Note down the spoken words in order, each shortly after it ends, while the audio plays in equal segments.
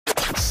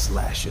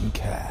Slash and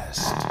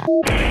Cast.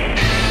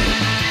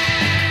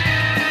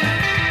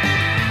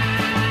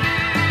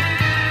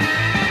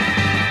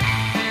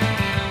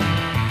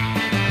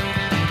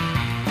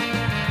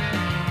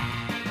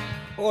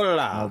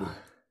 Hola.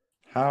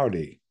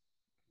 Howdy.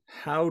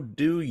 How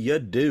do you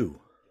do?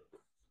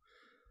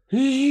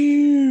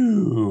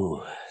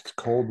 It's a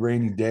cold,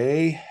 rainy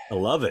day. I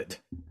love it.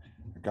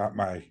 I got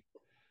my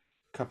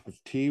cup of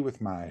tea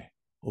with my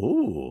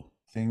Ooh.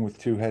 thing with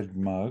two-headed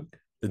mug.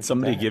 Did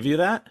somebody give you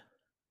that?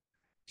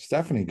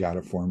 Stephanie got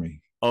it for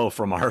me. Oh,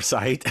 from our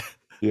site?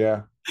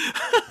 Yeah.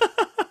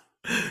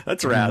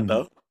 That's rad,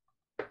 though.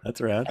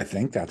 That's rad. I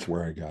think that's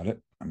where I got it.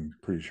 I'm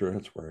pretty sure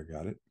that's where I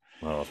got it.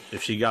 Well,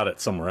 if she got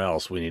it somewhere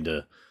else, we need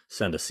to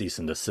send a cease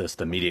and desist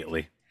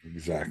immediately.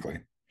 Exactly.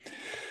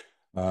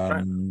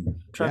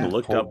 Trying to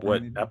look up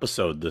what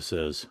episode this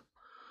is.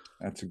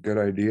 That's a good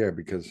idea,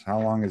 because how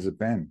long has it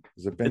been?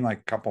 Has it been like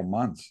a couple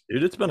months?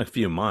 Dude, it's been a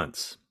few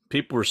months.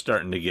 People were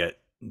starting to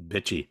get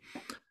bitchy.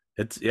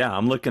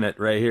 I'm looking at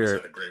right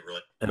here.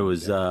 It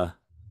was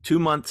 2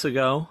 months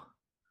ago.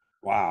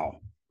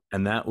 Wow.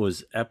 And that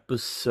was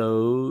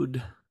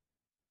episode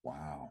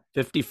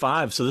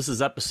 55. So this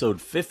is episode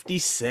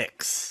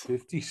 56.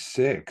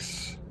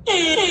 56.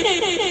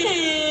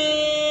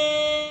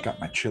 Got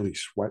my chilly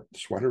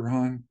sweater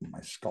on, my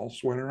skull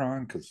sweater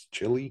on, because it's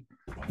chilly.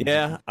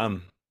 Yeah.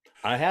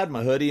 I had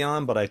my hoodie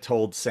on, but I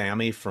told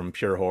Sammy from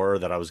Pure Horror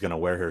that I was going to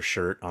wear her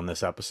shirt on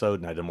this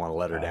episode, and I didn't want to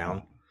let her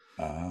down.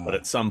 But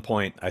at some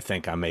point, I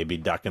think I may be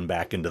ducking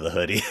back into the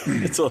hoodie.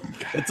 It's a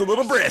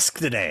little brisk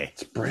today.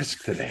 It's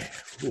brisk today.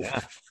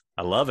 Yeah.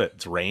 I love it.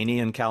 It's rainy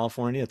in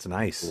California. It's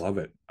nice. I love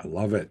it. I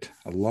love it.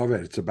 I love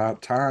it. It's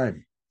about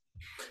time.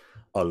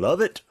 I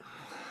love it.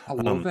 I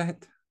love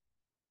it.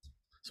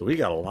 So we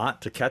got a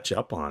lot to catch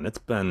up on. It's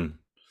been,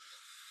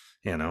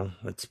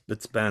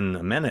 it's been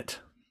a minute.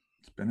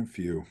 It's been a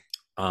few.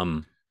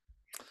 We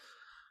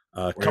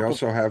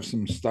also have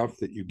some stuff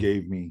that you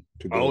gave me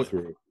to go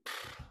through.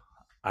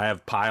 I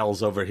have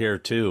piles over here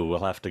too.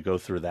 We'll have to go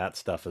through that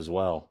stuff as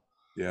well.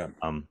 Yeah.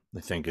 I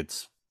think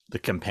it's the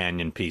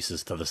companion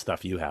pieces to the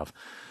stuff you have.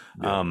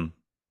 Yeah.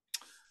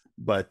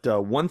 But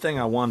one thing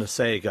I want to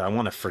say, I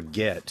want to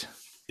forget,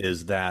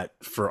 is that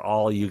for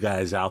all you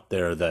guys out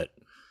there that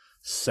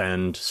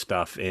send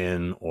stuff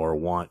in or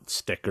want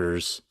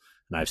stickers,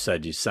 and I've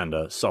said you send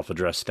a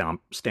self-addressed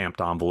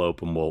stamped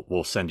envelope and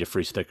we'll send you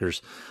free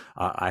stickers.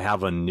 I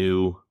have a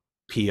new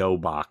P.O.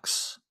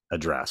 box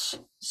address.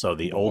 So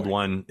the old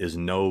one is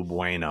no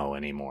bueno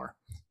anymore.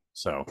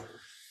 So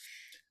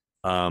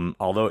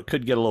although it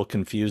could get a little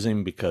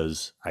confusing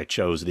because I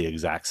chose the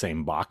exact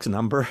same box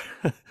number,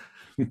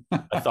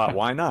 I thought,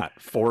 why not?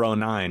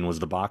 409 was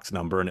the box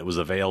number and it was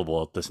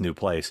available at this new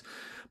place.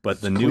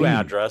 But the new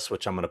address,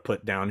 which I'm going to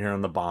put down here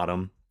on the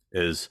bottom,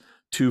 is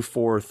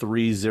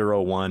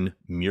 24301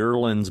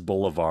 Muirlands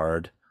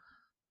Boulevard,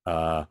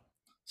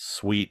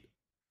 Suite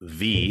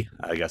V,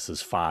 I guess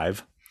is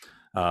 5.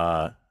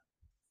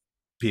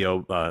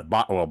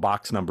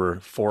 Box number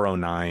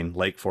 409,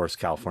 Lake Forest,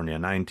 California,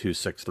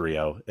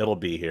 92630. It'll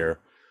be here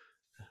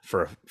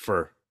for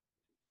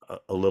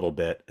a little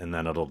bit and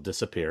then it'll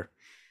disappear.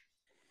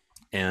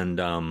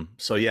 And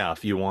so yeah,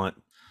 if you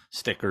want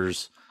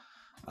stickers,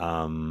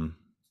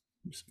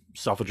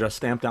 self-addressed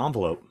stamped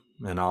envelope,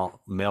 and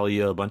I'll mail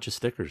you a bunch of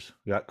stickers.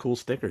 We got cool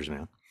stickers,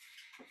 man.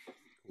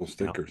 Cool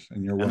stickers.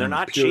 And they're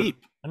not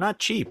cheap. They're not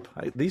cheap.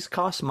 These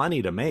cost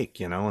money to make,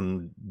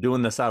 and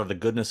doing this out of the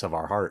goodness of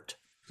our heart.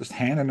 Just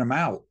handing them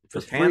out.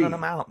 Handing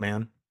them out,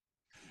 man.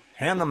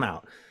 Hand them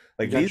out.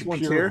 Like these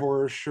ones Pure here.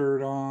 Horror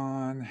shirt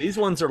on. These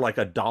ones are like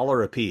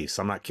 $1 a piece.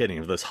 I'm not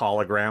kidding. This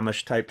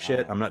hologramish type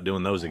shit. I'm not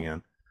doing those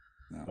again.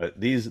 No. But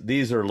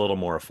these are a little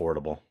more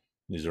affordable.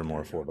 These are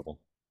more affordable.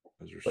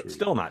 Those are but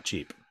still not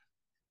cheap.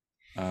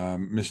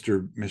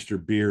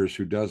 Mr. Beers,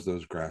 who does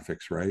those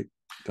graphics, right?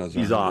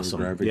 He's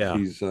awesome. Graphics. Yeah.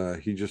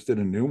 He just did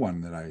a new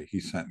one that he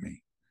sent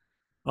me.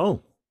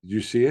 Oh. Did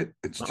you see it?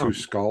 It's two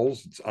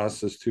skulls. It's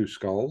us as two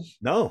skulls.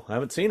 No, I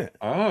haven't seen it.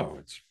 Oh,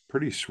 it's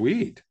pretty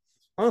sweet.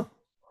 Oh.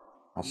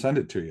 I'll send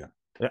it to you.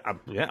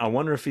 Yeah, I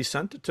wonder if he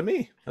sent it to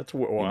me. I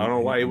don't know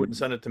why he wouldn't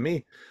send it to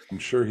me. I'm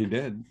sure he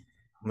did.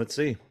 Let's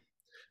see.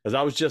 As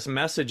I was just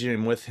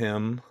messaging with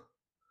him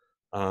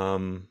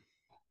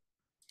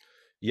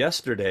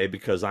yesterday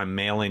because I'm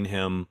mailing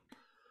him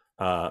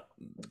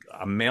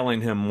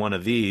one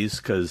of these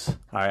because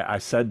I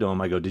said to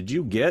him, I go, did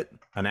you get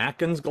an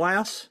Atkins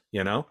glass?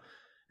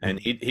 And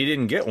he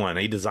didn't get one.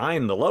 He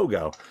designed the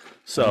logo.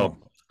 So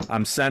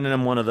I'm sending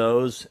him one of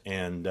those,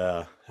 and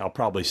I'll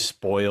probably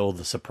spoil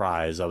the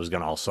surprise. I was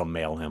going to also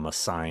mail him a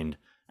signed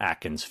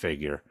Atkins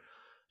figure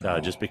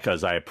just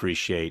because I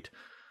appreciate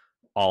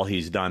all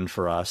he's done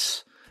for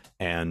us.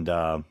 And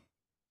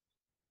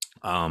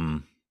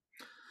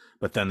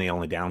but then the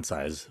only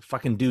downside is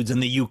fucking dude's in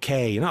the UK.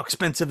 You know how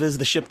expensive it is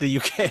to ship to the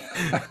UK?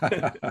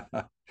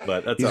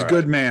 But that's he's a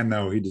good man,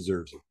 though. He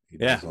deserves it.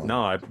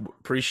 I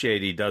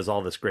appreciate he does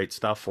all this great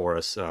stuff for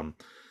us.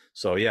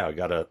 So yeah, I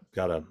gotta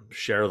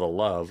share the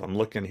love. I'm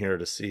looking here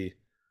to see.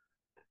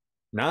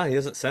 Nah, he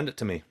doesn't send it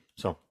to me.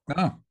 So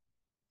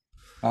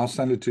I'll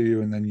send it to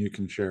you, and then you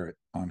can share it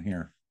on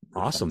here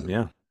or Awesome. something.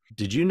 Yeah.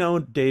 Did you know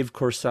Dave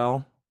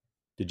Corsell?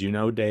 Did you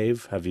know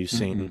Dave? Have you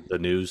seen Mm-mm. the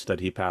news that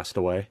he passed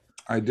away?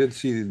 I did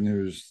see the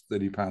news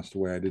that he passed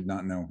away. I did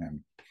not know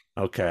him.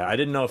 Okay, I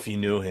didn't know if you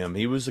knew him.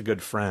 He was a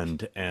good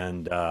friend,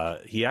 and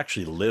he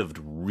actually lived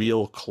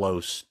real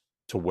close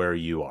to where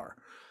you are.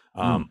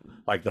 Um,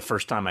 Mm, like the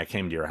first time I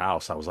came to your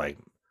house, I was like,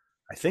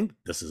 I think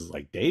this is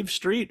like Dave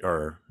Street,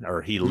 or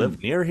he mm,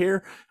 lived near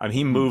here. I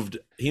mean, mm,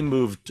 he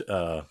moved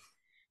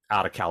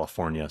out of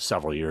California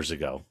several years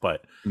ago,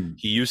 but mm,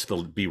 he used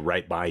to be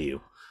right by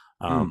you.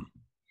 mm. Um,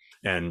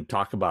 and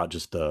talk about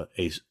just a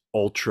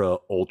ultra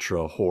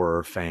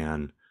horror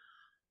fan,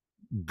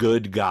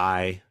 good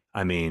guy.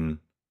 I mean,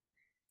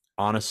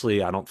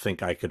 honestly, I don't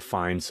think I could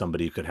find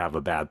somebody who could have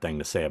a bad thing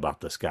to say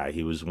about this guy.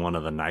 He was one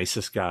of the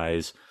nicest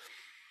guys.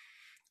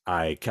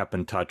 I kept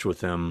in touch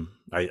with him.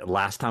 I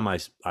last time I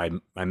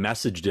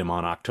messaged him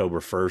on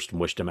October 1st and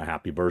wished him a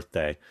happy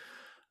birthday.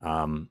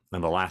 And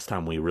the last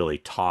time we really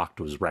talked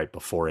was right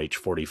before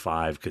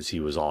H45 because he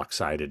was all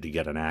excited to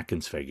get an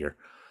Atkins figure.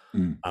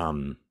 Mm.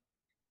 Um,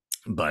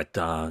 but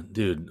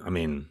dude, I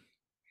mean,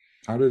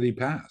 How did he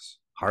pass?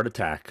 heart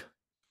attack.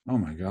 Oh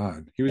my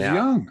God. He was Yeah,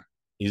 young.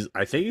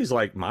 I think he's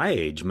like my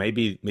age,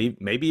 maybe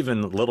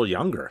even a little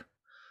younger.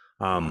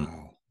 Um,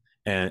 Wow.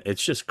 and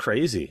it's just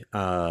crazy.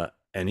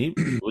 And he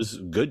was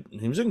good.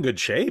 He was in good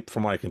shape,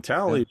 from what I can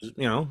tell. Yeah. He was,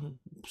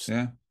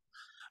 Yeah.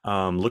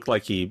 looked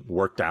like he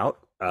worked out.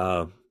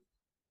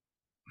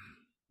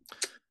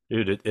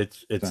 Dude,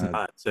 it's Sad.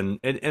 nuts.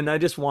 And I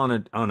just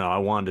wanted, I don't know, I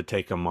wanted to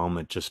take a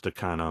moment just to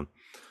kind of,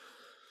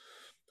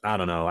 I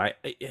don't know.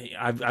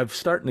 I've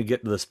starting to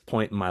get to this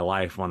point in my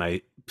life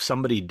when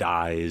somebody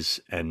dies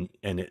and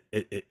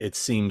it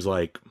seems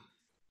like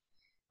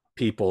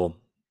people,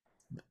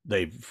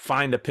 they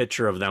find a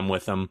picture of them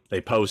with them,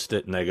 they post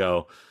it, and they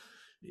go,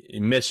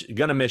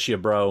 gonna miss you,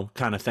 bro,"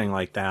 kind of thing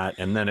like that,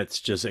 and then it's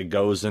just it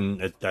goes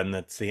and then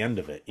that's the end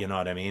of it. You know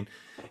what I mean?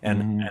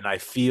 And Hmm. I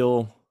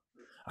feel,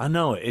 I don't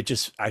know, it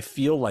just, I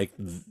feel like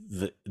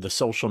the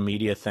social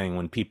media thing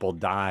when people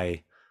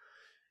die,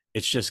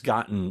 it's just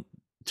gotten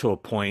to a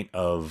point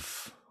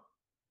of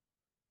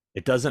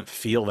it doesn't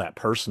feel that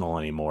personal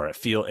anymore.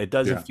 It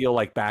doesn't Yeah. feel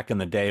like back in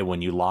the day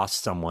when you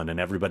lost someone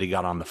and everybody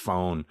got on the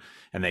phone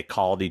and they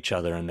called each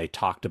other and they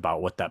talked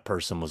about what that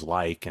person was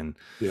like,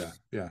 Yeah.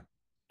 Yeah.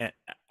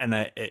 and,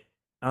 I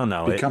don't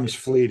know Becomes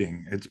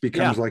fleeting. It yeah,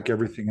 becomes like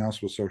everything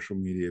else with social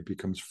media. It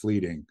becomes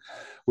fleeting,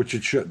 which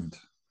it shouldn't.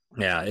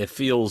 yeah, it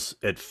feels,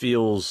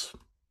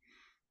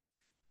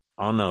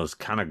 I don't know, it's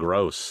kind of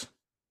gross.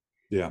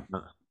 Yeah.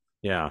 Uh,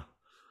 yeah,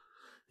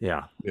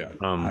 yeah, Yeah.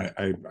 um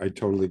I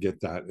totally get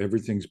that.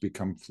 Everything's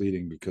become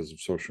fleeting because of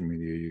social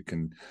media. You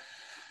can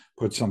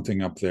put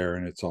something up there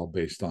and it's all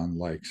based on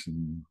likes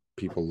and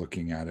people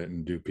looking at it,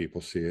 and do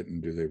people see it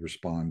and do they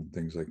respond and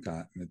things like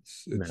that. And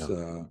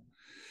yeah,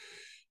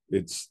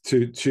 it's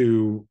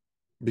to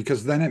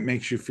because then it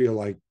makes you feel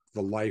like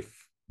the life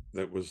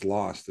that was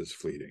lost is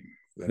fleeting.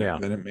 yeah.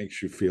 Then it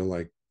makes you feel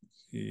like,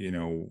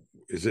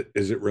 is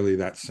it really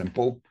that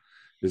simple?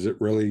 Is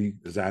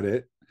that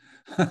it?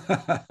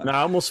 And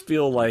I almost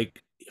feel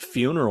like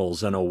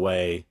funerals in a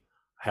way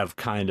have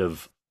kind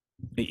of,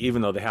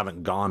 even though they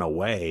haven't gone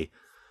away,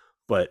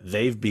 but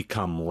they've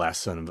become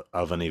less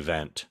of an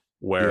event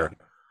Yeah. where,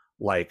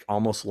 like,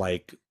 almost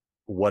like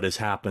what has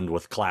happened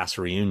with class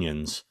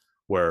reunions,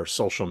 where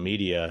social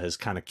media has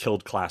kind of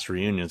killed class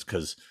reunions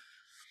because,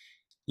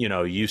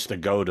 you used to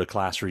go to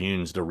class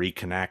reunions to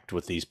reconnect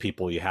with these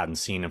people you hadn't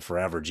seen in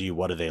forever. Gee,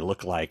 what do they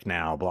look like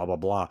now? Blah blah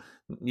blah.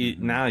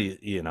 Hmm. Now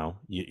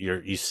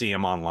you see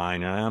them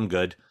online. I'm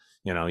good.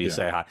 You Yeah.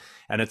 say hi,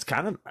 and it's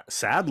kind of,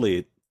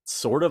 sadly,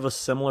 sort of a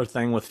similar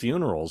thing with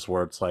funerals,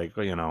 where it's like,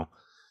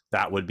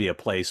 that would be a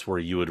place where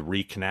you would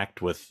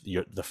reconnect with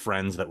the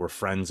friends that were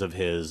friends of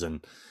his,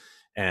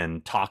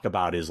 and talk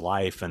about his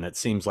life. And it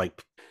seems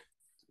like,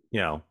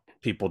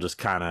 people just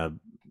kind of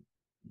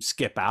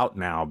skip out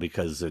now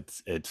because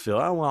it's feel,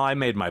 oh well, I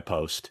made my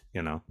post.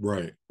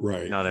 Right. You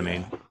Right. know what I Yeah.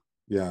 mean?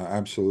 Yeah.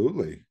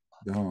 Absolutely.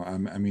 No, I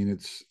mean,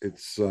 it's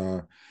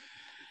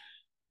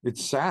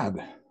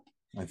sad.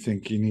 I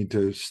think you need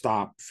to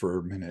stop for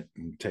a minute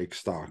and take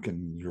stock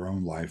in your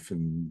own life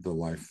and the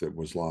life that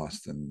was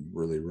lost, and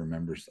really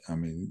remember. I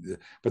mean,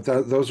 but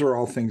those are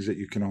all things that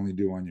you can only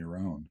do on your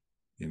own.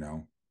 You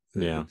know,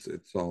 Yeah,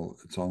 it's all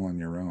on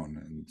your own,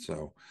 and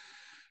so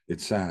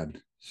it's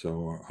sad.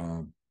 So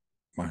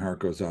my heart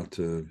goes out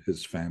to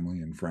his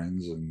family and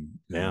friends,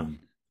 yeah, and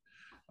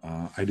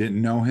I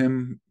didn't know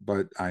him,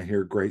 but I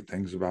hear great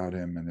things about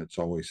him, and it's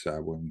always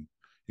sad when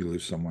you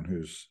lose someone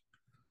who's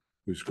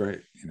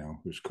great,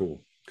 who's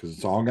cool, because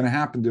it's all going to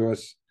happen to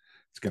us.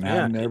 It's going to yeah.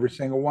 happen to every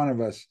single one of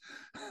us.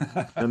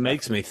 It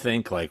makes me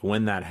think, like,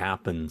 when that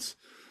happens,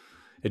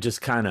 it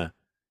just kind of,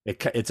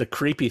 it's a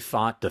creepy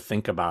thought to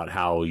think about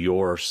how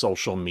your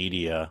social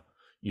media,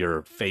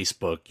 your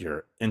Facebook,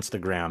 your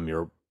Instagram,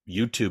 your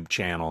YouTube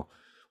channel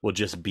will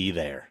just be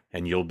there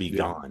and you'll be Yeah,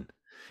 gone.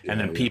 And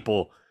yeah, then yeah,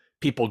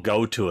 people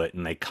go to it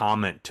and they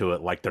comment to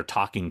it like they're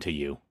talking to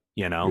you,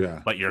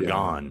 yeah, but you're yeah, yeah,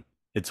 gone.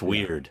 It's yeah,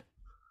 weird.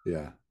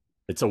 Yeah.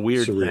 It's a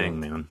weird Surreal. thing,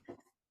 man.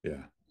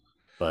 Yeah.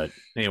 But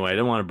anyway, I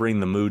didn't want to bring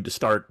the mood to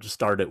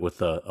start it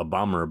with a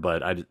bummer,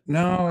 but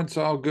No, it's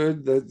all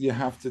good that you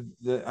have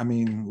to. I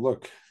mean,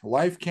 look,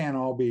 life can't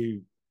all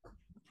be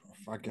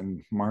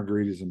fucking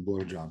margaritas and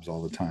blowjobs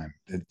all the time.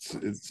 It's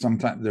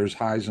sometimes there's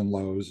highs and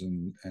lows,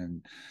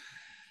 and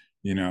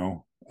you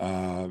know,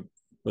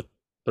 but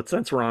but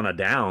since we're on a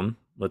down,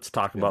 let's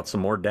talk yeah, about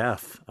some more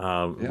death.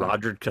 yeah,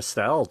 Roger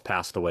Castell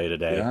passed away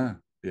today. yeah,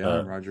 yeah.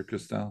 Uh, Roger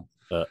Castell.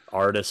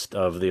 artist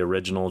of the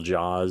original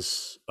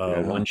Jaws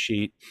one Yeah,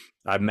 sheet.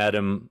 I've met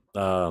him.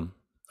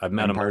 I've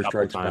met him a Empire couple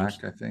Strikes times.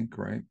 Back, I think,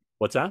 right?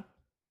 What's that?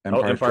 Oh,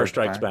 Empire Empire Strikes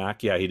Strikes Back.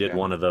 Back. Yeah, he did Yeah.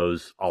 one of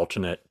those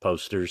alternate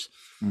posters.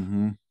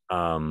 Mm-hmm.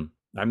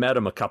 I met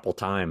him a couple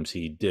times.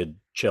 He did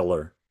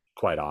Chiller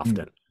quite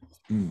often,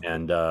 Mm-hmm.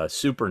 and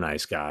super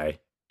nice guy.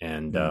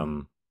 And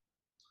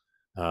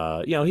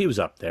Mm-hmm. he was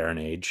up there in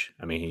age.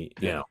 I mean,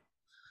 Yeah.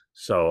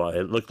 so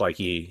it looked like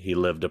he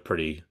lived a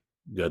pretty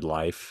good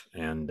life.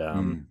 And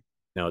Mm.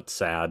 it's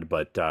sad,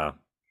 but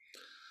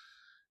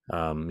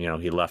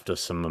he left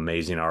us some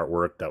amazing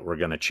artwork that we're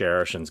going to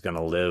cherish and is going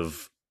to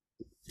live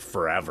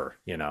forever,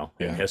 in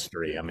Yeah.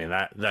 history. I Yeah. mean,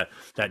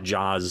 that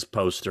Jaws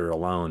poster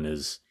alone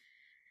is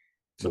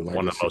It's a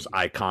one of the most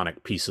legacy.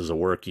 iconic pieces of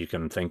work you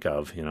can think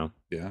of.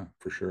 Yeah,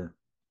 for sure.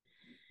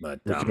 But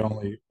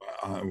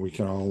We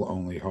can all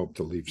only hope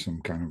to leave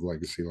some kind of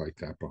legacy like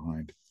that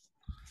behind.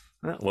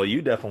 well,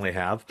 you definitely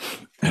have.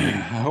 I I mean,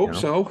 hope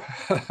so.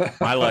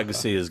 my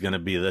legacy is going to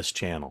be this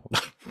channel.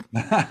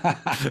 No,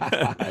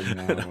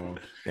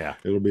 Yeah.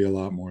 it'll be a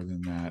lot more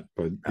than that.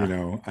 But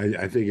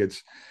I think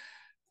it's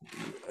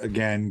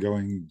again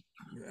going.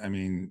 I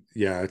mean,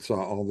 yeah, it's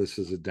all this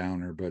is a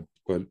downer, but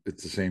at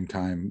the same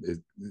time, it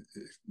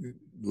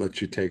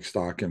lets you take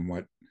stock in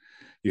what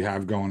you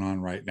have going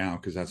on right now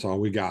because that's all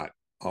we got.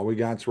 All we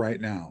got's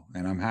right now,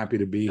 and I'm happy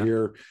to be Yeah.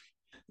 here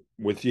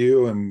with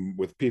you and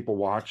with people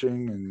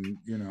watching. And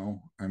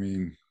I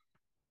mean,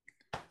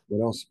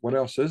 what else? What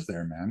else is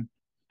there, man?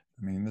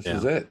 I mean, this Yeah.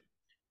 is it.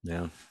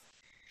 Yeah.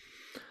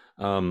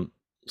 Um,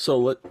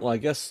 so I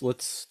guess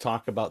let's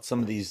talk about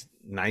some of these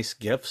nice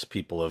gifts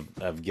people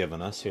have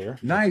given us here.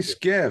 Nice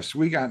gifts.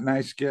 We got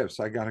nice gifts.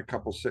 I got a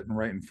couple sitting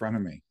right in front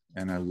of me,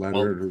 and a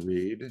letter Well, to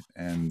read.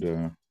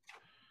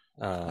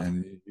 uh,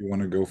 And you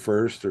want to go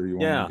first, or you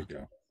want me yeah. to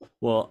go?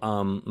 Well,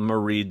 I'm gonna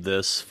read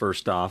this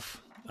first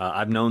off.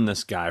 I've known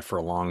this guy for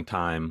a long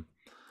time.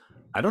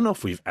 I don't know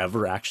if we've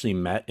ever actually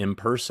met in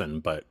person,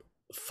 but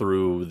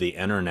through the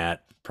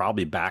internet,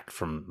 probably back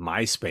from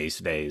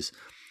MySpace days.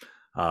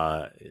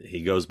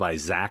 He goes by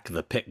Zach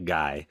the Pick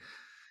Guy.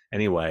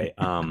 Anyway,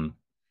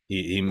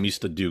 he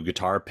used to do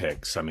guitar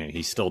picks. I mean,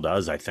 he still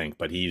does, I think,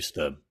 but he used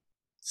to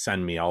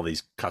send me all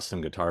these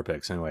custom guitar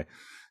picks. Anyway,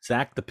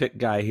 Zach the Pick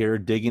Guy here,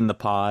 digging the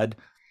pod.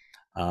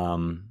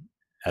 Um,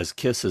 as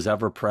Kiss is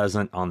ever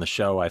present on the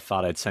show, I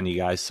thought I'd send you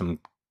guys some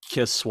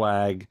Kiss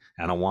swag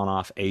and a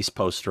one-off Ace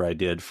poster I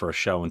did for a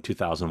show in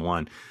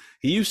 2001.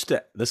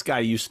 This guy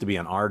used to be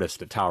an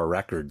artist at Tower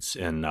Records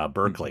in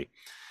Berkeley.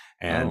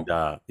 And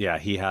Oh. yeah,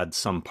 he had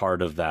some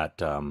part of that,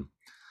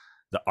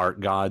 the Art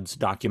Gods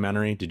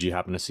documentary. Did you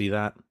happen to see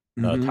that?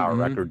 Tower Mm-hmm,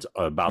 Records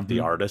about the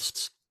mm-hmm.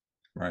 artists.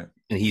 Right.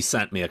 And he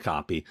sent me a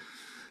copy.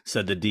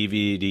 Said the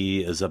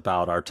DVD is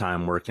about our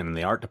time working in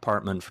the art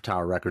department for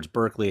Tower Records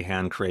Berkeley,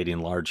 hand creating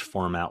large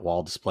format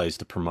wall displays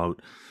to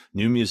promote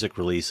new music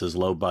releases,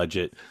 low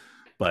budget,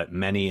 but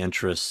may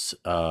interest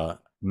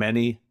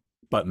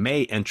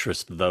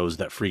those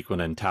that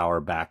frequented Tower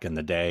back in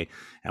the day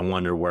and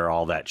wonder where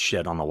all that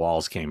shit on the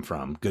walls came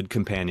from. Good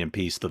companion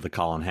piece to the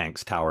Colin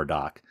Hanks Tower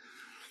doc.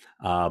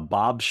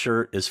 Bob's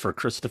shirt is for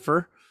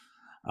Christopher.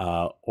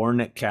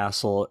 Ornate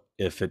Castle,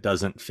 if it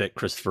doesn't fit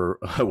Christopher,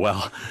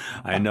 well,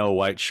 I know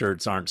white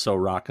shirts aren't so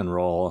rock and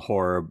roll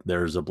horror.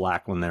 There's a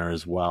black one there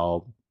as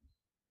well.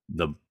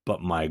 There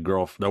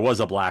was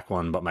a black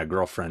one, but my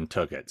girlfriend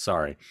took it.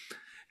 Sorry.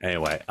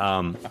 Anyway,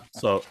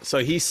 so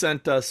he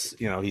sent us,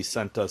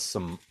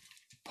 some.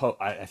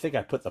 I think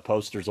I put the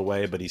posters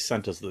away, but he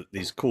sent us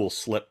these cool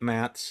slip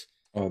mats.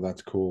 Oh,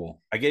 that's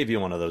cool. I gave you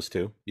one of those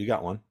too. You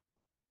got one.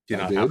 Do you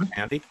I not have it did.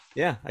 handy?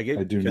 Yeah, I gave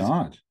I do because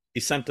not.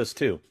 he sent us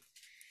two.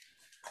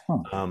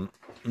 Huh.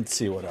 Let's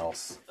see what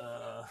else.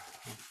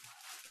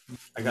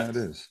 I got That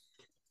is.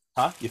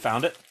 Huh? You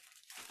found it?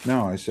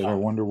 No, I said I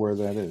wonder where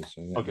that is.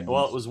 So that Okay. means...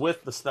 Well, it was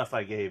with the stuff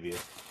I gave you.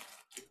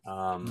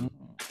 Oh.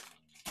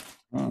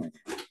 Oh.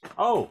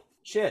 Oh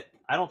shit!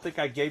 I don't think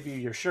I gave you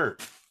your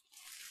shirt.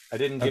 I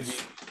didn't give you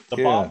the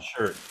yeah. Bob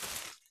shirt.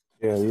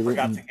 Yeah, you I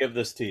forgot didn't... to give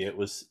this to you. It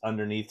was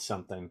underneath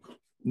something.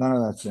 None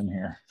of that's in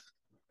here.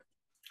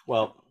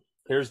 Well,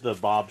 here's the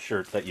Bob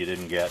shirt that you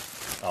didn't get.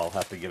 I'll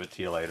have to give it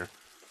to you later.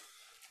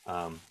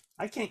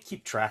 I can't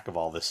keep track of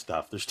all this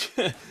stuff.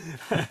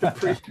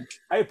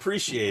 I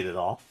appreciate it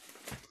all.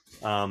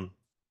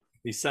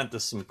 He sent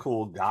us some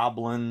cool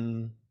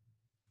goblin,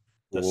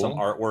 some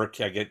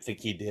artwork I think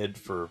he did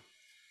for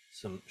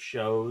some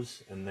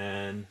shows, and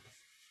then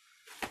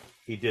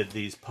he did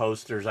these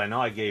posters. I know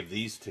I gave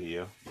these to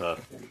you, the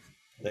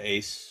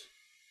Ace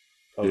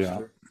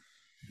poster,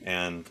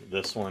 and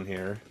this one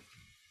here.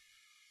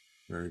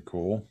 Very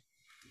cool.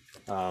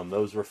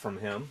 Those were from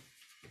him.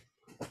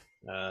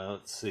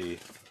 Let's see.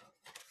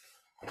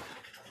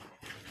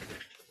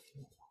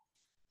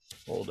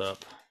 Hold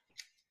up.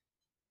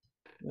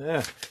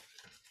 Yeah.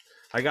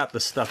 I got the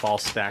stuff all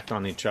stacked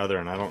on each other,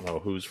 and I don't know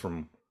who's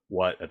from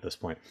what at this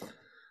point.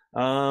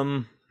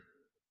 Well,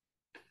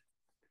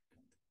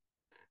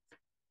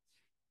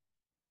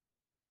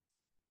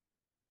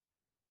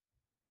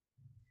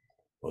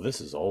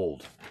 this is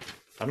old.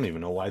 I don't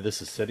even know why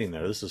this is sitting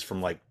there. This is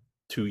from like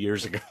 2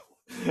 years ago.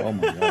 Oh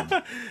my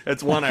god.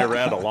 It's one I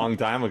read a long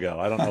time ago.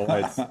 I don't know why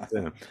it's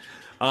in.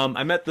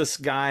 I met this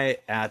guy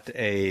at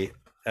a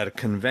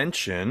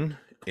convention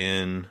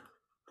in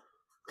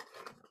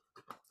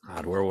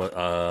God, where was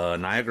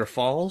Niagara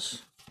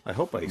Falls? I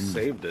hope I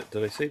saved it.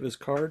 Did I save his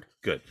card?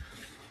 Good.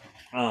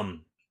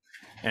 And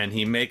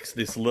he makes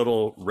this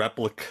little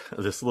replica,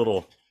 this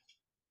little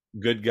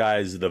good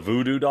guy's the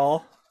voodoo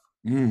doll.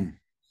 Mm.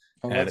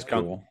 Oh, And that's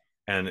cool.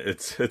 And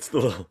it's the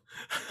little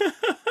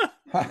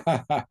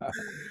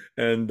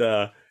and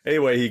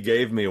anyway, he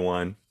gave me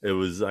one. It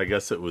was, I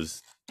guess it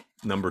was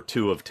number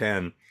 2 of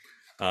 10.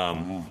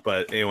 Wow.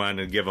 But anyway, I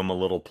wanted to give him a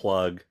little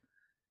plug.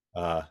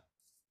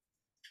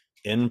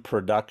 In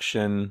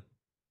production,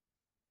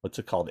 what's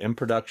it called? In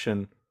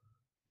production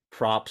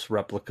props,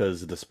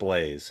 replicas,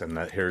 displays. And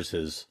that here's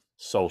his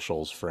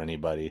socials for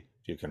anybody.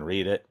 If you can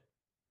read it,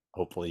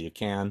 hopefully you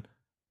can.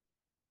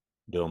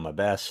 Doing my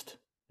best.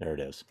 There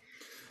it is.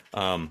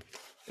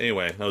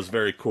 Anyway, that was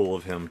very cool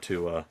of him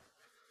to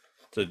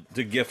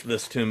gift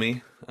this to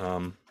me.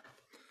 And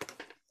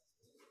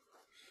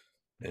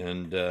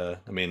I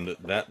mean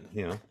that,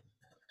 you know,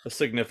 a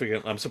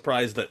significant. I'm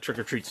surprised that Trick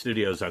or Treat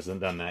Studios hasn't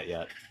done that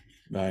yet.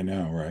 I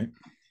know, right?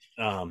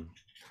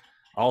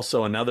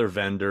 Also, another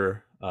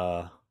vendor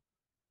that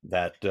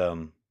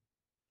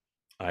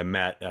I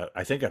met,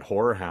 I think at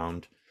Horror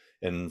Hound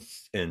in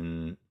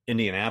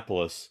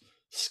Indianapolis,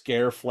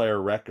 Scare Flare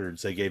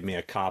Records. They gave me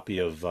a copy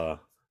of the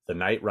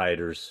Night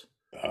Riders.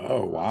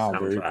 Oh wow,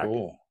 very soundtrack.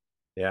 cool.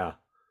 Yeah,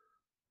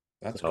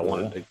 That's so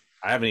cool.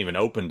 I haven't even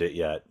opened it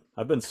yet.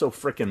 I've been so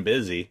freaking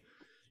busy.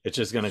 It's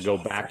just gonna go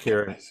back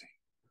here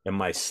in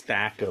my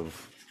stack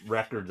of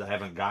records I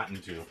haven't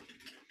gotten to.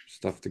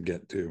 Stuff to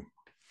get to.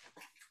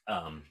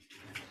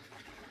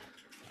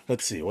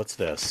 Let's see, what's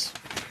this?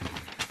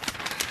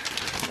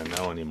 I don't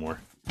know anymore.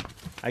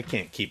 I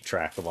can't keep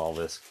track of all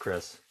this,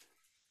 Chris.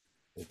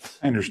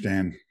 I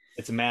understand.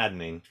 It's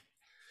maddening.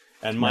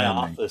 And my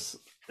office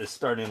is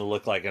starting to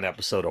look like an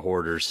episode of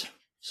Hoarders.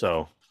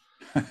 So,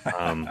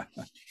 well,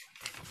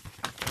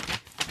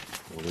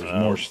 there's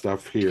more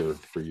stuff here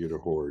for you to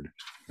hoard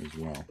as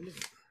well.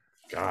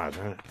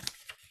 God.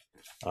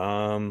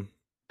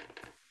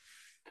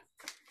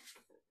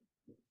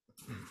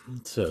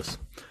 What's this?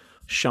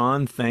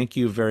 Sean, thank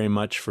you very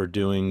much for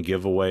doing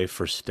giveaway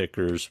for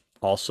stickers.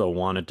 Also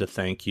wanted to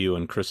thank you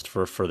and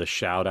Christopher for the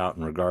shout out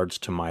in regards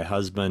to my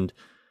husband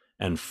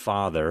and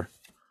father.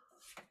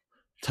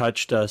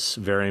 Touched us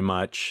very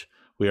much.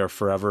 We are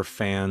forever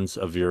fans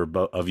of you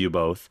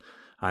both.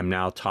 I'm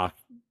now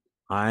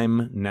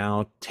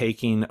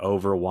taking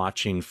over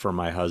watching for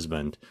my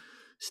husband.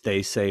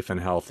 Stay safe and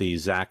healthy,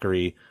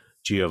 Zachary,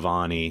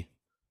 Giovanni,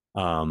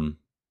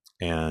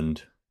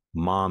 and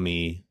Mom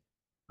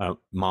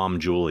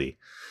Julie.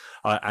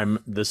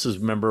 This is,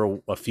 remember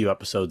a few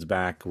episodes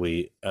back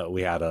we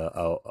had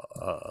a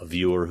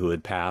viewer who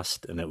had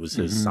passed, and it was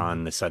his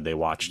son. They said they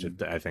watched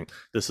it. I think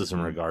this is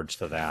in regards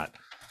to that.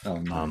 Oh,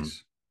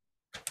 nice.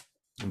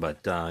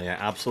 But yeah,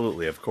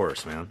 absolutely, of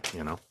course, man.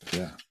 You know,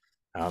 yeah,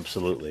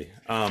 absolutely.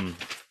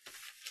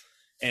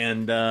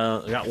 And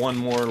I got one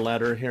more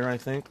letter here, I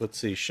think. Let's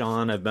see,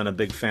 Sean, I've been a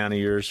big fan of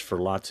yours for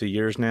lots of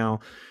years now.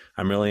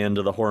 I'm really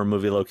into the horror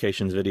movie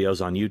locations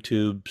videos on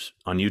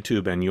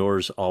YouTube, and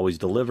yours always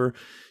deliver.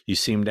 You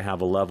seem to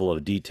have a level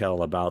of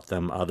detail about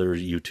them other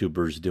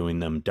YouTubers doing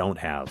them don't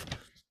have.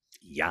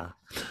 Yeah.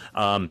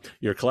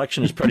 Your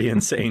collection is pretty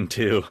insane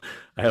too.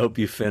 I hope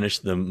you finish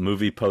the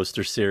movie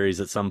poster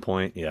series at some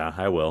point. Yeah,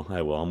 I will.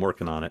 I'm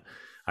working on it.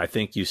 I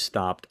think you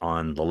stopped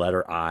on the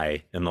letter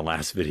I in the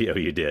last video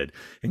you did.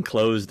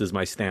 Enclosed is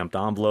my stamped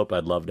envelope.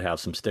 I'd love to have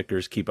some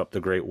stickers. Keep up the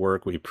great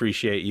work. We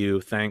appreciate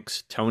you.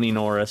 Thanks, Tony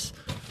Norris.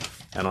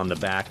 And on the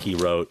back, he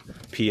wrote,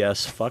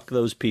 P.S. Fuck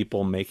those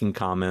people making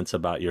comments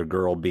about your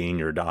girl being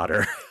your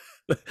daughter.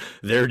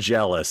 They're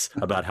jealous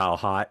about how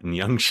hot and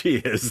young she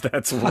is.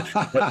 That's what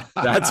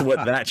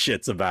that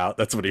shit's about.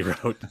 That's what he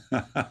wrote.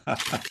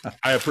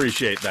 I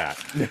appreciate that.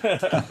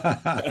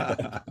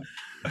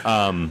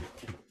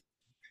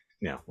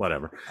 Yeah,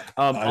 whatever.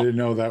 I didn't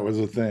know that was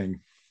a thing.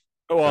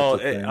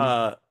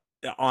 Well,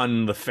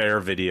 on the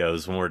fair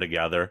videos when we're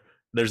together,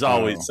 there's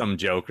always some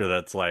joker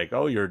that's like,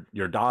 "Oh, your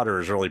daughter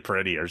is really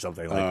pretty" or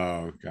something like.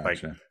 Oh,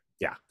 gotcha. Like,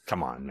 yeah,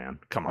 come on, man,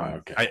 come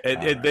on.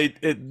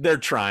 Okay. They're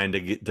trying to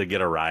get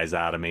a rise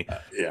out of me.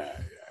 Yeah.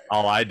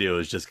 All I do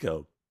is just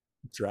go,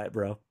 "That's right,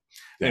 bro."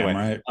 Damn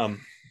anyway,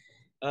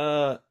 right.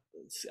 I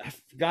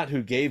forgot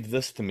who gave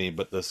this to me,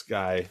 but this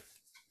guy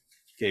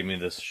gave me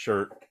this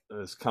shirt.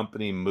 This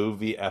company,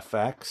 Movie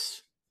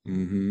FX,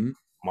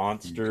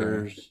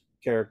 Monsters.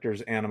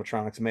 characters,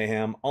 animatronics,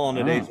 mayhem, all in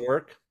a day's Ah,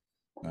 work.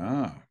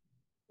 ah,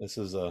 This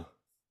is a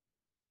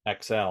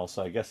XL,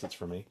 so I guess it's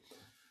for me.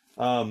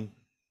 Um,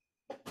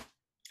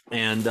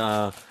 and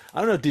I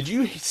don't know. Did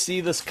you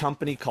see this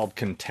company called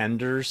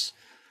Contenders?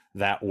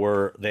 They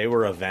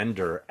were a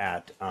vendor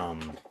at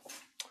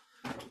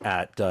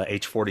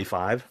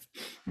H45.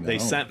 They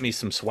no. sent me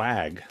some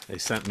swag. They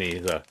sent me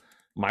the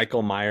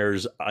Michael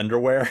Myers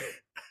underwear.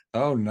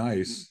 Oh,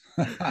 nice.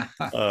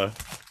 uh,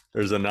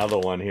 there's another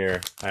one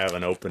here. I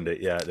haven't opened it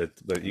yet,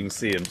 but you can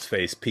see his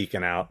face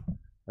peeking out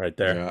right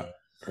there.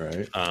 Yeah,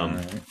 right. All Um,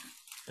 right.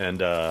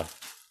 and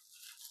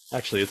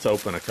actually, it's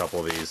open a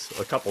couple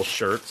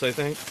shirts, I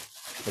think.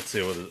 Let's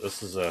see what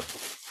this is. A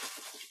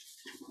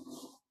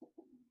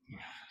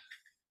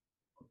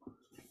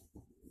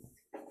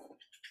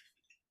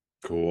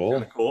kind Cool.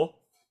 of cool.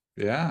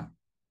 Yeah.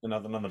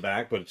 Nothing on the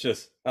back, but it's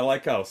just I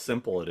like how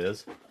simple it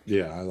is.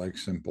 Yeah, I like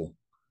simple.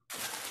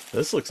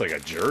 This looks like a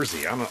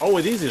jersey. I don't know.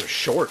 Oh, these are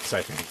shorts,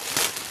 I think.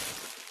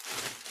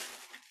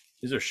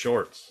 These are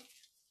shorts.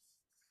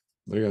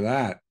 Look at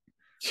that.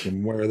 You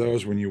can wear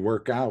those when you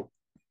work out.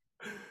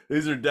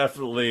 These are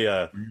definitely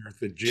When you're at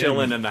the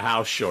chilling gym. in the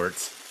house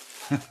shorts.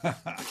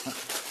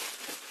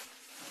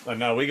 But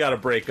no, we got to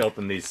break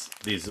open these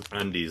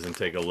undies and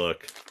take a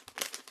look.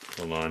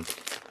 Hold on.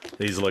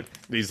 These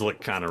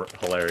look kind of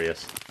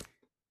hilarious.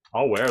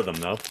 I'll wear them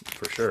though,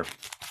 for sure.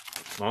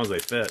 As long as they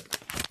fit.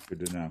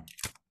 Good to know.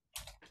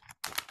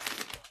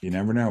 You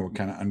never know what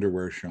kind of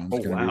underwear Sean's Oh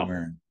going to be wow.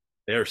 wearing.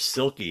 They're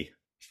silky.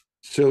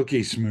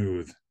 Silky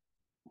smooth.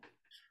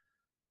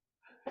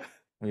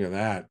 Look at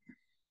that.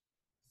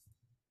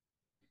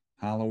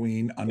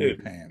 Halloween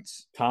Dude,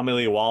 underpants. Tommy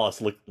Lee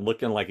Wallace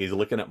looking like he's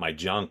looking at my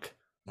junk.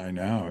 I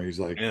know. He's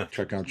like, Yeah.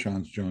 check out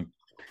Sean's junk.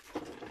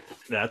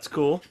 That's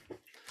cool.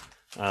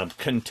 Very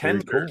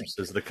Contenders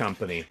cool. is the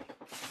company.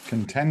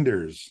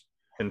 Contenders.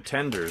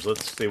 Contenders.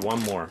 Let's see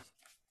one more.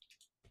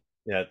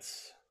 Yeah,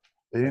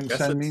 They didn't guess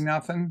send me it's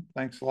nothing.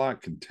 Thanks a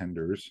lot,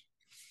 Contenders.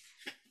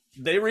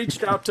 they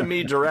reached out to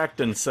me direct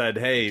and said,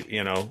 "Hey,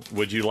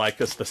 would you like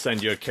us to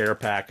send you a care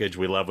package?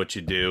 We love what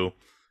you do.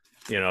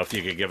 If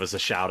you could give us a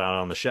shout out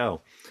on the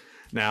show."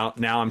 Now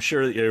I'm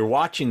sure that you're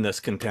watching this,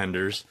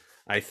 Contenders.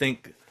 I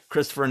think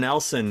Christopher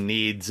Nelson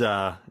needs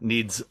a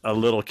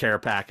little care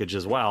package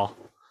as well.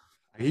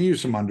 I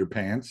use some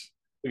underpants.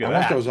 Look I at want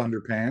that. those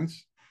underpants.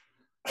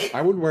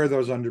 I would wear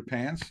those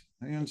underpants.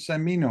 They didn't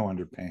send me no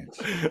underpants.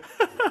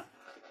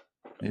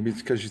 Maybe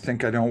it's because you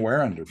think I don't wear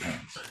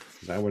underpants.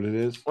 Is that what it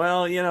is?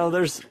 Well,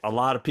 there's a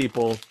lot of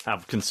people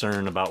have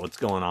concern about what's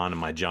going on in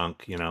my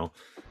junk,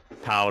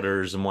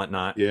 powders and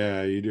whatnot.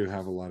 Yeah, you do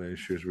have a lot of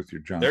issues with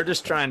your junk. They're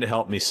just trying to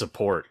help me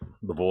support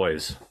the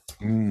boys.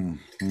 Mm,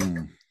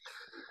 mm.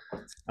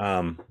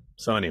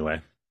 So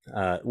anyway,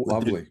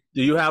 Lovely.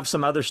 do you have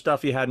some other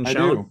stuff you hadn't I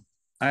shown? do.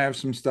 I have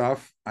some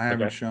stuff I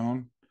haven't Okay.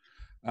 shown.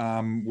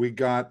 We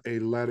got a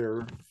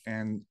letter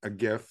and a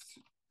gift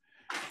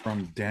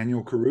from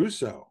Daniel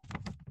Caruso.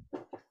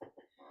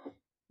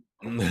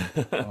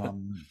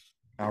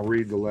 I'll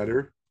read the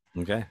letter.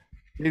 Okay.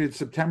 Dated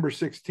September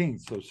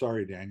 16th. So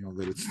sorry, Daniel,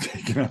 that it's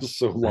taken us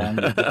so long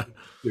to get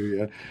to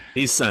you.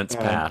 He's since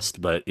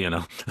passed, but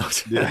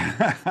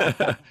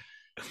Yeah.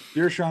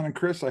 Dear Sean and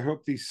Chris, I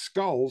hope these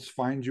skulls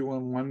find you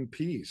in one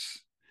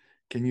piece.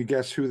 Can you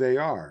guess who they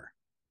are?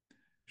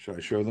 Should I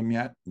show them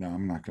yet? No,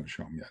 I'm not going to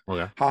show them yet.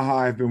 Okay. Haha,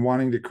 I've been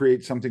wanting to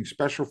create something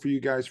special for you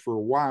guys for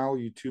a while.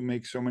 You two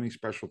make so many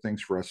special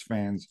things for us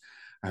fans.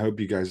 I hope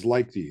you guys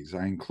like these.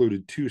 I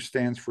included 2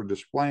 stands for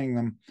displaying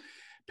them.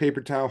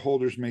 Paper towel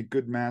holders make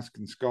good mask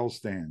and skull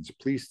stands.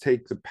 Please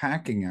take the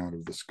packing out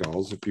of the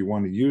skulls if you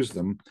want to use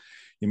them.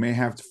 You may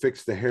have to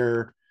fix the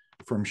hair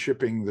from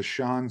shipping the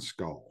Sean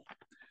skull.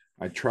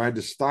 I tried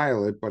to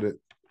style it, but it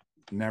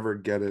never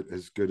get it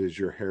as good as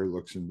your hair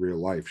looks in real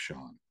life,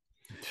 Sean.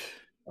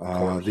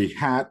 The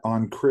hat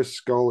on Chris'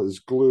 skull is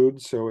glued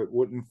so it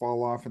wouldn't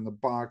fall off in the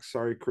box.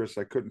 Sorry, Chris,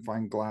 I couldn't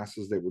find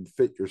glasses that would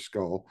fit your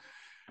skull,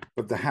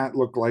 but the hat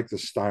looked like the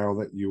style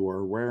that you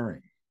are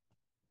wearing.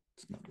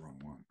 It's not the wrong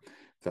one.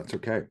 That's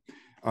okay.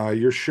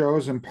 Your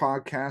shows and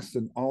podcasts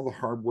and all the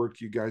hard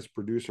work you guys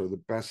produce are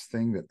the best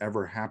thing that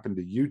ever happened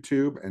to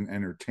YouTube and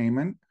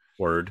entertainment.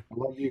 Word. I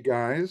love you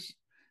guys.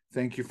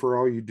 Thank you for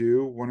all you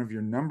do. One of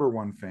your number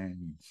one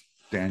fans,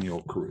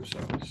 Daniel Caruso.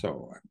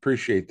 So I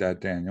appreciate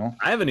that, Daniel.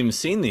 I haven't even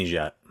seen these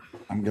yet.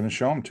 I'm going to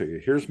show them to you.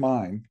 Here's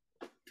mine.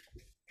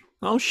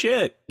 Oh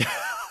shit.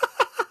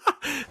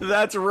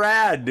 That's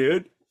rad,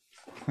 dude.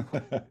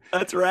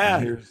 That's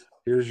rad.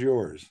 Here's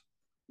yours.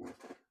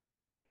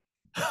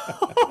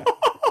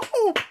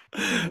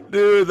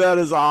 Dude, that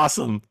is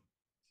awesome.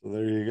 So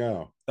there you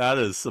go. That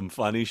is some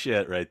funny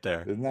shit right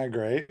there. Isn't that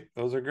great?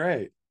 Those are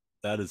great.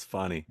 That is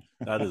funny.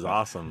 That is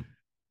awesome.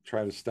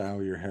 Try to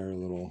style your hair a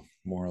little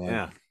more like.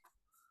 Yeah.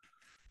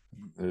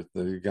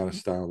 You got to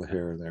style the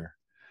hair there.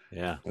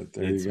 Yeah. But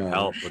there Need you some go.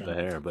 help with the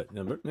hair, but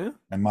yeah.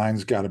 And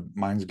mine's got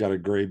a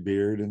gray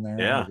beard in there.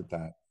 Yeah. Look at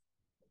that.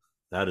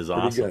 That is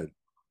Pretty awesome. good.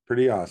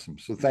 Pretty awesome.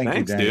 So thanks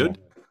you, Daniel. Dude.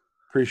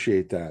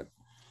 Appreciate that.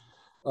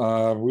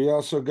 We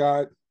also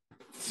got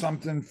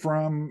something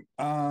from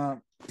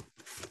the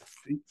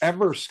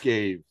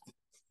Everscave.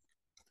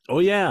 Oh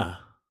yeah,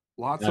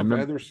 Lots I of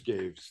remember.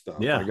 Everscave stuff.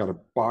 I Yeah. got a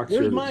box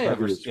Where's here that's my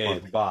heavy as fuck.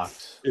 Everscave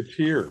box? It's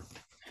here.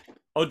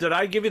 Oh, did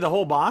I give you the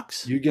whole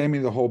box? You gave me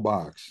the whole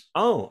box.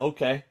 Oh,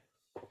 okay.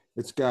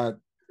 It's got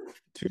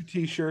 2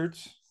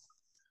 T-shirts.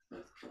 Oh,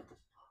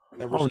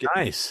 Everscape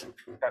nice.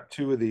 got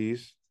 2 of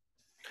these.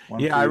 One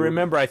Yeah, for I you.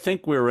 remember. I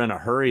think we were in a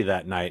hurry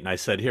that night, and I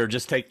said, "Here,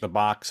 just take the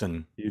box."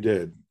 And You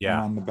did. And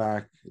yeah. on the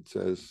back it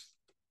says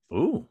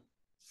Ooh,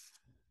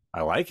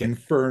 I like it.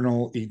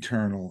 infernal,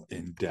 eternal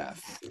in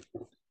death.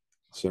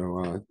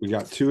 So we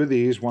got 2 of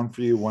these, one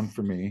for you, one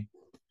for me.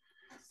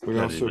 We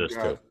That is also just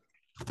too.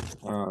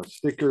 got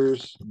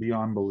stickers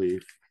beyond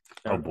belief.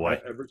 Oh Got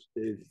boy,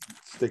 Everscape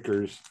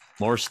stickers.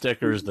 more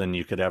stickers than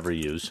you could ever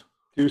use.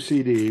 2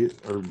 CDs,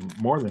 or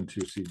more than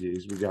 2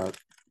 CDs. We got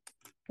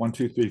 1,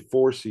 2, 3,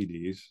 4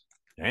 CDs.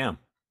 Damn.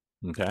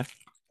 Okay.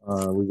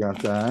 We got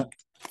that.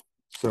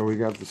 So we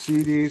got the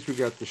CDs, we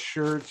got the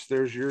shirts.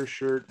 There's your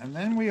shirt, and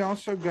then we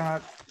also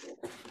got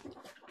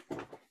An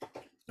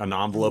in the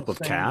envelope of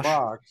same cash.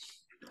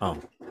 box. Oh,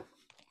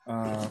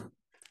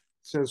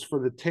 Says for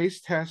the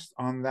taste test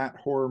on that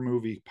horror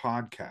movie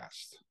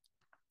podcast.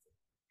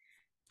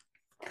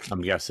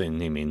 I'm guessing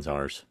he means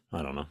ours.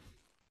 I don't know.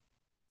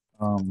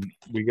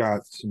 We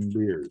got some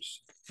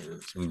beers,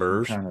 Some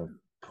burrs. kind of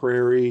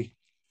prairie.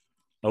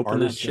 Open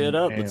that artisan shit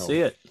up. ale. Let's see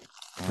it.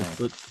 All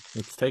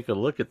Let's take a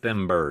look at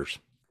them burrs.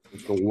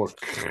 Take a look.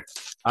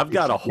 I've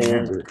got a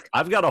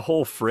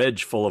whole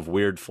fridge full of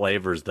weird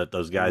flavors that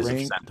those guys have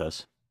sent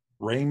us.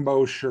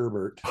 Rainbow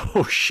sherbet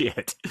Oh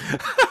shit.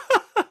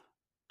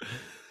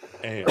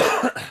 ale.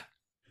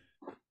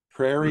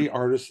 Prairie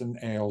Artisan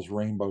Ales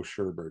Rainbow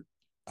Sherbet.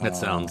 That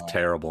sounds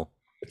terrible.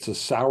 It's a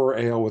sour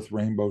ale with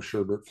rainbow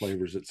sherbet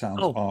flavors. It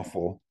sounds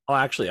awful. Oh,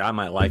 actually, I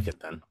might like it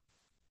then.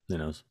 Who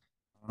knows?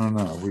 I don't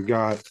know. We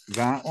got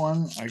that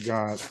one. I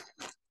got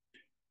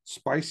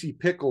Spicy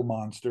Pickle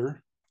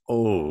Monster.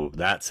 Oh,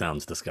 that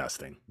sounds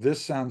disgusting. This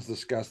sounds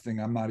disgusting.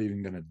 I'm not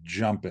even going to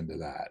jump into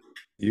that.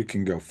 You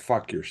can go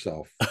fuck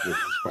yourself with the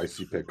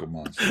Spicy Pickle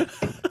Monster.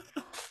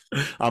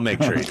 I'll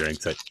make sure he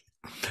drinks it.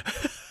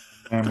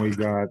 And we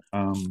got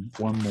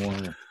one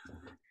more.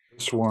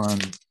 This one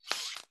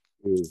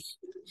is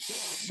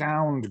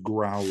Sound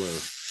Growler.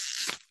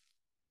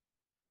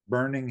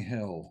 Burning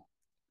Hill.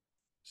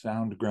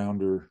 Sound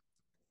Growler.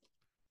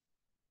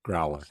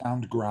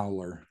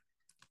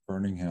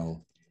 Burning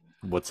Hill.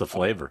 What's the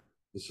flavor?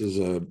 This is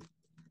it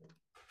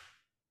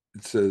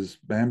says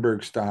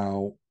Bamberg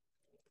style.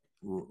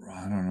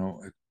 I don't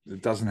know.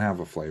 It doesn't have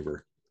a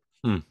flavor.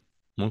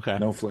 Okay.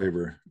 No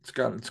flavor. It's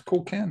a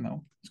cool can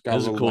though. It's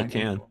got a cool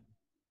can.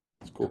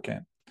 It's a cool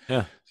can.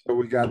 Yeah. So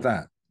we got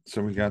that.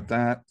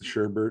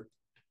 Sherbet.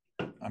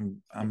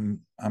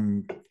 I'm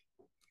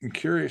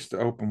curious to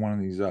open one of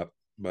these up,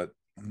 but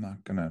I'm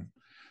not gonna.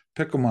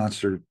 Pickle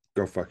Monster,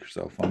 go fuck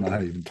yourself. I'm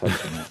not even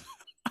touching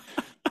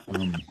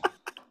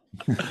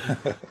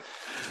it.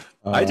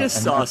 I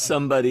just saw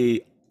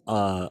somebody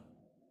at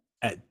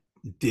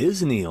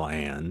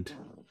Disneyland.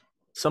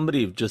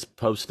 Somebody just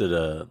posted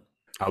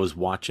I was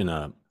watching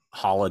a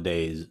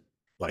holidays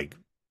like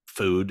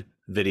food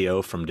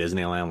video from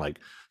Disneyland. Like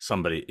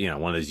somebody,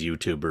 one of those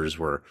YouTubers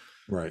were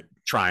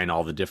trying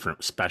all the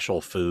different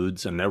special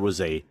foods, and there was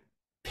a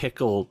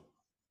pickle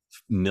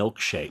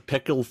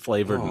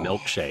flavored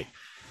milkshake.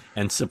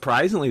 And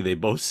surprisingly, they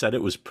both said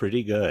it was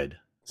pretty good.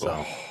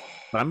 So,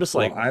 but I'm just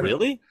like,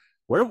 really?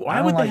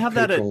 Why would they have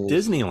that at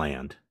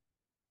Disneyland?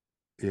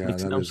 Yeah,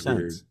 makes no sense.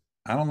 Weird.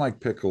 I don't like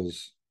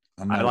pickles.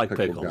 I like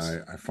pickles, guy.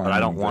 But I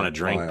don't want to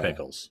drink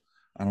pickles.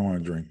 I don't want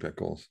to drink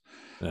pickles.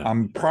 Yeah.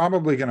 I'm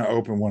probably going to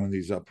open one of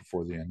these up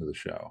before the end of the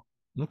show.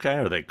 Okay.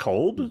 Are they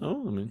cold?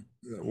 Oh,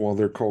 well,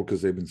 they're cold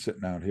because they've been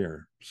sitting out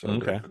here. So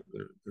okay,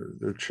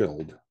 they're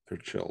chilled. They're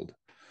chilled.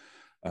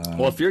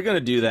 Well, if you're going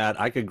to do that,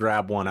 I could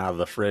grab one out of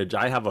the fridge.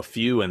 I have a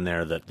few in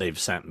there that they've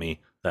sent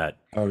me that.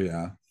 Oh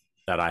yeah.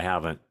 That I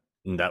haven't.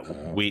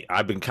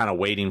 I've been kind of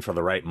waiting for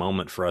the right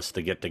moment for us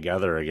to get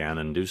together again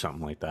and do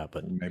something like that.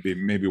 But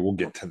maybe we'll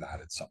get to that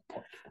at some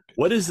point.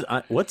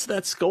 What's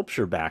that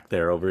sculpture back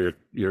there over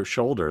your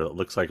shoulder that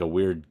looks like a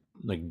weird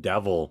like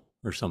devil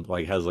or something,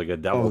 like has like a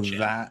devil chin?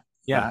 That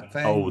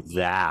thing? Oh,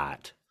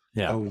 that.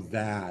 Yeah. Oh,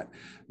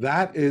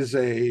 that is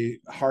a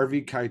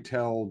Harvey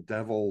Keitel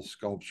devil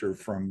sculpture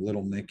from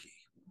Little Nicky.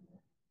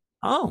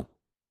 Oh,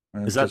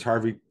 is that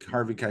Harvey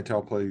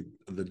Keitel played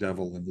the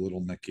devil in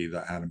Little Nicky,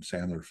 the Adam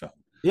Sandler film?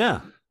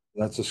 Yeah,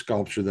 that's a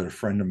sculpture that a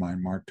friend of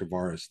mine, Mark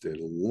Tavares, did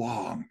a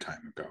long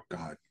time ago.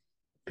 God,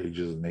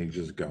 ages and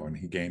ages ago, and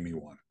he gave me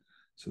one.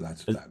 So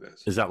that's what that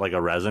is. Is that like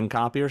a resin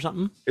copy or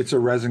something? It's a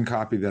resin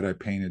copy that I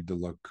painted to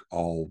look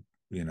all,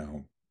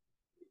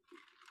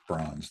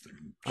 bronzed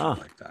and shit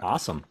like that.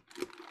 Awesome.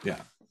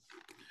 Yeah.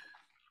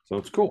 So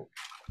it's cool.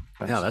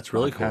 That's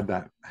really cool.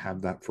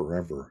 Have that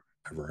forever,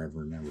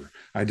 ever, never.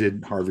 I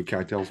did Harvey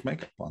Keitel's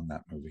makeup on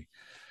that movie,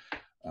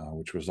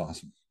 which was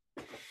awesome.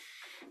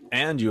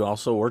 And you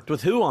also worked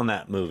with who on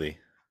that movie?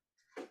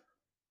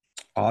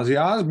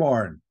 Ozzy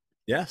Osbourne.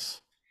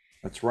 Yes.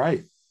 That's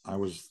right. I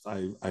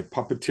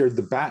puppeteered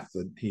the bat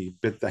that he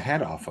bit the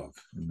head off of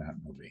in that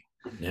movie,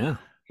 Yeah.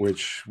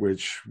 which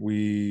which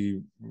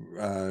we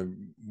uh,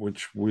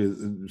 which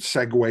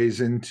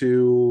segues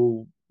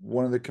into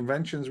one of the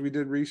conventions we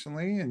did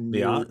recently, and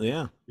Yeah.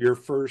 Yeah. your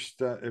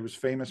first it was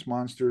Famous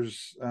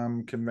Monsters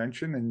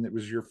convention, and it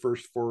was your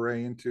first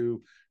foray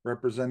into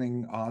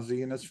representing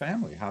Ozzy and his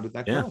family. How did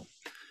that Yeah. go?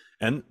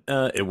 And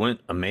it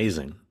went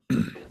amazing.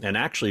 And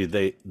actually,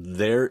 they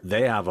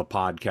have a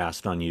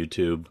podcast on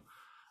YouTube,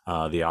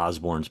 the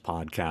Osbournes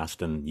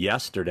podcast. And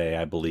yesterday,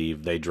 I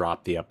believe they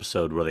dropped the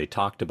episode where they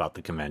talked about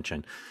the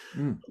convention.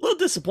 Mm. A little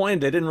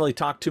disappointed they didn't really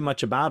talk too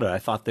much about it. I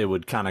thought they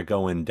would kind of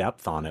go in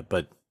depth on it,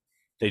 but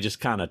they just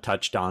kind of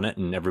touched on it,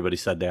 and everybody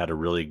said they had a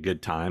really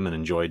good time and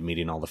enjoyed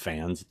meeting all the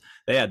fans.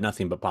 They had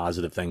nothing but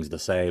positive things to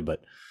say,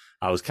 but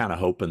I was kind of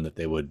hoping that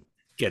they would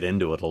get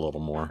into it a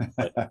little more.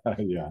 But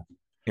Yeah,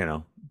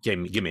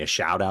 give me a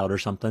shout out or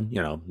something.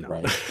 No.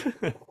 right.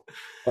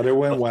 But it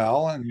went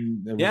well,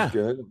 and it was Yeah,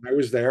 good. I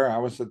was there. I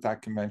was at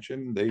that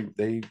convention. They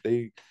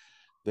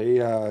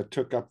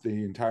took up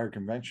the entire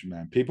convention,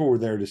 man. People were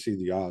there to see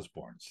the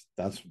Osbournes.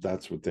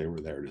 That's what they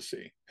were there to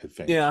see at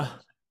Famous yeah,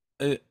 Monsters.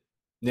 it,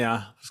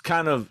 yeah. It's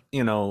kind of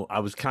I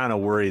was kind of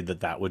worried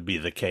that that would be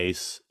the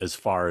case as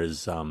far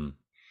as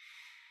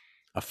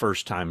a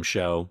first time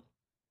show.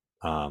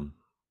 Um,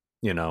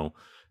 you know,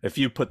 if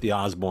you put the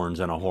Osbournes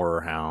in a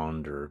Horror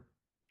Hound or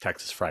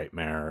Texas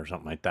Frightmare or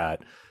something like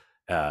that,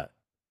 uh,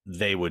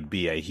 they would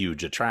be a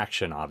huge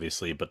attraction,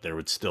 obviously, but there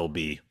would still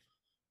be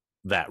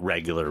that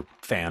regular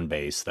fan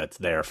base that's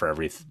there for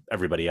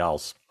everybody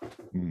else.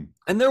 Mm.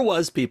 And there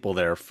was people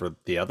there for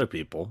the other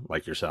people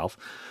like yourself,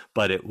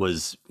 but it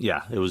was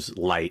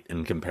light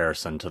in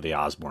comparison to the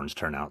Osbournes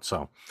turnout.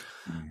 So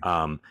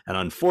Mm. and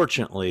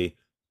unfortunately,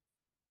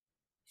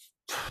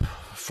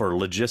 for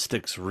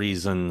logistics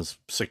reasons,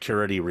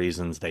 security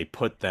reasons, they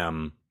put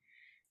them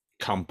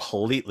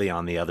completely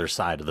on the other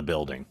side of the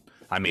building.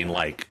 I mean, Yeah.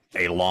 like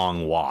a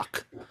long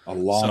walk. A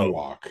long So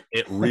walk.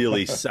 it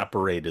really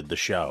separated the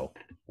show,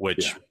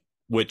 which Yeah.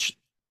 which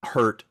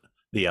hurt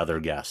the other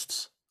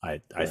guests.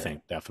 I Right.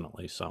 think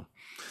definitely so.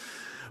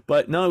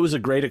 But no, it was a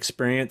great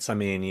experience. I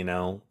mean,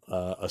 a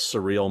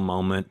surreal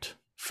moment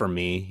for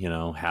me.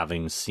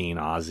 Having seen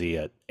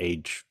Ozzy at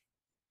age,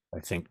 I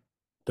think,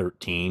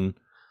 13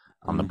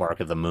 on the Mm. Bark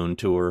of the Moon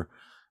tour,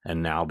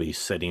 and now be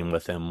sitting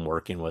with him,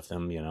 working with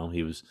him.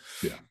 He was,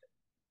 Yeah.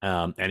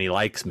 and he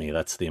likes me.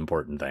 That's the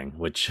important thing.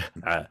 Which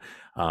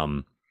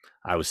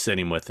I was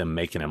sitting with him,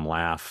 making him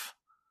laugh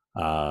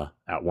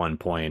at one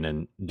point,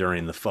 and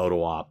during the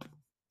photo op,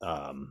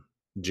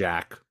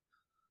 Jack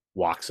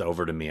walks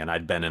over to me, and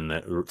I'd been in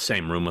the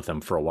same room with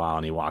him for a while,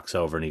 and he walks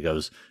over and he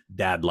goes,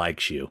 "Dad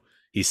likes you.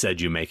 He said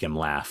you make him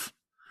laugh."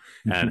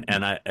 And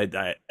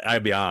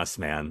I'd be honest,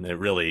 man,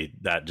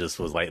 that just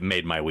was like, it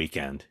made my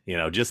weekend,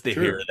 just to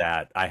hear Sure.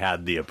 that I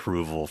had the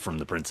approval from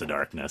the Prince of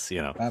Darkness.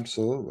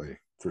 Absolutely.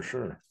 For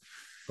sure.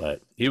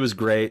 But he was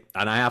great.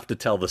 And I have to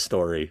tell the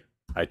story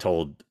I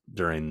told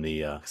during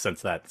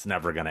since that's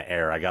never going to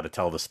air, I got to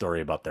tell the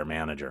story about their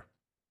manager.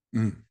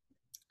 Mm.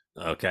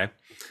 Okay.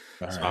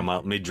 All So right.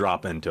 let me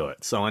drop into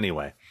it. So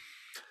anyway,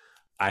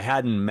 I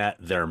hadn't met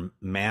their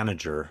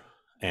manager,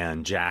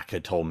 and Jack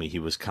had told me he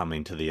was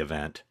coming to the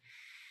event.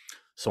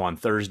 So on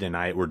Thursday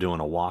night, we're doing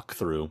a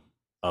walkthrough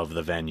of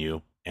the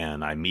venue,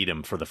 and I meet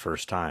him for the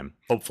first time.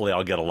 Hopefully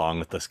I'll get along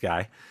with this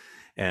guy.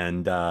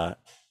 And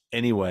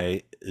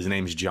anyway, his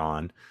name's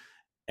John,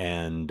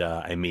 and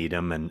I meet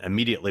him, and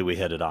immediately we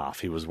hit it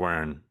off. He was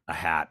wearing a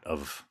hat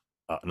of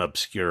an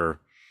obscure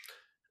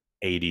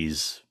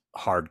 80s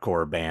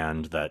hardcore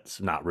band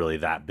that's not really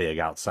that big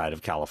outside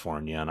of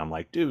California. And I'm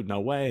like, dude, no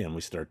way. And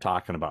we started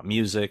talking about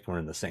music. We're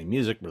in the same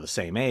music. We're the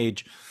same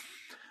age.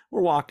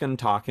 We're walking,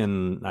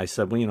 talking. I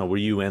said, well, were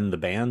you in the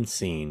band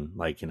scene?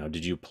 Like,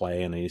 did you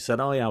play? And he said,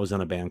 oh, yeah, I was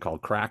in a band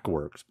called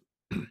Crackworks.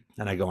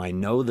 And I go, I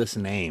know this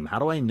name. How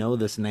do I know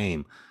this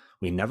name?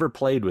 We never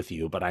played with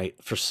you, but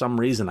for some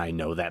reason, I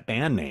know that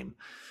band name.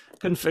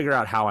 Couldn't figure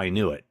out how I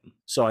knew it.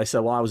 So I said,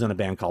 well, I was in a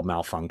band called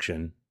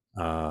Malfunction.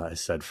 I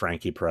said,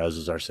 Frankie Perez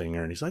is our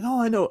singer. And he's like,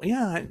 oh, I know.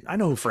 Yeah, I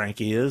know who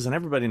Frankie is. And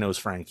everybody knows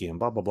Frankie and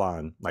blah, blah, blah.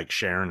 And like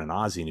Sharon and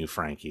Ozzy knew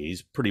Frankie.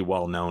 He's pretty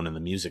well known in the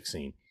music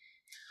scene.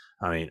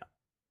 I mean,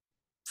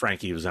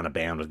 Frankie was in a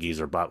band with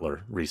Geezer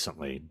Butler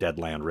recently,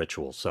 Deadland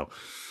Ritual. So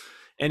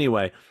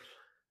anyway,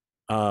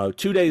 2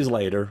 days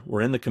later,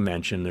 we're in the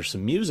convention. There's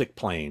some music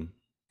playing,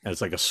 and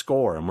it's like a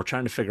score. And we're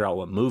trying to figure out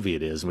what movie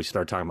it is. And we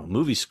start talking about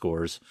movie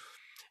scores.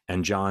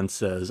 And John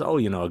says, oh,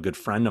 a good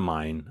friend of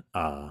mine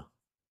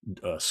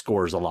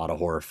scores a lot of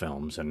horror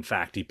films. In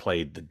fact, he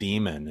played the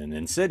demon in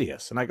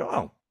Insidious. And I go,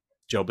 oh,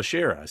 Joe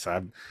Bashir. I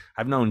said,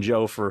 I've known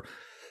Joe forever.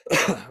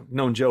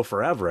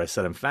 I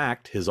said, in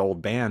fact, his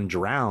old band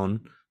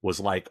Drown was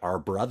like our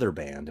brother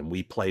band, and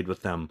we played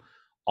with them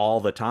all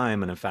the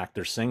time. And in fact,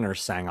 their singer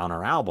sang on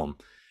our album.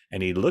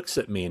 And he looks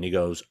at me and he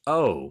goes,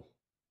 oh,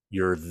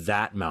 you're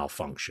that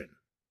Malfunction.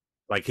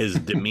 Like his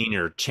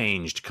demeanor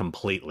changed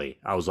completely.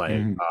 I was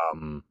like,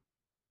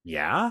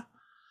 yeah.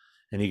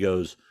 And he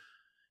goes,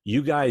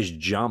 you guys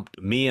jumped,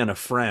 me and a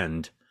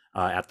friend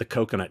at the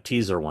Coconut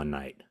Teaser one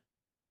night,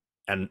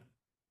 and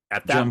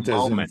at that Jumped as in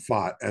moment,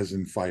 fought, as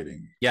in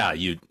fighting.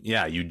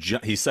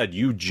 he said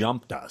you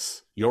jumped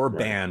us. Your Right.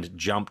 band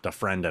jumped a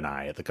friend and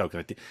I at the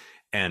Coconut.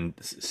 And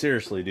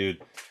seriously,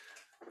 dude,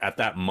 at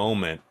that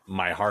moment,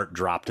 my heart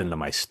dropped into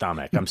my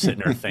stomach. I'm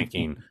sitting there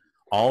thinking,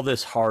 all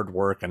this hard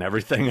work and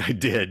everything I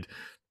did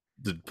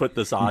to put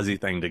this Aussie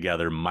thing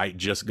together might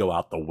just go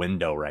out the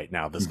window right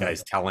now. This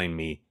guy's telling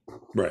me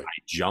Right.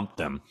 I jumped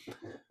him.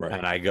 Right.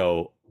 And I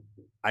go,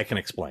 I can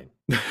explain.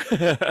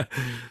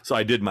 So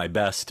I did my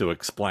best to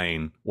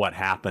explain what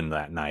happened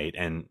that night.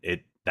 And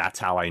that's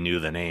how I knew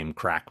the name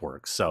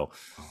Crackworks. So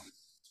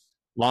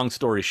long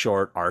story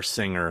short, our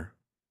singer,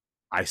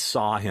 I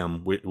saw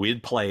him. We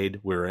had played.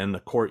 We were in the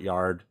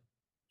courtyard,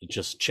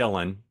 just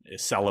chilling,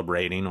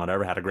 celebrating,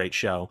 whatever. Had a great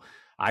show.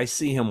 I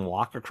see him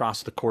walk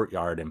across the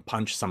courtyard and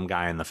punch some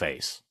guy in the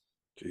face.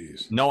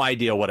 Jeez. No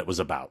idea what it was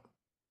about.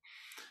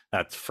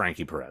 That's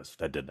Frankie Perez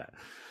that did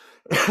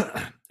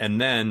that. And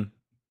then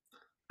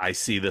I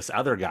see this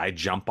other guy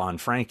jump on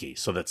Frankie.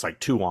 So that's like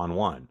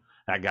 2-on-1.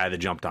 That guy that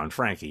jumped on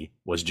Frankie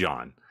was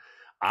John.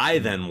 I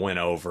then went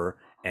over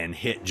and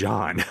hit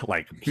John.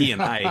 Like he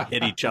and I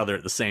hit each other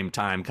at the same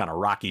time, kind of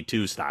Rocky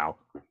 2 style,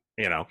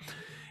 you know.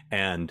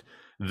 And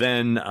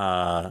then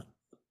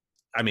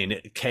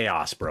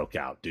chaos broke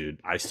out,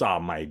 dude. I saw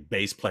my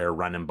bass player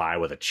running by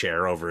with a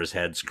chair over his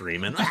head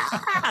screaming.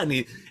 and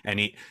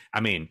he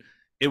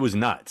it was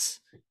nuts.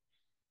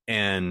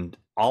 And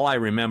all I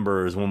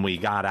remember is when we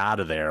got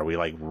out of there, we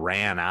like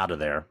ran out of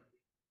there.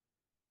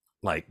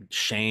 Like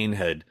Shane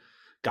had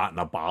gotten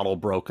a bottle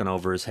broken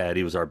over his head.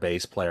 He was our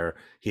bass player.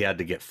 He had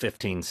to get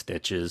 15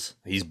 stitches.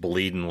 He's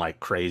bleeding like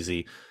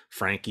crazy.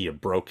 Frankie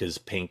had broke his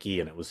pinky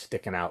and it was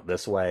sticking out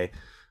this way.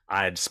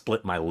 I had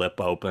split my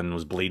lip open,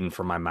 was bleeding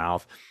from my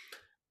mouth.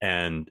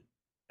 And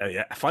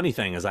funny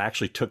thing is I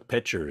actually took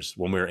pictures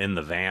when we were in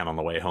the van on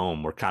the way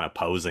home. We're kind of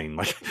posing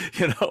like,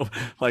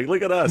 like,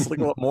 look at us, look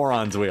at what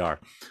morons we are.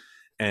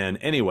 And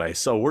anyway,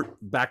 so we're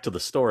back to the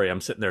story.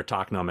 I'm sitting there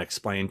talking to him,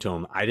 explaining to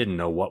him, I didn't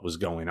know what was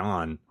going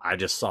on. I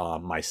just saw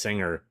my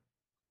singer,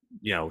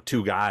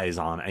 two guys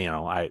on,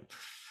 anyway,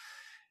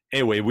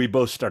 we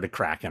both started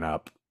cracking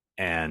up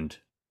and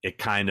it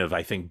kind of,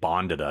 I think,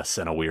 bonded us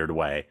in a weird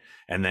way.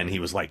 And then he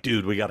was like,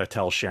 dude, we got to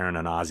tell Sharon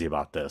and Ozzy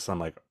about this. I'm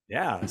like,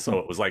 yeah. So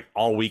it was like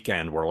all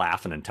weekend we're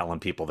laughing and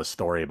telling people the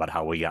story about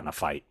how we got in a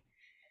fight.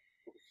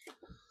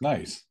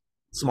 Nice.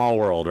 Small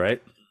world,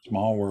 right?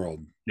 Small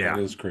world. Yeah.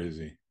 That is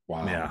crazy.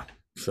 Wow. Yeah.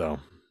 So.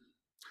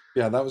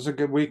 Yeah, that was a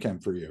good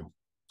weekend for you.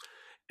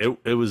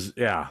 It was,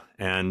 yeah.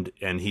 And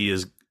he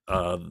is,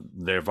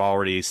 they've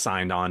already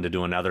signed on to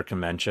do another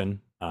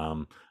convention.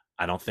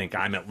 I don't think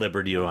I'm at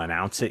liberty to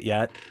announce it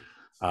yet.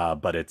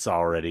 But it's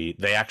already,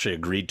 they actually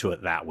agreed to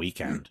it that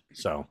weekend.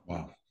 So,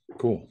 wow,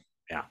 cool.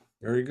 Yeah.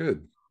 Very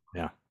good.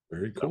 Yeah.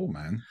 Very cool,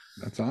 man.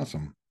 That's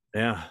awesome.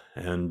 Yeah.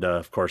 And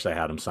of course, I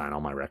had him sign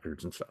all my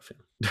records and stuff.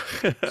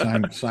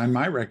 sign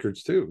my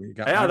records too. You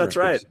got that's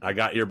right. I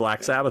got your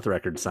Black Sabbath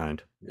record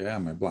signed. Yeah,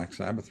 my Black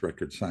Sabbath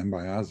record signed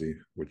by Ozzy,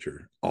 which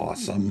are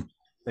awesome.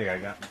 I think I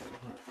got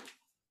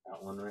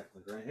one right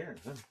here.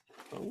 Huh?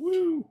 Oh,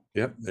 woo.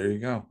 Yep, there you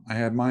go. I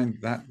had mine,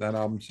 that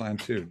album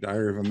signed too.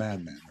 Diary of a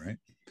Madman, right?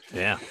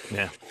 Yeah.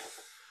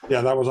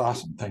 Yeah, that was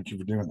awesome. Thank you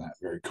for doing that.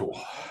 Very cool.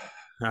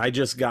 I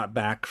just got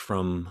back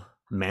from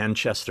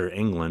Manchester,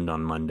 England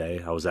on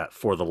Monday. I was at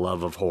For the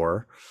Love of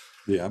Horror.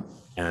 Yeah.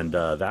 And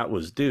that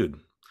was, dude,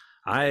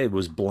 I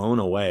was blown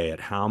away at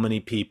how many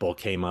people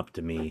came up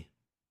to me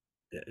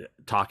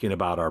talking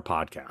about our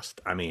podcast.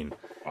 I mean,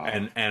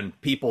 wow. and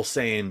people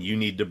saying, you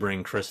need to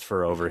bring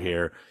Christopher over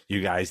here.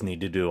 You guys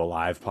need to do a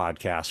live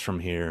podcast from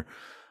here.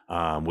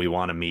 We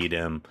want to meet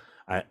him.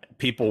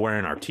 People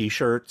wearing our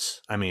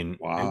t-shirts. I mean,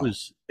 wow.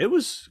 It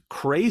was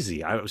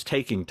crazy. I was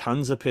taking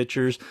tons of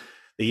pictures.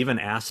 They even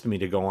asked me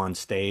to go on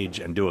stage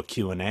and do a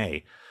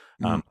Q&A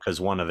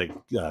because one of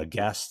the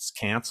guests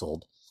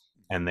canceled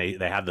and they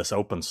had this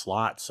open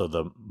slot. So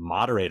the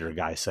moderator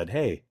guy said,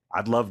 hey,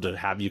 I'd love to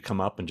have you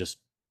come up and just,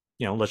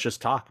 let's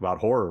just talk about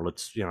horror.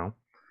 Let's, I'm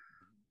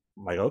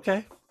like,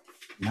 okay.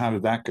 How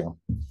did that go?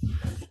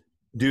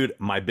 Dude,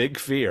 my big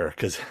fear,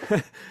 because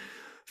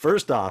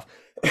first off,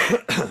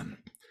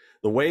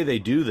 the way they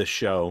do the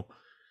show,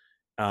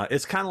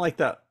 it's kind of like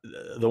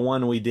the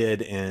one we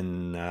did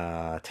in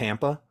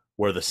Tampa,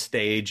 where the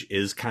stage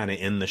is kind of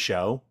in the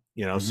show,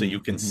 so you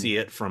can see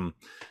it from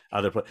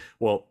other places.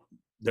 Well,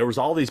 there was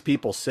all these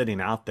people sitting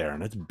out there,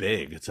 and it's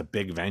big. It's a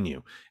big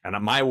venue.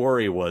 And my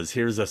worry was,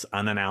 here's this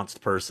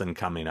unannounced person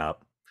coming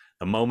up.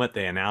 The moment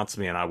they announce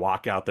me and I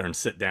walk out there and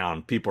sit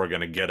down, people are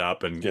going to get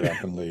up and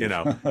leave.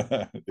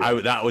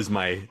 That was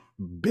my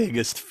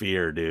biggest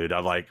fear, dude.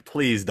 I'm like,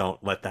 please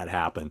don't let that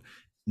happen.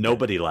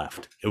 Nobody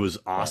left. It was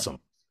awesome.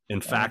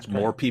 In fact,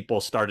 more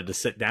people started to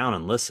sit down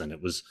and listen.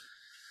 It was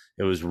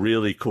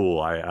really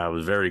cool. I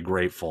was very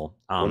grateful.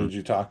 What did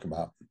you talk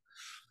about?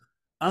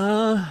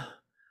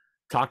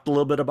 Talked a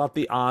little bit about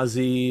the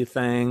Ozzy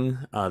thing.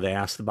 They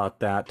asked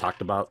about that.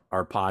 Talked about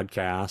our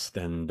podcast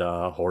and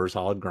Horror's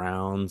Hallowed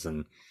Grounds,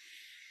 and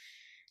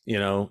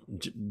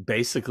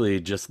basically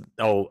just,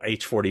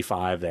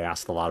 H45. They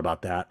asked a lot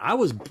about that. I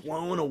was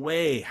blown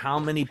away how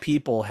many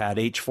people had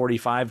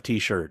H45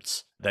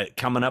 t-shirts that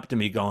coming up to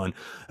me going,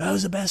 that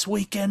was the best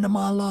weekend of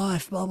my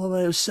life, blah blah blah,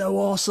 it was so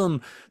awesome.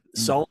 Mm,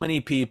 So many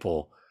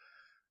people.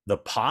 The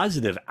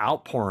positive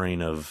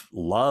outpouring of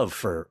love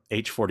for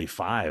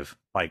H45,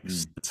 like mm.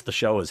 since the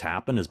show has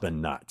happened, has been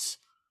nuts.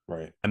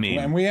 Right. I And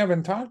mean, we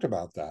haven't talked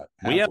about that,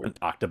 we have we? haven't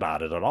talked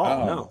about it at all.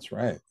 Oh, No. that's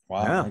right.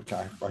 Wow.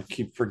 Yeah. I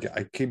keep forget.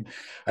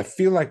 I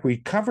feel like we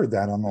covered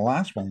that on the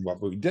last one,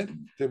 but we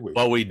didn't, did we?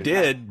 Well, we It ha-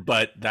 did,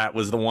 but that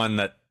was the one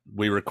that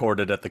we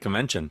recorded at the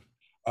convention.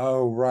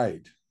 oh,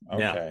 right.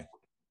 Yeah. Okay.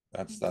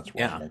 That's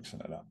where I'm Yeah. mixing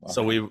it up.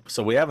 So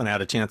Okay. we haven't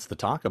had a chance to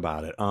talk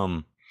about it.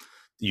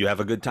 You have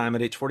a good time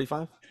at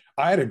H45?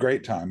 I had a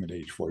great time at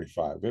age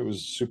 45. It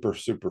was super,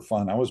 super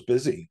fun. I was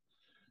busy,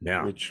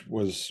 Yeah. which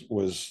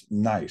was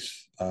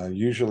nice.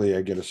 Usually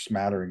I get a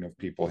smattering of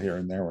people here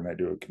and there when I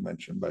do a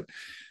convention, but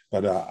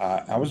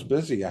I was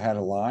busy. I had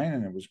a line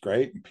and it was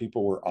great, and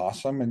people were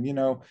awesome. And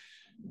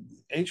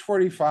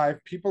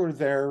H45 people are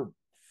there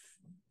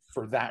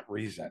for that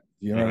reason.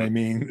 You know what Mhm. I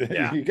mean?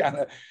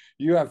 Yeah.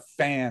 You have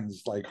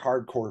fans, like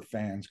hardcore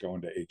fans,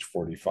 going to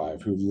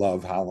H45 who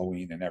love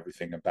Halloween and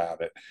everything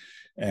about it,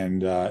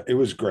 and it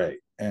was great.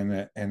 And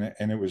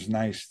it was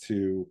nice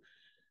to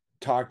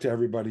talk to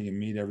everybody and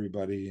meet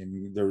everybody.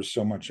 And there was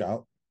so much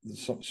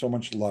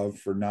love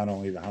for not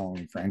only the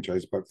Halloween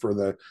franchise but for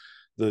the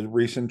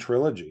recent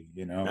trilogy.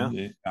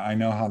 Yeah. I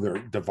know how they're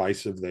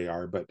divisive they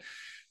are, but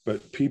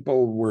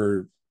people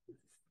were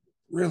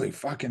really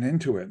fucking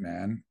into it,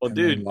 man, Well, and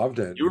they dude, loved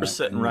it. you were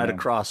sitting right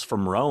across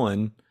from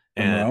Rowan,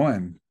 From and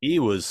Rowan, he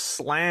was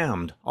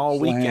slammed all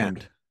slammed.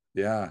 weekend.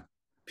 Yeah,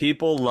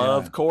 People yeah.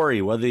 love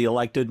Corey, whether you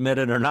like to admit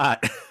it or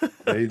not.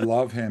 They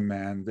love him,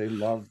 man. They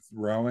loved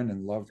Rowan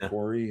and loved Yeah.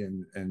 Corey,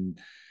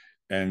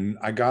 and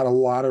I got a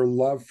lot of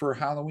love for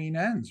Halloween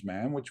Ends,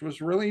 man, which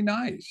was really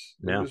nice.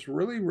 It Yeah. was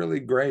really, really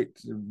great.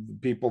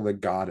 People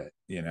that got it.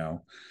 Yeah.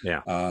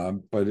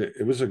 But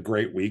it was a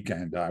great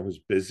weekend. I was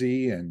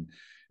busy, and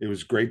it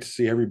was great to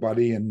see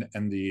everybody. And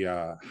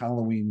the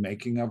Halloween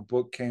making of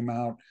book came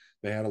out.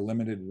 They had a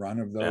limited run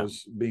of Yeah.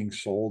 those being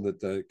sold at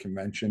the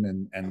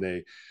convention, and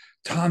they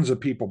tons of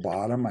people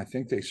bought them. I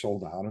think they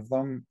sold out of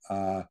them.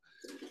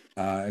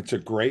 It's a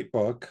great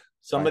book by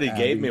Somebody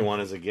gave me Abby. one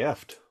as a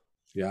gift.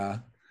 Yeah,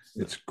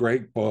 it's a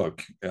great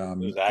book. It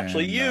was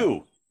actually And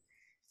you.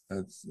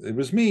 it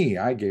was me.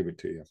 I gave it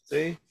to you.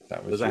 See? That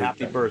It was was a your.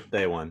 happy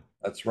birthday one.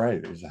 That's right.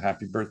 It was a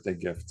happy birthday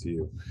gift to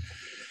you.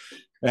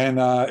 And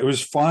it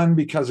was fun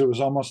because it was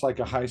almost like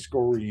a high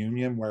school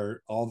reunion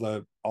where all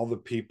the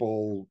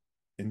people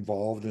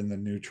involved in the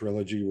new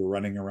trilogy were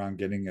running around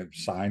getting it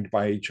signed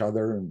by each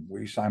other, and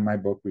we signed my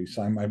book, we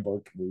signed my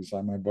book, we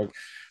signed my book.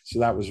 So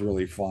that was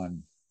really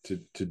fun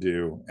to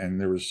do, and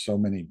there was so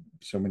many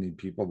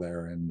people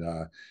there, and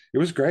it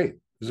was great. It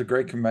was a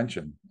great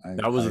convention.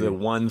 That was the I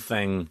one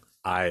thing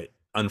I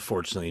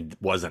unfortunately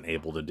wasn't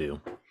able to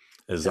do.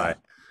 Is Yeah.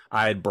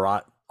 I had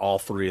brought all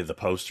three of the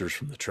posters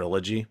from the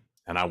trilogy,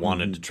 and I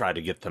wanted to Mhm. try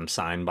to get them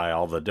signed by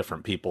all the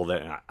different people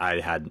that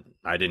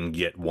I didn't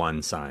get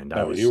one signed.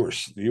 Oh, you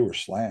were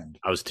slammed.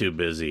 I was too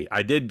busy.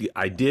 I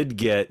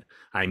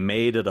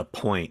made it a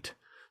point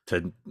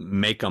to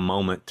make a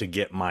moment to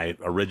get my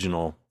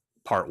original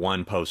part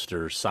one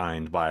poster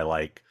signed by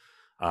like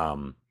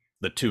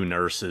the two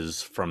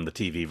nurses from the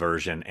TV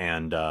version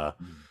and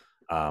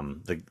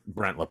Mm. the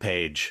Brent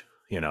LePage,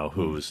 Mm.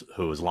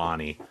 who was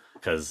Lonnie,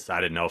 because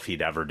I didn't know if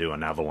he'd ever do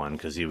another one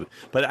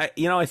but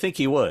I think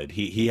he would.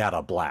 He had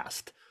a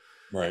blast.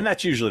 And Right.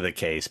 that's usually the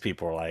case.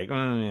 People are like,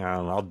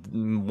 I'll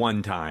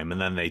one time,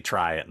 and then they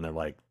try it, and they're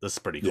like, "This is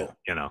pretty Yeah. cool."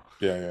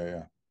 Yeah. Yeah.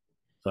 Yeah.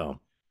 So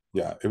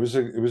Yeah, it was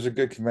a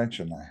good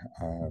convention.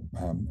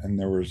 And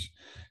there was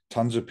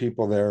tons of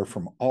people there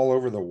from all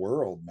over the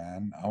world,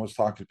 man. I was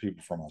talking to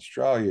people from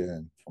Australia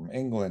and from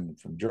England and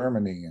from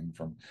Germany, and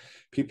from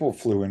people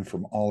flew in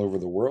from all over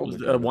the world to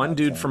go to one that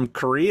dude thing. from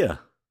Korea,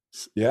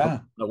 Yeah,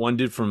 one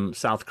dude from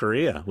South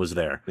Korea was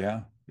there.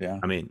 yeah, yeah.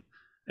 I mean,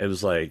 it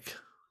was like,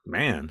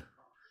 man,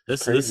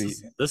 It's this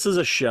crazy. is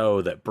a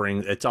show that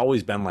brings. It's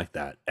always been like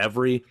that.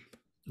 Every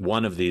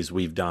one of these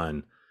we've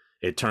done,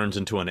 it turns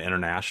into an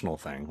international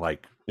thing.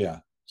 Like Yeah.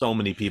 so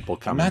many people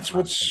And coming that's from.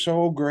 what's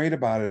so great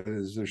about it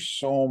is there's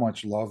so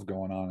much love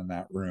going on in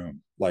that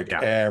room. Like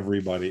Yeah,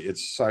 everybody,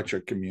 it's such a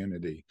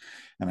community.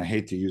 And I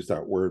hate to use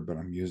that word, but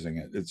I'm using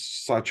it. It's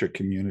such a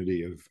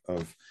community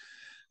of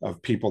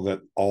people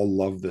that all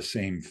love the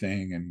same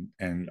thing,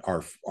 and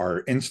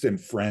are instant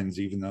friends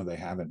even though they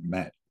haven't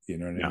met. You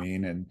know what I yeah.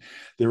 mean? And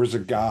there was a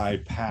guy,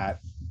 Pat,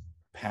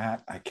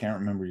 I can't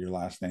remember your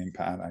last name,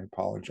 Pat. I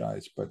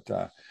apologize, but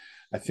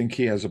I think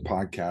he has a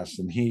podcast,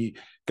 and he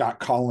got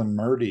Colin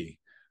Murdy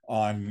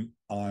on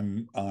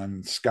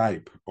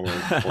Skype or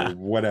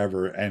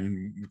whatever,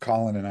 and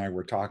Colin and I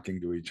were talking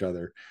to each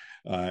other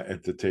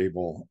at the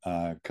table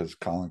because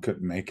Colin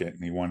couldn't make it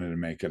and he wanted to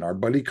make it. Our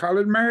buddy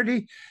Colin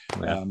Murdy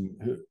Yeah.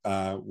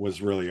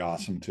 was really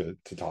awesome to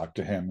talk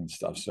to him and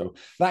stuff. So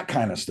that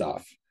kind of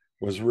stuff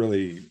was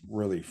really,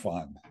 really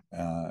fun.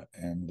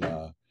 And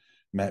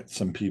met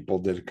some people,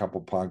 did a couple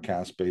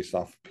podcasts based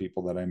off of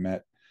people that I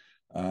met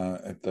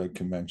at the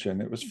convention.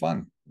 It was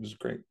fun. It was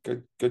great.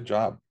 Good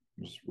job.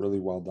 It was really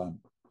well done.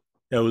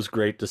 It was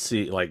great to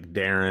see like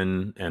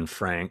Darren and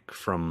Frank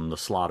from the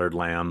Slaughtered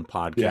Lamb Yeah.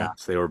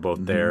 podcast. They were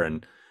both there. Mm-hmm.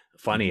 And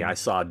funny, I Mm-hmm.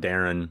 saw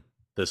Darren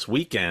this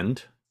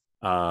weekend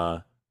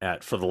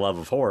at For the Love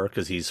of Horror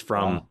because he's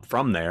Wow.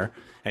 from there,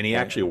 and he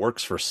Right. actually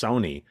works for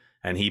Sony.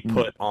 And he Mm-hmm.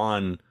 put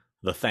on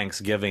the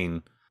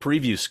Thanksgiving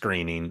preview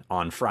screening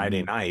on Friday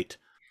Mm-hmm. night,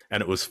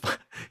 and it was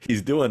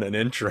he's doing an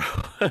intro,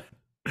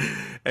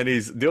 and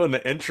he's doing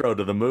the intro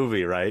to the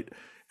movie, right?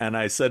 And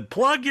I said,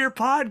 "Plug your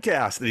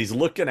podcast," and he's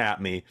looking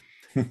at me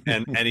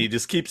and he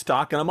just keeps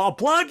talking. I'm all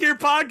plug your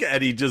podcast,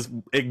 and he just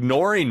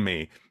ignoring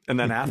me. And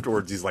then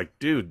afterwards, he's like,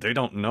 "Dude, they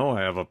don't know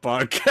I have a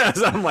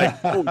podcast." I'm like,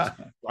 "Oh,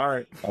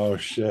 sorry, Oh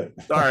shit.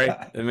 sorry.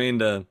 I mean,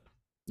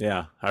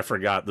 yeah, I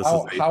forgot. This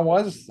is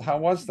How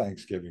was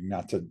Thanksgiving?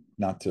 Not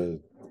to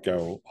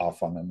go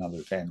off on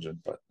another tangent,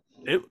 but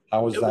it.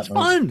 how was It was that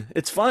movie? fun.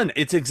 It's fun.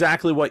 It's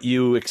exactly what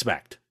you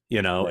expect.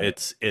 You know, Right.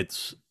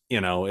 it's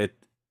it.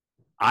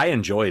 I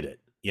enjoyed it.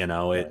 You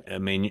know, Right. I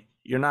mean,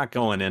 you're not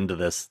going into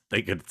this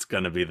thinking it's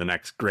going to be the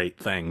next great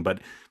thing,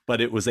 but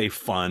it was a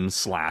fun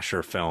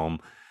slasher film.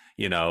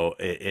 You know,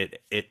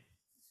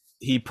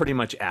 he pretty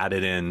much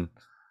added in,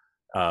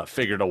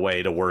 figured a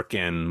way to work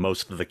in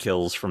most of the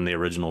kills from the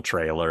original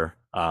trailer.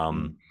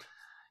 Mm.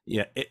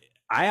 Yeah,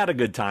 I had a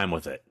good time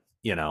with it.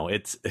 You know,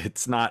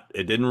 it's not,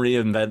 it didn't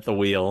reinvent the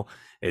wheel.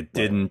 It Right.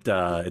 didn't.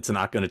 It's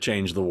not going to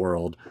change the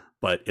world.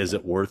 But is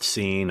it worth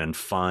seeing and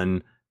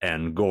fun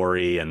and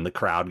gory and the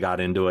crowd got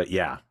into it?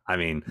 Yeah, I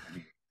mean,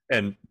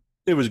 and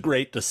it was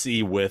great to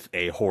see with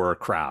a horror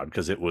crowd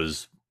because it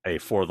was a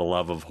For the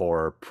Love of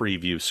Horror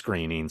preview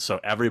screening. So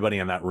everybody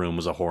in that room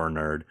was a horror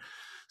nerd.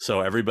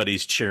 So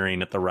everybody's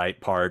cheering at the right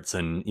parts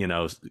and,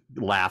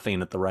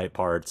 laughing at the right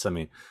parts. I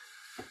mean,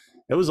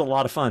 it was a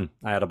lot of fun.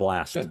 I had a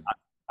blast. Good.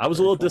 I was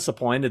a Very little cool.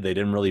 disappointed they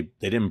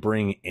didn't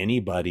bring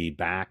anybody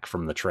back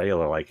from the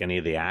trailer, like any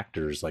of the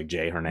actors like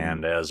Jay Mm.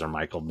 Hernandez or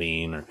Michael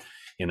Bean, or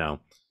you know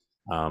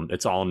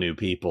it's all new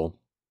people.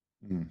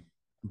 Mm.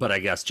 But I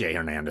guess Jay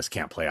Hernandez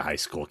can't play a high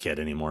school kid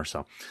anymore,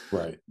 so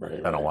Right.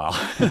 Right. been a while.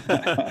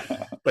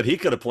 Right. But he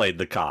could have played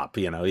the cop,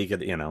 he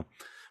could,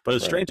 but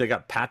it's Right. strange. I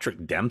got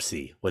Patrick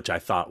Dempsey, which I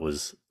thought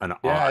was an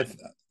Yeah, odd.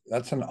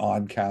 that's an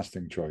odd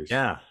casting choice.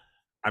 Yeah,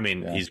 I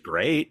mean, Yeah. he's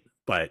great,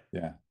 but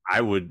Yeah.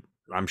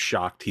 I'm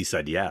shocked he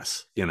said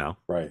yes.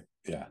 Right.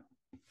 Yeah.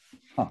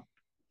 Huh.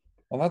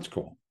 Well, that's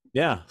cool.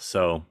 Yeah,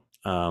 so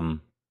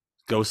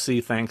go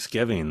see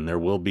Thanksgiving. There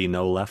will be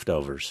no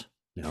leftovers.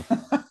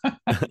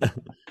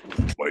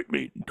 White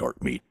meat and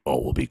dark meat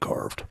all will be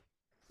carved.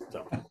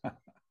 So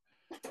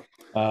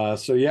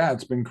So yeah,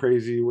 it's been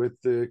crazy with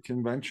the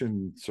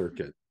convention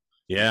circuit.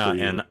 yeah, So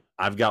you're and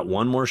I've got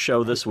one more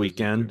show this busy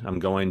weekend. too. I'm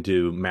going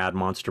to Mad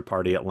Monster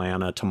Party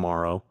Atlanta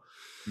tomorrow.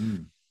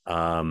 Mm.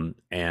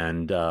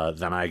 And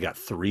then I got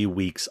 3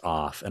 weeks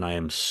off, and I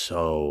am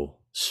so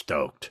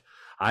stoked.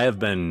 I have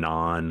been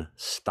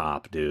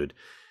non-stop, dude,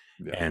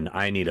 Yeah. and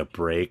I need a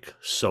break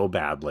so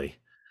badly.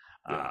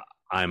 Yeah.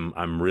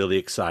 I'm really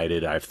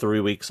excited. I have 3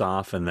 weeks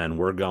off, and then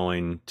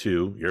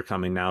you're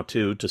coming now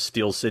too, to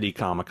Steel City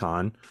Comic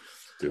Con.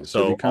 Steel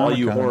So City all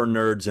you Comic-Con. horror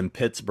nerds in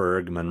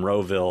Pittsburgh,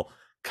 Monroeville,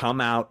 come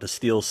out to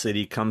Steel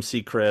City. Come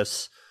see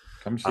Chris.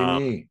 Come see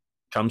me.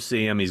 Come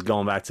see him. He's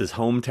going back to his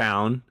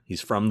hometown.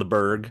 He's from the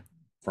Berg.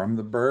 From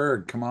the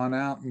Berg. Come on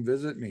out and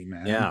visit me,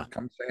 man. Yeah.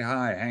 Come say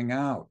hi, hang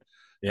out.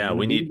 Yeah, I'm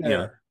we gonna be need,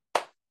 there.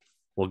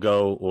 we'll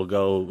go,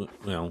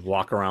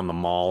 walk around the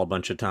mall a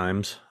bunch of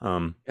times.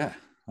 Yeah.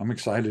 I'm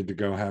excited to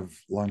go have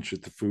lunch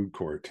at the food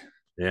court.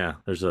 Yeah,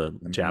 there's a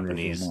in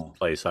Japanese Monroeville Mall.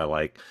 place I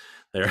like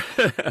there.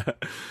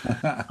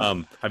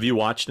 Have you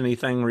watched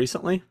anything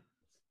recently?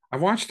 I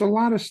watched a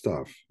lot of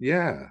stuff.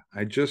 Yeah.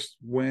 I just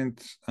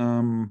went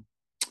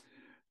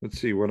let's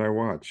see what I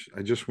watched.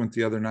 I just went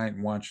the other night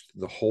and watched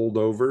The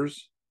Holdovers.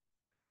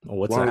 Oh, A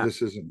what's lot of that?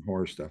 this isn't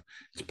horror stuff.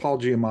 It's Paul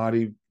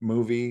Giamatti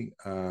movie,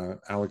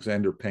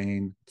 Alexander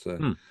Payne. It's a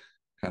Hmm,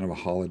 kind of a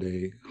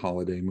holiday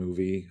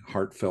movie,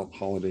 heartfelt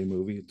holiday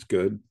movie. It's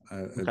good.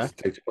 okay. It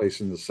takes place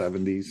in the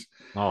 70s.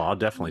 Oh, I'll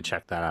definitely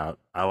check that out.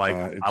 I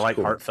It's like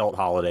cool. heartfelt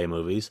holiday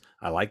movies.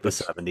 I like the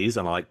It's 70s,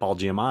 and I like Paul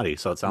Giamatti,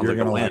 so it sounds You're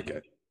like a gonna win. like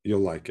it.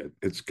 You'll like it.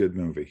 It's a good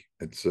movie.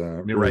 It's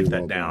Let me really write that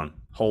well done. down.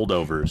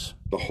 Holdovers.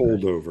 The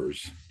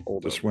Holdovers.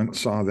 Just went and Holdovers.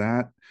 saw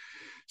that.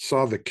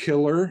 Saw The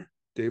Killer,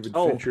 David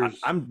Oh, Fincher's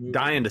I'm movie.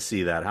 dying to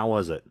see that. How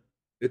was it?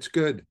 It's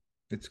good.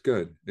 It's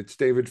good. It's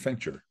David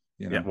Fincher.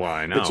 Yeah, well,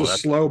 I It's know. a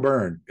slow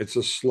burn. It's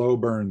a slow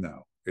burn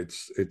though.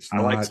 It's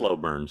I like not slow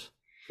burns.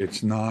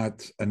 it's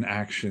not an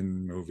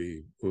action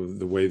movie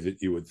the way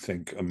that you would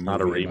think a Not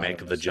a movie about remake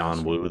an of the John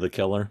assassin Woo, would the be.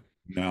 killer.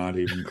 Not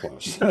even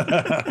close.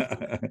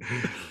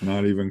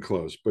 Not even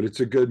close. But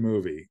it's a good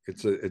movie.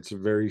 It's a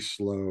very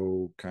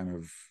slow kind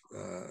of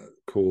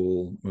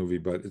cool movie,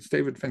 but it's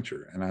David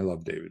Fincher, and I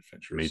love David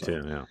Fincher. Me So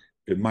too. Yeah.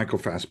 good. Michael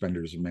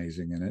Fassbender is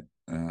amazing in it,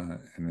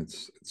 and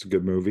it's a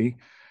good movie.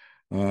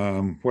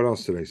 What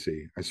else did I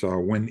see? I saw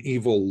When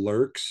Evil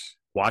Lurks.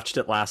 Watched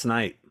it last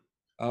night.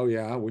 Oh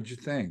yeah, what'd you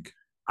think?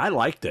 I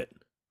liked it.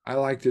 I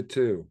liked it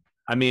too.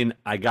 I mean,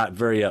 I got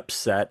very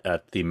upset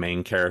at the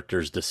main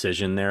character's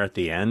decision there at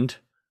the end.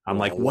 I'm Well,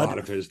 like, a what lot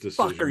of his the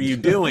fuck are decisions. you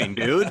doing,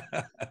 dude?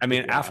 I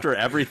mean, Yeah, after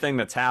everything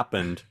that's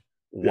happened,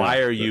 yeah, why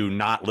are you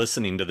not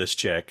listening to this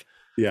chick?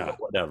 yeah. But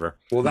whatever.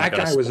 Well, I'm not that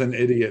gonna guy was spoil. an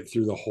idiot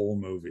through the whole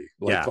movie.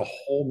 Like Yeah, the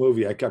whole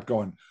movie, I kept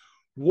going,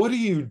 "What are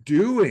you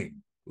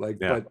doing?" Like,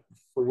 yeah, but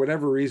for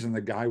whatever reason,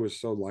 the guy was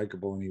so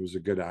likable and he was a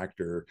good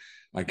actor.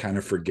 I kind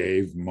of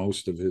forgave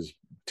most of his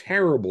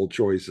terrible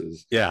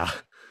choices yeah.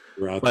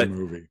 throughout the But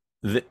movie.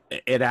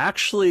 it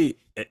actually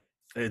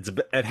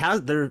it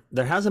has there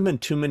hasn't been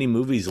too many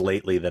movies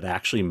lately that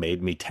actually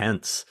made me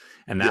tense,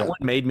 and that Yeah, one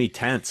made me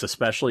tense,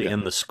 especially yeah,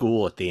 in the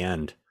school at the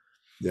end.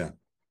 yeah,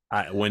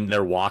 When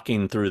they're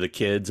walking through the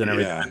kids and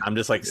everything. yeah, I'm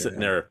just like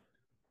sitting yeah, there,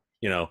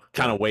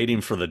 kind yeah, of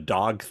waiting for the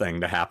dog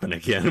thing to happen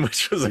again,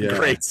 which was a yeah,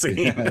 great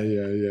yeah, scene.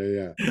 yeah,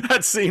 yeah, yeah.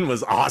 That scene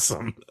was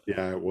awesome.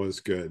 Yeah, it was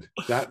good.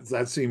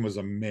 That scene was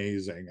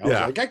amazing. I was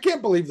Yeah. like, I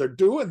can't believe they're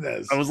doing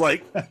I this. was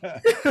like,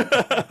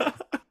 yeah,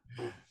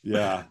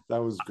 Yeah,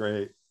 that was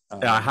great.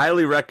 I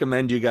highly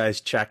recommend you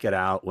guys check it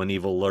out. When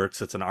Evil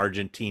Lurks. It's an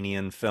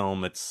Argentinian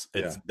film. It's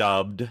Yeah,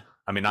 dubbed.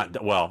 I mean,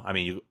 not well. I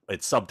mean,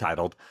 it's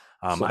subtitled.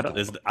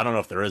 subtitle. I don't know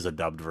if there is a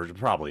dubbed version.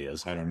 Probably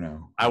is. I don't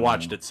know. I I don't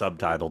watched know. it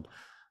subtitled.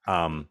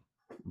 Um,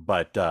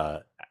 but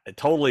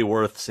totally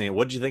worth seeing.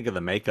 What did you think of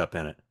the makeup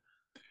in it?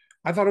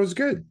 I thought it was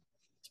good.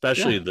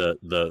 Especially Yeah,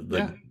 the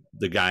yeah.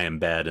 the guy in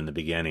bed in the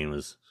beginning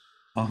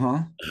Uh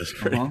huh. was Uh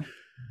pretty. huh.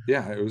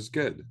 Yeah, it was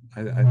good.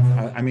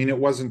 I mean, it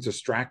wasn't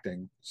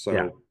distracting,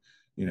 Yeah. so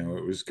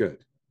it was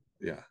good.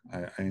 Yeah,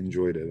 I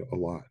enjoyed it a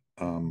lot.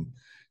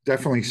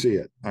 Definitely see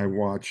it. I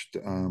watched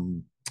a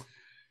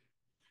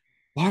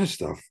lot of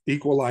stuff.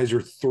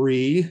 Equalizer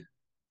 3.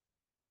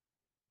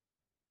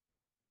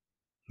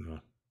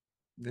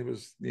 It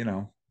was,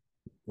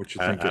 what you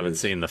think I it haven't is.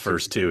 seen the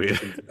first two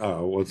either.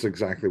 Oh, well, it's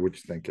exactly what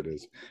you think it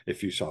is.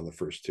 If you saw the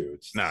first two,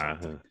 it's the same Nah.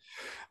 thing.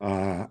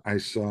 I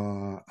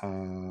saw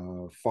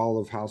Fall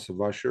of House of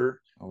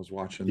Usher. I was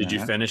watching Did you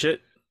that. finish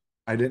it?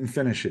 I didn't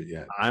finish it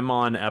yet. I'm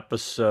on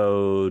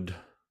episode.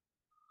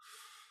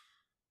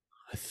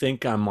 I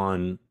think I'm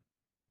on.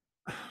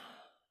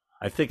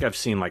 I think I've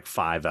seen like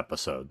 5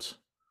 episodes.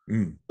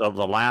 Mm. The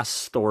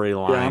last Yeah,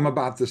 storyline. I'm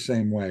about the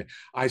same way.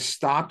 I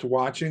stopped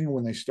watching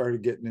when they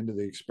started getting into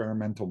the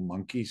experimental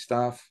monkey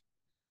stuff.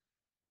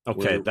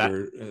 Okay,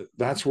 Where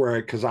that's where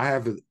because I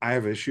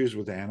have issues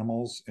with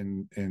animals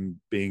and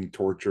being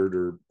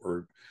tortured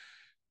or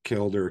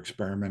killed or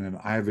experimented.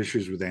 I have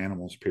issues with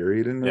animals,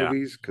 period, in yeah,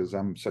 movies because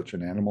I'm such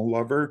an animal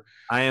lover.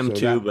 I am So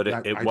too, that but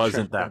that it I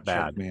wasn't checked that that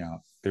checked bad. me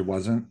out. It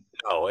wasn't.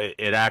 No,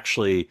 it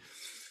actually.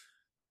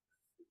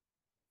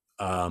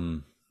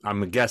 Um,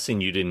 I'm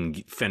guessing you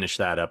didn't finish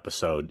that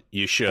episode.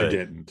 You I should.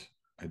 didn't.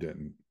 I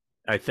didn't.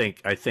 I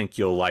think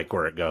you'll like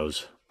where it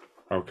goes.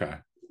 Okay.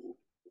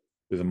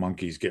 Do the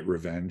monkeys get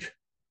revenge?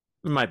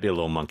 It might be a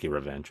little monkey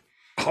revenge.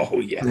 Oh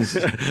yes.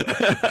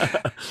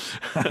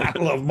 I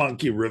love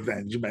monkey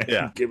revenge,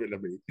 Yeah, man. Give it to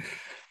me.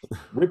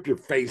 Rip your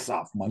face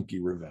off, monkey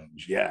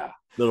revenge. Yeah. a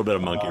little bit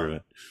of monkey Uh,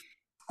 revenge.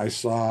 I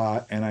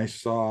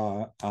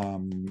saw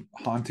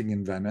Haunting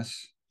in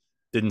Venice.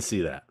 Didn't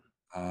see that.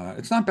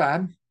 It's not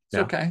bad. It's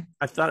Yeah, okay.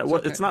 I thought it It's was.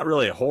 okay. It's not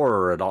really a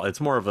horror at all. It's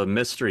more of a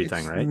mystery thing,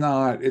 It's right?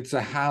 not. It's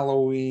a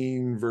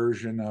Halloween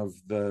version of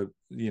the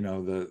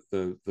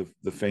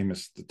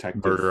famous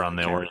detective Murder on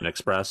the account, Orient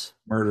Express.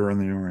 Murder on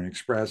the Orient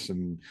Express,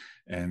 and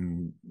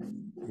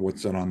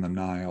what's it on the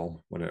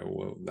Nile?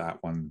 That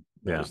one?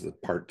 That Yeah. was the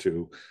part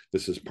two.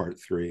 This is part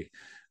three.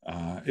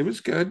 It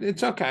was good.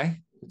 It's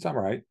okay. It's all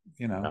right.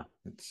 Yeah.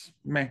 It's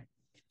meh.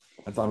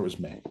 I thought it was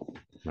meh.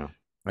 No.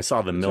 I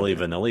saw the It's Millie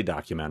okay. Vanilli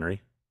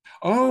documentary.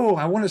 Oh,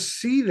 I want to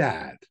see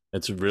that.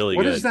 It's really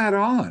What is good. that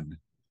on?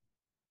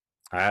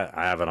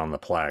 I have it on the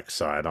Plex,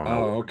 so I don't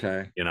know. Oh,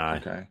 okay. You know,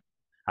 Okay.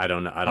 I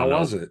don't know. I don't How know.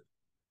 was it?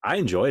 I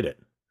enjoyed it.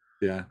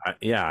 Yeah.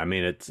 Yeah, I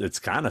mean it's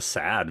kind of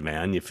sad,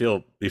 man. You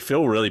feel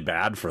really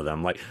bad for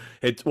them. Like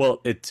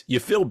it's you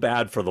feel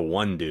bad for the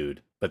one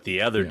dude, but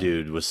the other Yeah.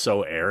 dude was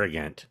so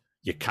arrogant.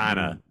 You kind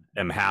of Mm,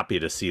 am happy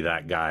to see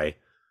that guy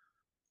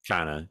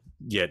kind of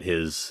get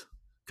his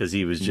because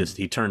he was mm, just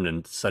he turned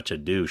into such a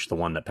douche, the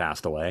one that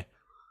passed away.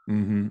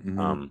 mm-hmm, mm-hmm.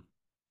 Um,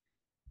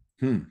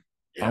 Hmm.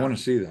 I yeah. want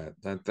to see that.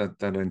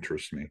 That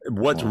interests me a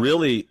What's lot.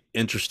 really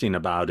interesting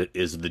about it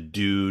is the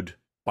dude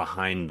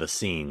behind the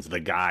scenes, the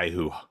guy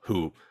who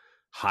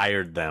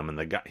hired them, and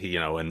the guy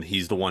and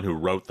he's the one who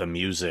wrote the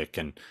music,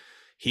 and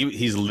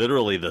he's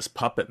literally this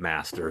puppet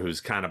master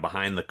who's kind of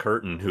behind the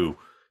curtain who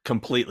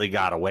completely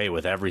got away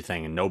with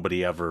everything and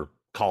nobody ever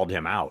called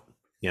him out,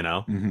 you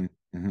know? Mm-hmm,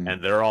 mm-hmm,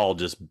 And they're all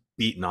just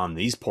beating on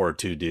these poor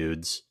two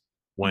dudes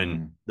when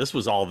mm-hmm. this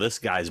was all this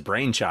guy's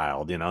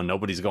brainchild,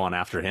 nobody's going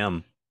after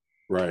him.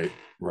 Right,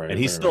 right, And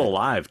he's right, still right.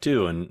 alive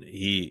too, and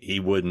he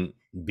wouldn't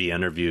be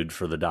interviewed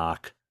for the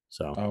doc.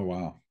 So, Oh,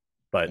 wow.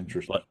 but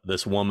Interesting.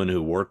 this woman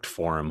who worked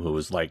for him, who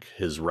was like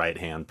his right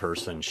hand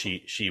person,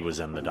 she was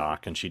in the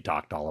doc and she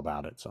talked all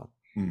about it. So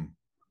Hmm.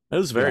 It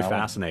was very Yeah,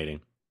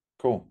 fascinating.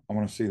 cool. I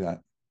want to see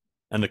that.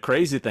 And the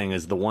crazy thing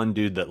is the one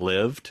dude that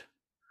lived,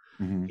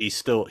 Hmm.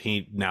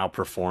 he now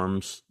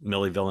performs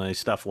Millie Vanilli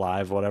stuff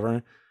live,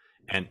 whatever.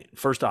 And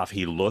first off,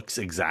 he looks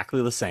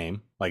exactly the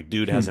same. Like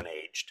dude hasn't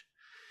aged.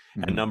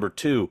 And Hmm. number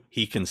two,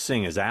 he can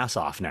sing his ass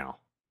off now.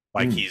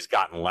 Like Mm. he's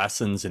gotten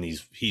lessons and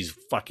he's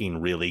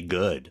fucking really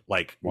good.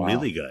 Like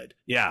really Wow, good.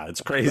 Yeah, it's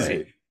that's crazy.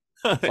 great.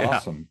 That's Yeah.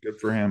 awesome. Good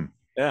for him.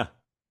 Yeah. Good for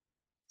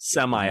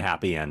Semi him.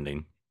 happy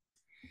ending.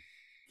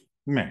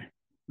 Meh.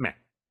 Meh.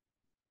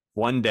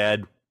 One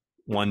dead,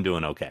 one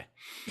doing okay.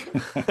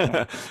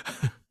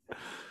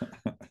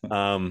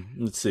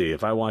 Let's see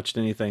if I watched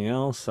anything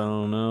else. I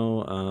don't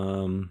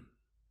know.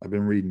 I've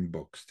been reading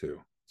books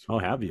too. That's Oh,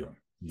 what I've have been you? doing.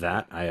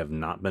 That I have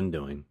not been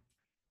doing.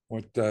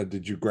 What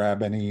did you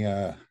grab any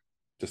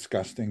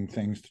disgusting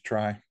things to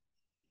try?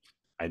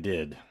 I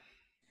did.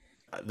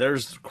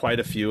 There's quite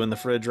a few in the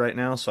fridge right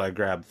now, so I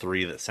grabbed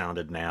three that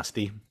sounded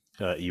nasty.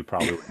 You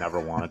probably would never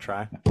want to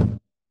try,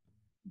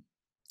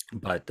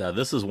 but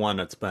this is one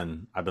that's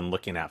been I've been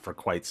looking at for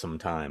quite some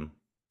time.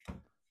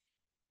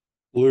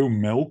 Blue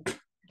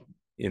milk.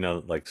 You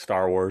know, like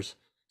Star Wars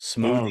Oh,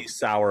 smoothie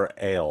sour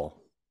ale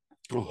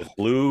oh, with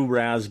blue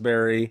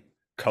raspberry,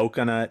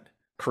 coconut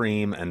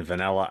cream, and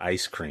vanilla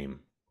ice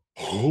cream.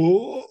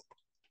 oh,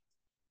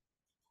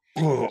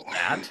 There's oh.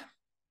 that.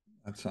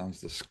 That sounds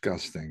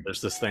disgusting.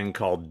 There's this thing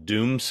called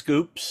Doom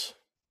Scoops,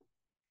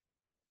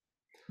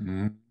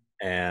 Mm,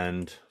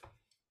 and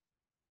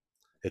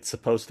it's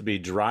supposed to be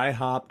dry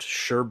hopped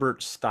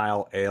sherbet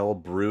style ale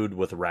brewed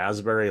with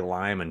raspberry,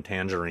 lime, and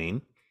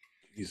tangerine.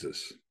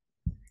 Jesus.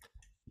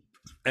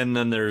 And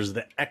then there's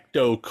the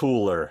Ecto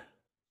Cooler,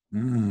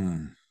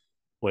 Mm.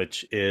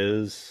 which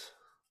is,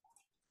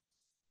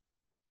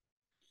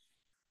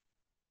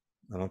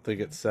 I don't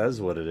think it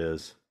says what it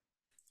is.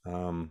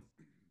 Um,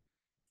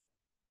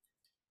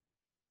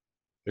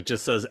 it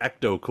just says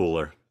Ecto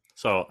Cooler.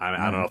 So All I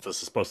don't know right. if this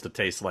is supposed to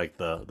taste like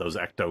those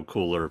Ecto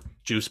Cooler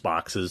juice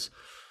boxes,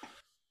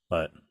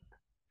 but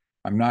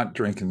I'm not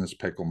drinking this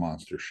pickle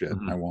monster shit. I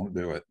mhm. won't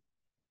do it.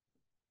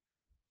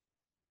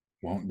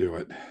 Won't do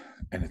it.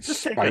 And it's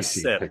Just take a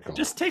spicy sip. pickle.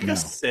 Just take a No,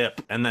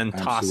 sip and then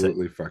toss it.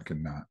 absolutely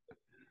fucking not.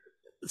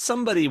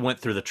 Somebody went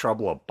through the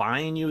trouble of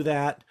buying you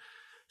that,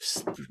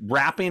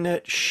 wrapping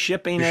it,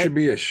 shipping You it. should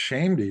be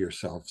ashamed of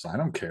yourselves. I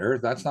don't care.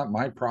 That's not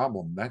my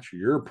problem. That's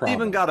your Even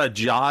problem. got a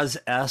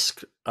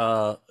Jaws-esque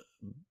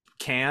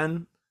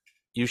can.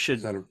 You Is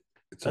should. that a?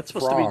 It's a That's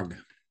supposed to be. frog.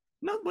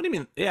 No, what do you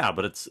mean? Yeah,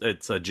 but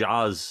it's a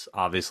Jaws,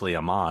 obviously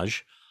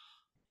homage.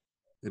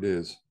 It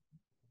is.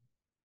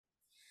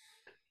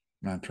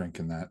 Not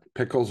drinking that.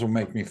 Pickles will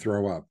make me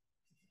throw up.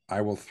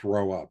 I will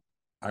throw up.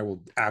 I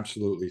will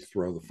absolutely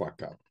throw the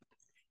fuck up.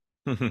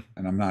 And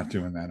I'm not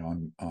doing that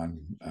on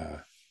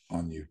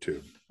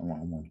YouTube. I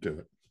won't do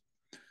it.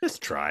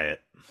 Just try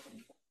it.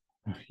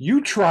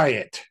 You try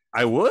it.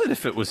 I would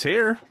if it was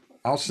here.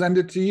 I'll send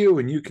it to you,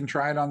 and you can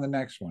try it on the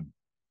next one.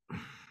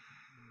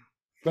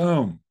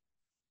 Boom.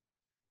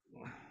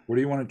 What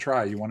do you want to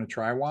try? You want to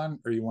try one,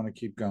 or you want to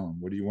keep going?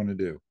 What do you want to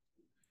do?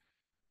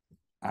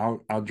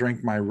 I'll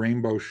drink my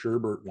rainbow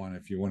sherbet one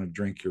if you want to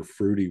drink your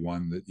fruity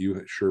one that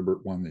you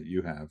sherbet one that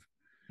you have.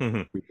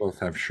 We both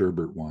have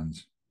sherbet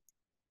ones.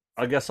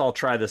 I guess I'll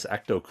try this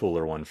Ecto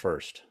Cooler one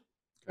first.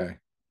 Okay.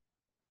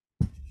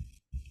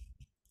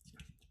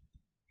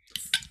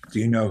 Do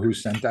you know who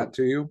sent that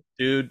to you?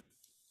 Dude,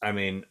 I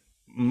mean,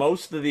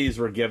 most of these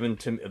were given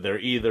to me. They're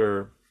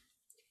either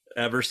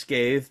ever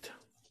scathed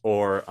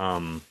or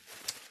um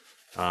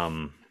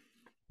so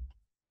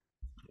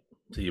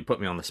you put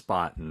me on the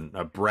spot and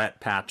Brett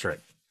Patrick.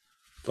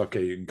 It's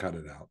okay. You can cut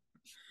it out.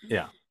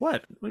 Yeah.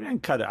 What? We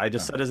didn't cut it. I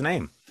just said his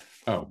name.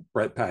 Oh,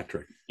 Brett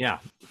Patrick. Yeah.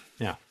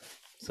 Yeah.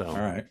 So All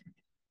right.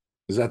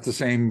 Is that the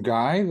same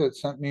guy that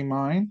sent me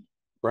mine?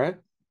 Brett?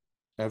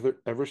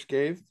 Ever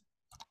scathed?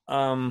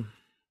 um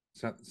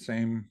Is that the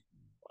same?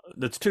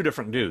 that's two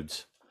different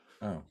dudes.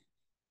 Oh.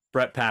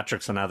 Brett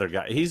Patrick's another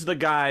guy. He's the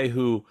guy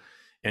who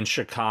in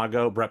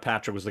Chicago, Brett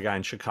Patrick was the guy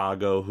in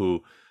Chicago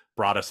who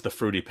brought us the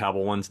Fruity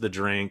Pebble ones to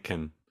drink,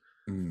 and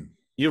Mm.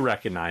 you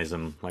recognize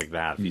him like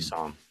that if you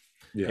saw him.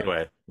 Yeah.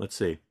 Anyway, let's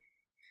see.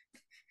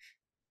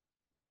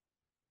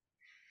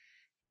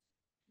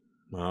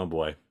 Oh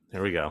boy,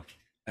 here we go.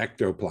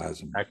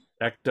 Ectoplasm.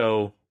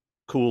 Ecto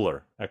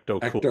Cooler. Ecto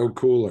Cooler. Ecto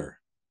cooler.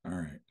 All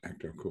right.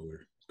 Ecto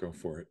cooler. Go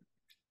for it.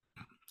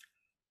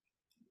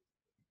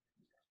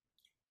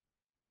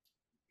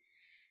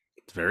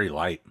 It's very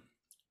light.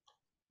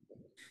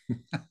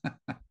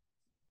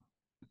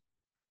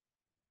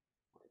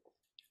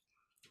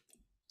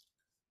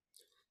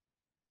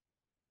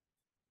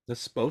 This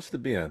is supposed to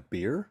be a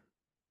beer?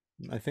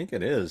 I think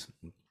it is.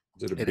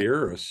 Is it a It,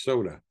 beer or a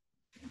soda?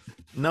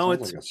 no,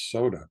 Sounds like a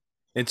soda.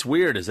 it's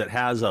weird. Is it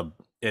has a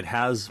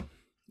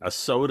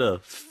soda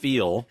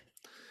feel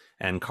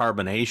and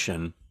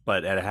carbonation,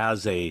 but it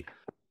has a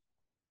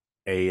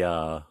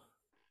a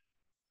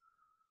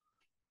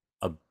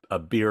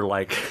beer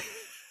like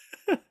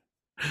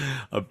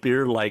a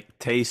beer like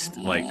taste,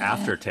 like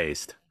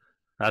aftertaste.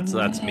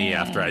 That's me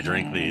after I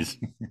drink these.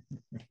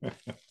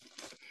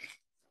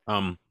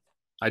 Um,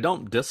 I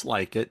don't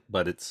dislike it,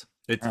 but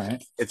All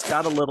right. it's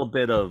got a little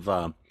bit of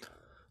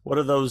what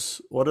are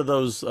those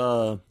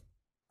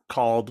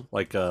called?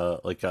 Like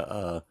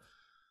a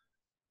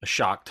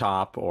shock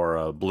top or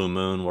a blue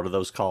moon. What are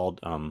those called?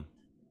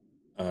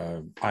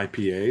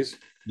 IPAs.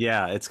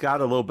 Yeah, it's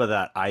got a little bit of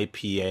that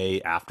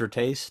IPA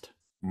aftertaste,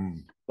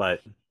 Mm.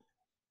 but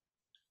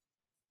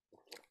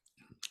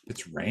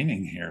It's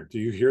raining here. Do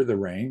you hear the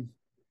rain?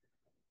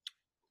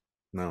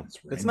 no, It's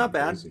it's raining not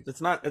bad. crazy.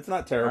 It's not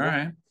All terrible.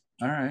 right.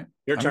 All right.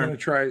 Your turn.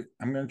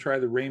 I'm gonna try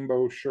the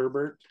rainbow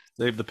sherbet.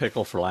 Save the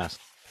pickle for last.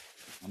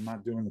 I'm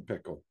not doing the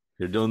pickle.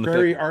 You're doing the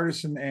Prairie pickle.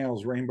 Artisan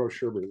Ales Rainbow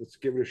Sherbet. Let's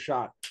give it a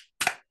shot.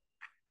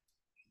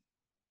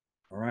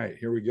 All right,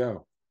 here we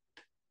go.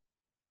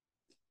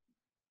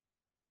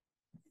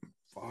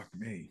 Fuck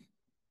me.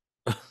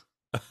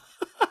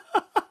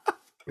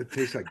 It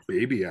tastes like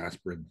baby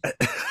aspirin.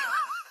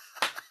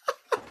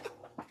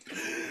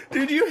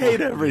 Dude, you hate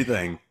Fuck me.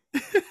 everything.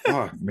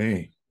 Fuck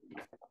me.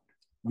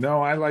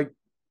 No, I like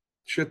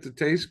shit that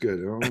tastes good.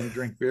 I don't want to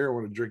drink beer. I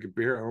want to drink a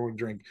beer. I don't want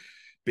to drink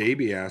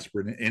baby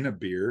aspirin in a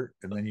beer,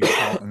 and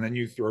then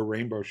you throw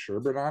rainbow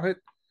sherbet on it.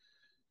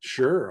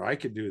 Sure, I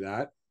could do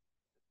that.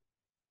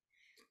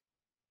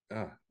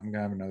 I'm gonna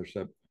have another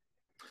sip.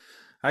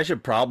 I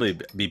should probably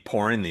be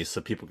pouring these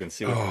so people can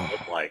see what they Oh,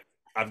 look like.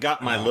 I've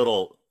got my oh,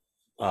 little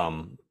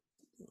um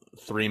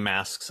three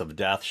masks of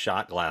death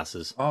shot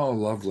glasses. oh,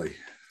 lovely.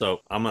 So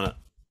I'm gonna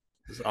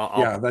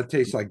Yeah, that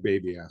tastes like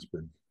baby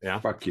aspirin. yeah.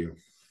 Fuck you.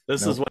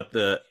 This is Nope. what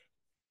the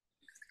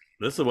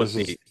this is what This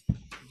the is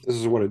this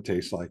is what it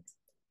tastes like.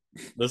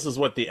 this is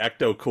what the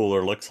ecto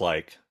cooler looks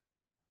like.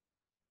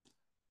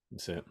 You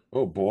see it?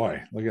 Oh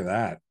boy, look at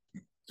that.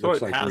 So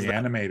Looks it like has that.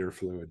 reanimator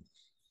fluid.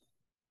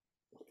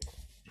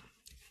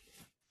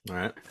 All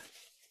right.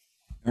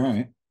 All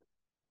right.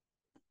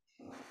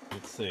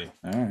 Let's see.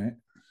 All right.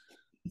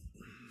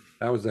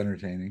 That was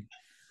entertaining.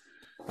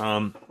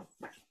 Um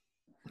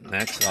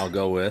Next I'll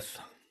go with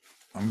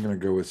I'm gonna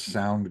go with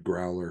Sound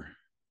Growler.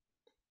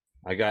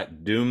 I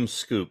got Doom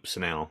Scoops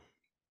now.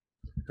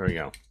 Here we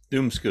go.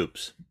 Doom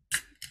Scoops.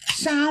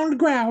 Sound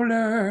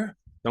Growler.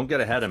 Don't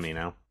get ahead of me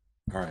now.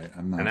 All right,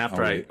 I'm not. And I'll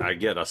after wait. I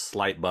get a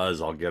slight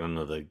buzz, I'll get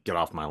into the get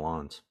off my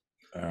lawns.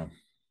 Uh,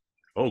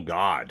 Oh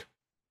God.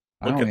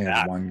 I Look at only have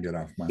that. one get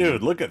off my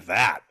Dude, lawn. look at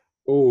that.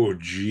 Oh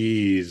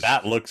geez,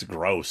 That looks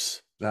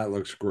gross. that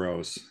looks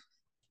gross.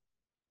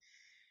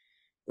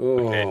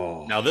 Okay.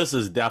 Oh, Now this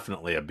is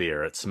definitely a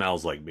beer. It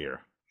smells like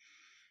beer.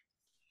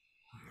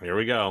 Here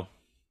we go.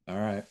 all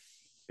right.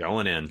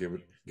 Going in.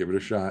 Give it a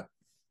shot.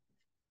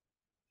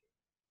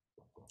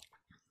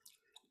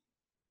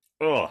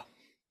 Oh,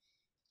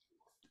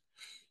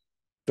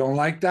 Don't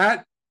like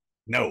that?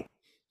 no.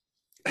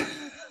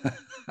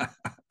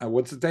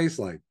 What's it taste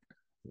like?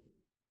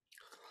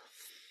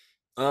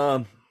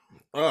 Um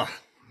ugh.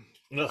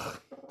 Ugh.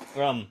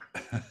 Um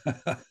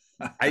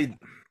I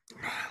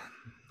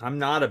I'm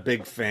not a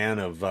big fan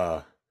of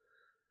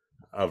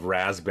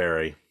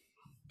raspberry.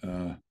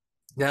 uh,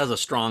 It has a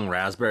strong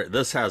raspberry.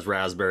 This has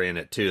raspberry in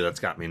it too. That's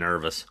got me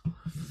nervous.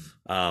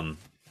 Um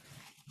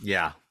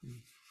yeah,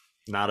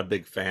 not a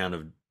big fan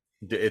of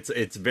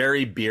it's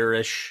very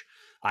beerish,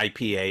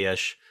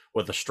 IPA-ish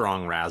with a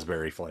strong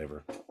raspberry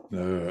flavor.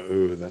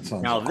 ooh, that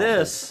sounds Now awful.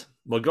 this,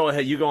 well, go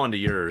ahead. You go on to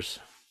yours.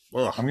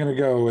 Ugh. I'm gonna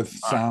go with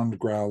Ah, Sound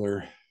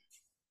Growler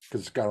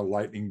because it's got a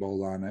lightning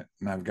bolt on it,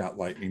 and I've got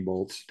lightning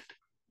bolts.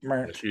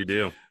 yes, you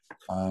do.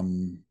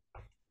 Um,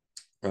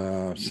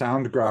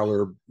 Sound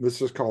Growler.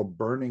 This is called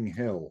Burning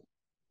Hill.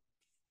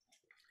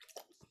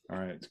 All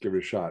right, let's give it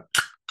a shot.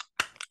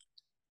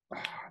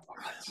 Ah,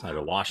 I had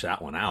to wash that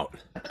one out.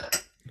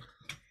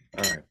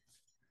 all right,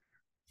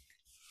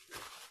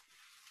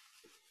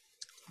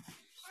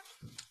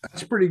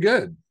 that's pretty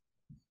good.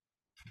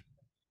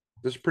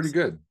 This is pretty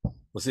good.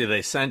 Well, see,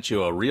 they sent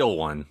you a real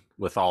one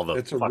with all the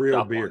It's a fucked real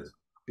up beer. ones.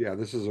 Yeah,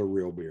 this is a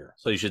real beer.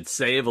 So you should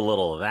save a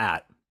little of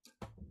that,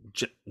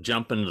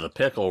 jump into the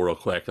pickle real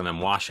quick, and then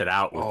wash it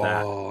out with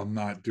that. Oh, I'm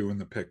not doing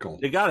the pickle.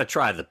 You got to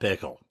try the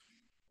pickle.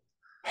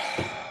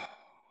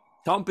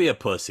 Don't be a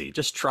pussy.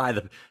 Just try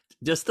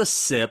just the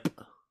sip.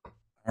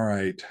 All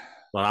right.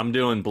 But I'm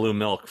doing blue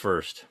milk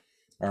first.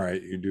 All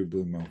right, you do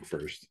blue milk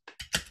first.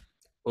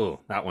 Oh,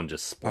 that one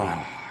just split.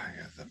 Yeah,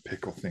 the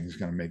pickle thing's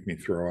gonna make me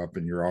throw up,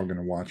 and you're all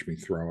gonna watch me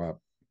throw up.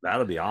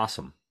 That'll be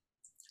awesome.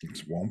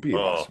 It won't be Oh,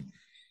 awesome.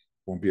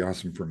 Won't be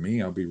awesome for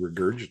me. I'll be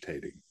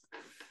regurgitating.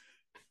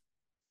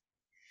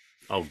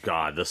 oh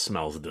God, this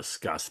smells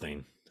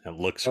disgusting. It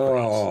looks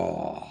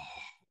gross.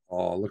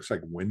 Oh, it looks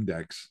like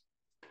Windex.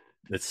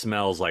 It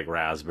smells like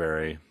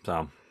raspberry.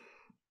 So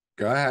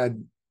Go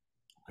ahead.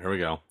 here we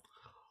go.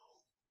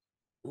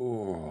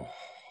 Oh,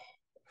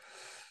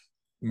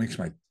 makes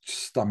my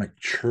stomach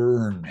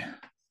churn.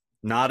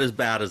 Not as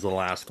bad as the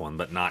last one,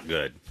 but not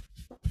good.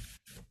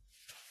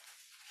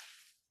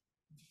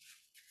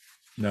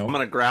 No, I'm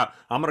gonna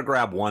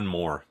grab one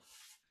more.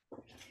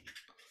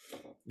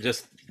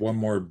 Just one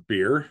more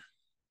beer.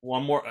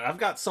 one more. I've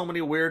got so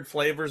many weird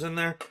flavors in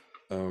there.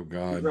 Oh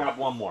God, Grab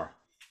one more.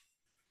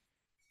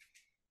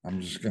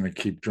 I'm just gonna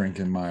keep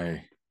drinking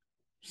my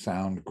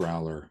Sound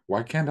Growler.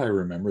 Why can't I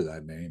remember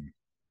that name?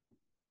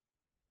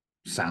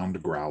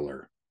 Sound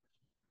Growler.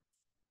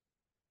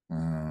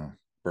 Uh,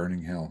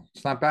 Burning Hill.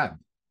 It's not bad.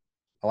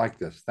 I like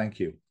this. Thank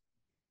you.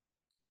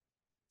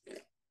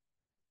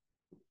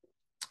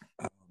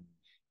 Um,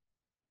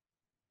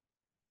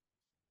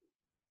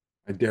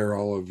 I dare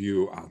all of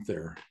you out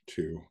there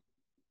to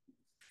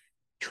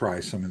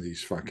try some of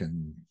these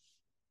fucking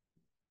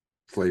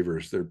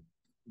flavors. They're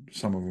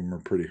some of them are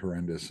pretty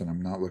horrendous, and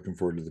I'm not looking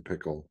forward to the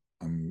pickle.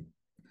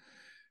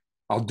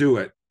 I'll do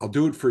it. I'll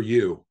do it for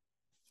you.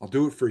 I'll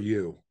do it for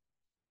you.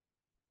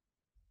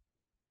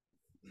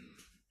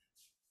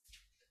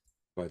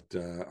 But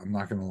I'm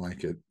not going to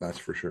like it. That's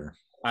for sure.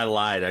 I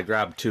lied. I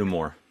grabbed two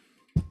more.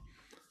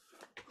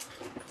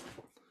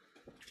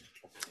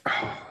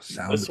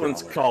 This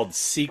one's called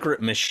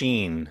Secret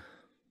Machine.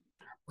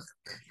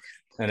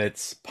 And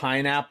it's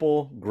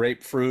pineapple,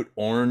 grapefruit,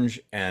 orange,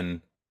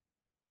 and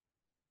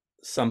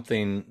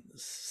something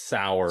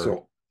sour.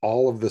 So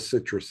all of the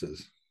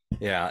citruses.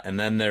 Yeah, and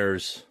then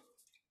there's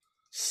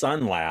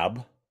Sun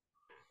Lab,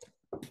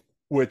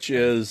 which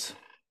is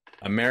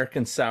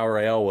American sour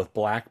ale with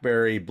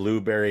blackberry,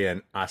 blueberry,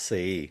 and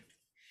acai.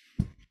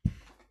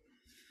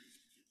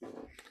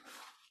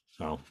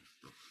 So, all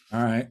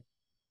right.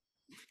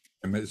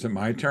 Is it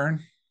my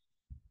turn?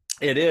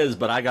 It is,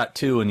 but I got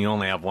two, and you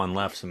only have one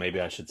left, so maybe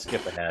I should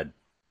skip ahead.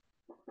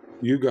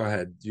 You go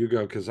ahead. You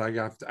go, because I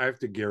have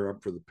to gear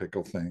up for the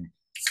pickle thing.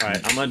 All right,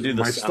 I'm gonna do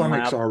the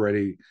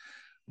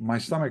my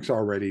stomach's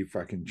already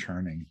fucking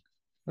churning.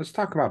 Let's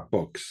talk about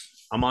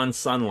books. I'm on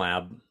Sun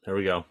Lab. Here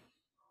we go.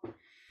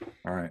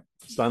 All right.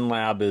 Sun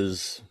Lab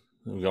is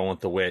I'm going with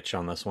the witch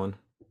on this one.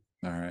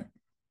 All right.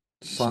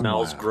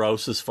 Smells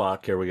gross as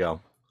fuck. Here we go.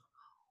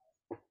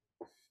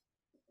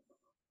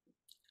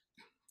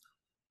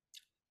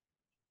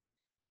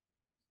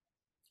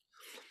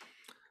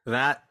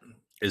 That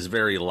is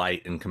very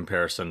light in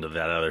comparison to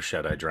that other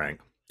shit I drank.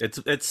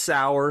 It's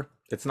sour.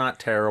 It's not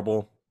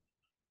terrible.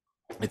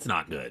 It's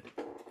not good.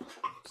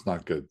 It's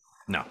not good.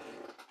 No.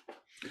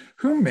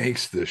 Who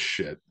makes this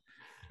shit?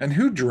 And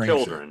who drinks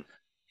children. It?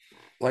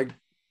 Like,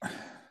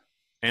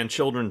 and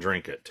children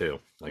drink it too.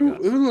 Like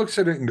who looks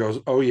at it and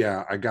goes, "Oh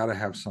yeah, I got to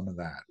have some of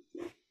that."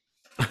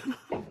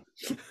 All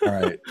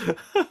right.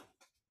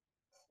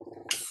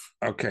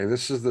 Okay,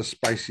 this is the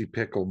spicy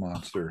pickle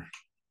monster.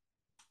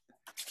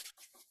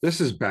 This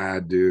is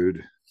bad,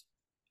 dude.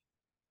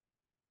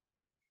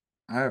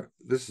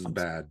 This is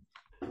bad.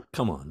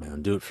 Come on,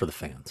 man. Do it for the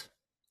fans.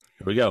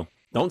 Here we go.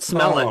 Don't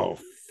smell it. Oh,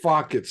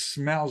 fuck. It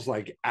smells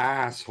like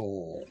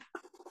asshole.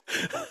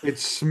 It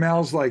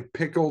smells like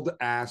pickled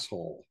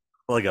asshole.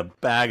 Like a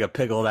bag of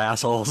pickled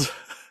assholes.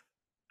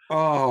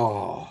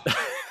 Oh.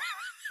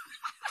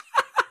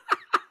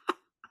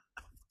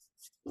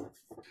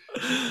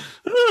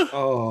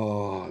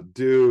 Oh,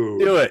 dude.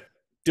 Do it.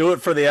 Do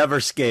it for the ever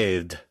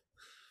scathed.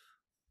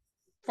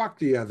 Fuck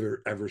the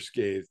other ever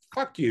scathed.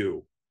 Fuck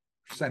you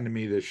for sending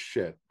me this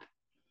shit.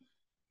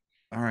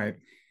 All right.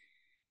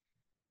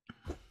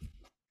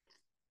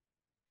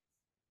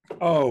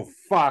 Oh,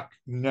 fuck.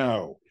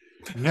 No.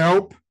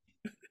 Nope.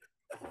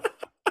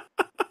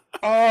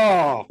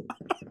 Oh.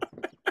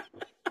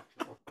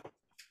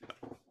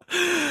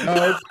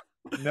 Nope.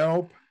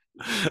 Nope.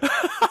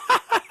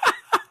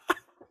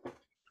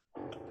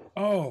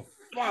 Oh,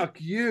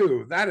 fuck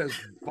you. That is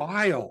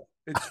vile.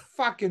 It's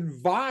fucking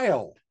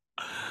vile.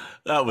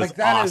 That was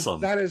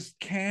awesome. That is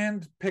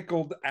canned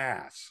pickled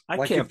ass.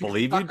 I can't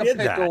believe you did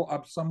that. Pickle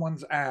up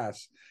someone's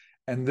ass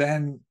and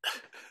then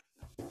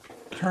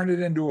turn it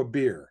into a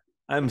beer.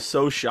 I'm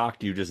so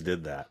shocked you just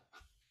did that.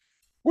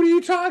 What are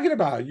you talking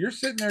about? You're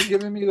sitting there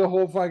giving me the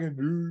whole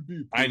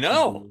fucking. I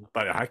know,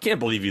 but I can't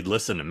believe you'd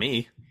listen to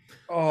me.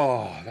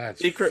 Oh,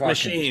 that's Secret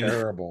Machine.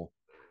 Terrible.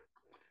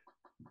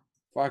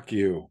 Fuck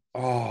you.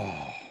 Oh.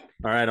 All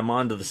right, I'm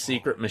on to the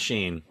Secret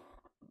Machine.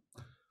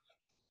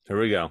 Here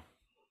we go.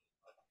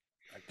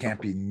 It can't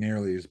be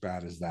nearly as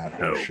bad as that.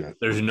 No, shit.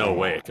 There's no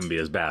way it can be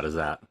as bad as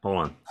that. Hold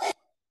on.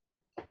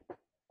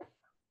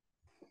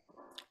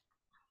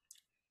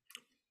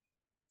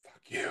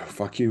 Fuck you.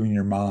 Fuck you and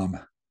your mom.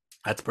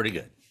 That's pretty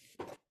good.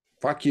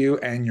 Fuck you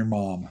and your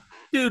mom.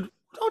 Dude,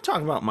 don't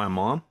talk about my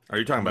mom. Are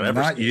you talking about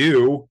Not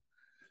you.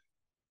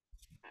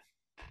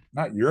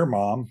 Not your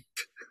mom.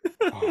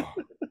 Oh.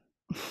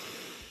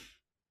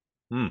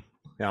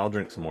 Yeah, I'll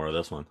drink some more of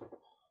this one.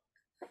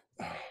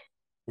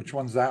 Which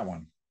one's that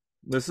one?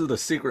 This is the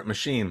Secret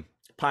Machine.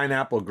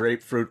 Pineapple,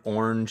 grapefruit,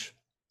 orange,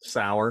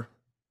 sour.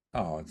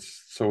 Oh,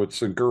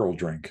 it's a girl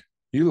drink.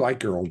 You like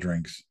girl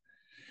drinks.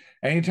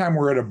 Anytime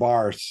we're at a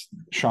bar,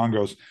 Sean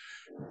goes,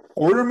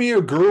 "Order me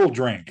a girl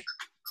drink."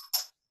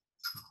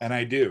 And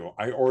I do.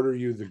 I order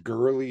you the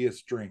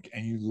girliest drink,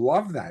 and you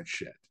love that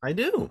shit. I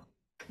do.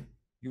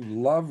 You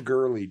love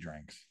girly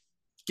drinks.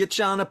 Get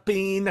you on a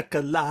pina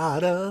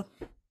colada.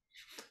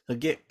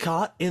 Get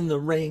caught in the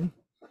rain.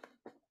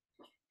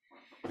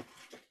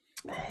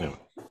 Oh.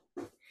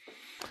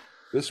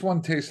 This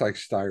one tastes like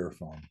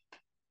styrofoam.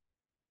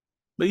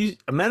 But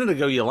a minute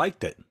ago, you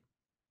liked it.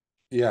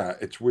 Yeah,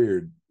 it's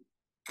weird.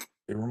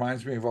 it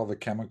reminds me of all the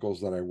chemicals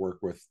that I work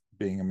with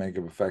being a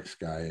makeup effects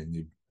guy, and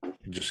you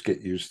just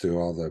get used to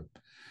all the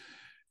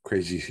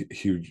crazy,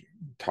 huge,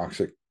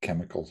 toxic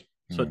chemicals.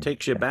 So it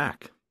takes you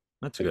back.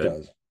 That's It good.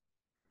 does.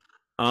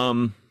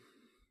 Um,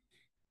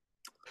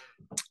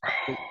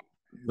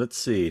 let's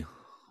see.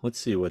 Let's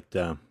see what.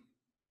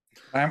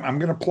 I'm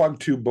going to plug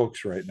two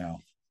books right now.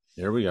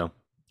 There we go.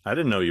 I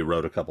didn't know you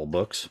wrote a couple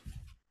books.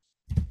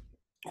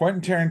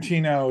 Quentin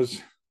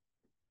Tarantino's,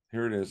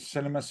 here it is,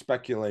 Cinema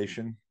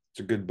Speculation. It's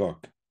a good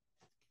book.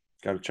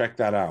 Got to check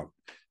that out.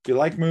 If you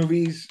like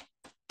movies,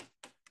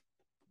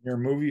 you're a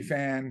movie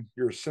fan,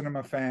 you're a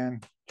cinema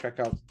fan, check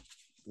out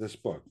this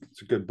book.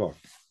 It's a good book.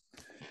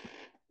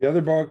 The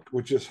other book,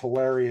 which is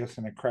hilarious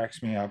and it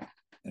cracks me up,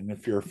 and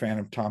if you're a fan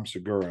of Tom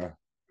Segura,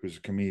 who's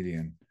a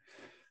comedian,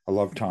 I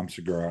love Tom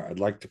Segura. I'd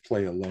like to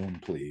play alone,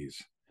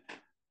 please.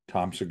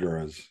 Tom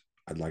Segura's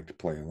I'd like to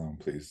play alone,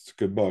 please. It's a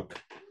good book.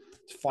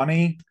 It's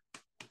funny,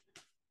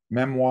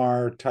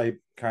 memoir type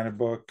kind of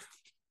book.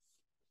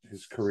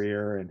 His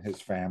career and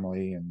his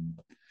family, and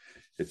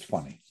it's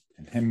funny.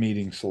 And him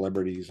meeting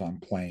celebrities on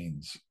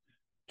planes,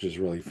 which is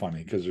really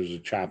funny because there's a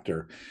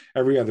chapter.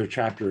 Every other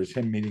chapter is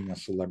him meeting a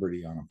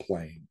celebrity on a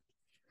plane,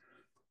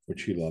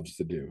 which he loves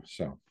to do.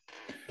 So,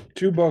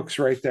 two books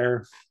right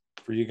there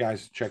for you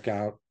guys to check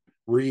out.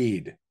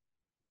 Read.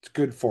 It's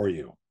good for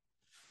you.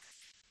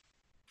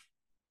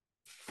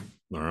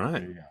 All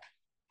right. There you go.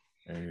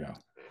 There you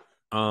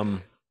go.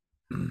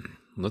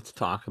 Let's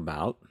talk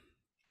about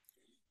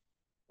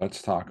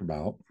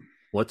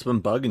what's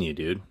been bugging you,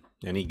 dude.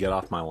 Any get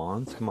off my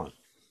lawns? Come on.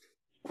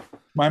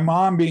 My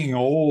mom being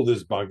old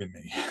is bugging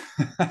me.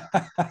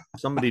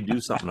 Somebody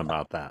do something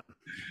about that.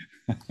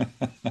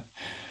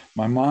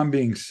 My mom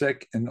being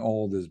sick and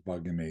old is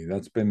bugging me.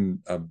 That's been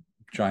a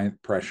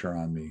giant pressure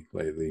on me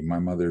lately. My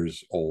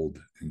mother's old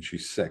and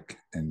she's sick,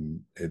 and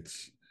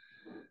it's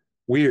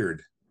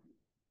weird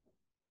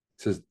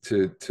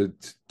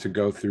to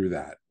go through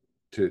that.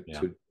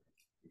 Yeah.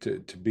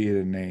 To be at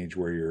an age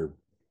where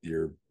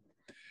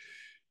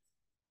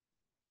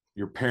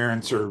your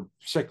parents are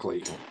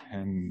sickly,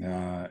 and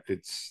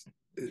it's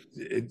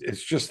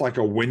just like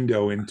a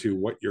window into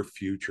what your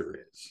future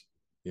is.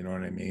 You know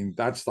what I mean?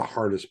 That's the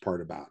hardest part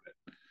about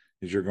it,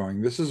 is you're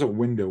going, this is a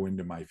window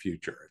into my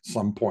future at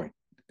some point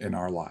in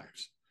our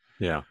lives.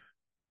 Yeah.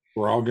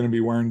 We're all going to be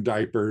wearing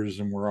diapers,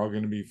 and we're all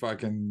going to be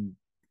fucking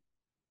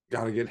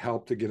got to get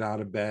help to get out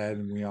of bed,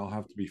 and we all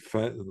have to be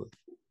fed.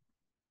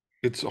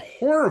 It's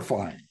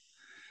horrifying.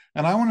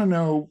 And I want to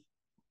know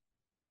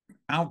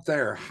out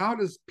there, how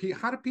do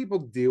people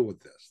deal with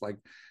this? Like,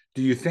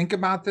 do you think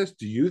about this?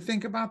 Do you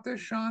think about this,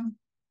 Sean?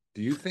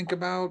 Do you think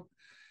about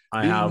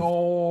I being have,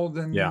 old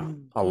and yeah,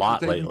 a lot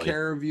taking lately.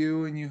 care of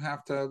you, and you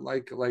have to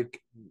like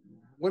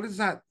what is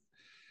that?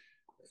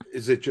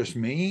 Is it just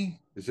me?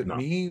 Is it No.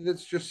 me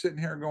that's just sitting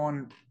here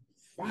going,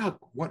 fuck,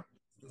 what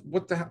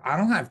the hell? I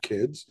don't have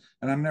kids,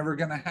 and I'm never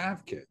gonna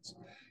have kids.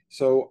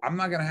 So I'm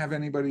not gonna have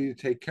anybody to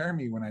take care of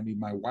me when I need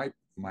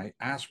my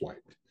ass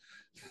wiped.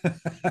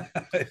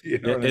 You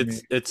know what I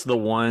mean? It's the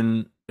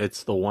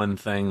one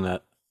thing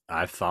that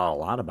I've thought a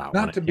lot about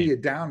when Not it to be came.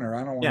 a downer. I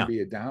don't want to Yeah.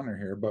 be a downer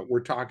here, but we're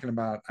talking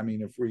about, I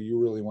mean, if you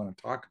really want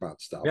to talk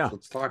about stuff, Yeah.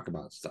 let's talk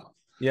about stuff.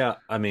 Yeah.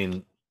 I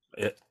mean,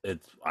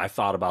 I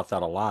thought about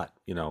that a lot,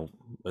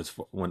 as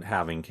when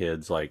having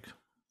kids, like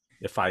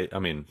I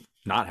mean,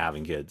 not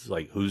having kids,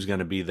 like who's going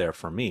to be there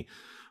for me?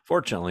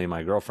 Fortunately,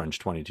 my girlfriend's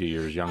 22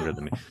 years younger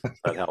than me.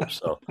 That helps.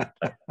 So,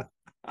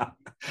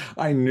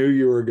 I knew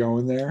you were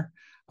going there.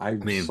 I I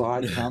mean, saw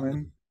it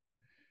coming.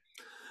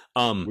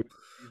 um, Will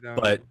she though?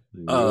 but,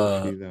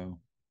 Will she though?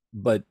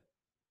 but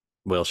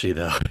will she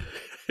though?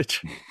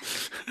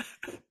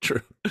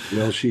 True.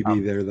 Will she be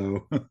Um, there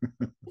though?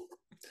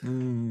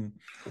 Mm.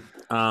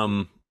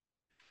 um,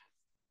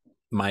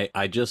 I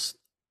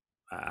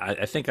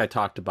think I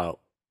talked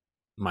about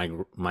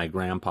my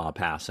grandpa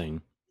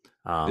passing.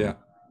 Yeah.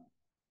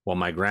 Well,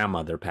 my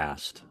grandmother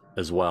passed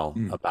as well.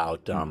 Mm.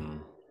 About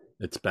Mm.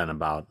 it's been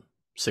about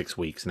 6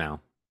 weeks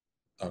now,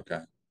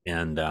 Okay.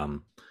 and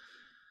um,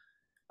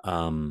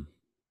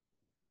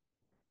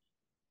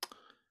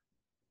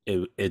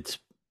 it's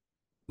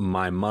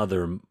my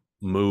mother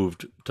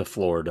moved to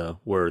Florida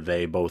where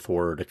they both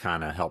were to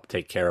kind of help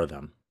take care of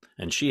them,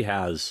 and she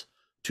has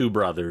two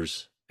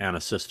brothers and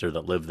a sister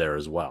that live there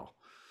as well,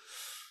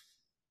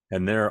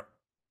 and they're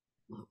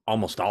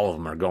almost all of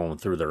them are going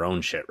through their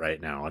own shit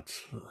right now.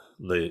 It's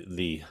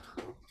the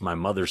my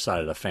mother's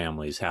side of the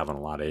family is having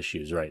a lot of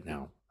issues right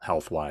now,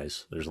 health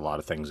wise. There's a lot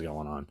of things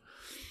going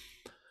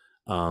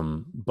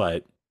on.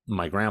 But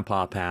my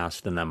grandpa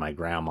passed, and then my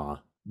grandma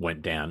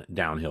went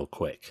downhill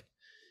quick,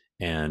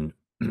 and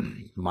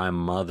my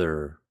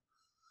mother,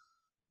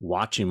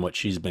 watching what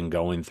she's been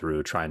going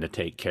through, trying to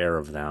take care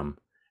of them,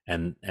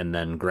 and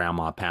then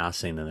grandma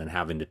passing, and then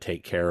having to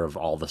take care of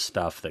all the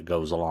stuff that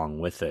goes along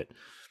with it.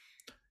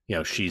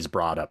 She's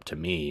brought up to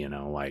me,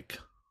 like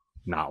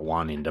not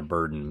wanting to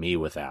burden me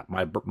with that.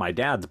 My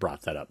dad's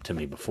brought that up to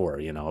me before,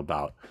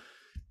 about,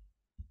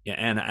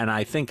 and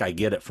I think I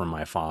get it from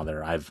my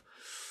father.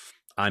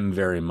 I'm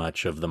very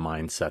much of the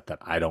mindset that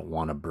I don't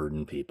want to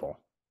burden people.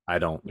 I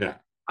don't, Yeah.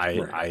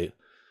 Right. I,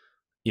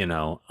 you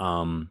know,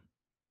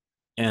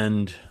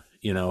 and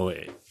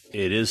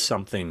it is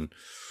something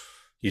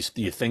you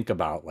think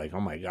about, like, oh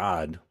my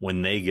God,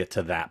 when they get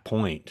to that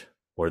point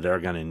where they're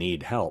going to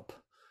need help,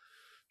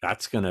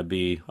 that's going to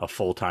be a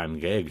full-time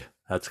gig.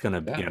 That's going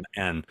to be, Yeah.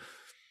 and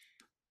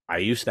I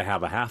used to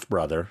have a half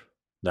brother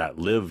that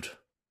lived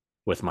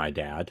with my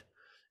dad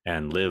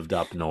and lived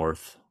up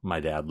north. My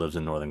dad lives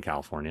in Northern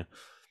California.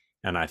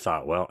 And I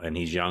thought, well, and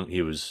he's young.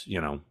 He was,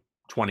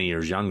 20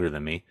 years younger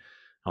than me.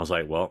 I was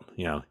like, well,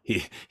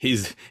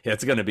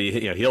 it's going to be,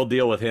 he'll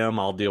deal with him.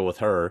 I'll deal with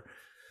her.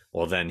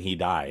 Well, then he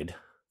died.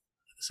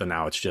 So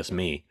now it's just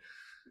me,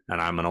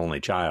 and I'm an only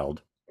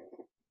child.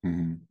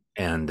 Hmm.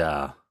 And,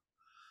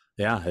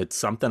 yeah, it's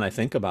something I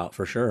think about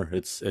for sure.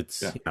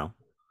 Yeah.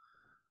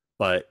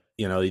 But,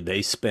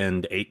 they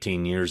spend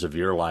 18 years of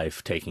your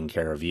life taking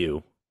care of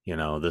you.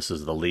 This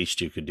is the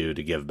least you could do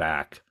to give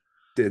back.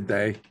 Did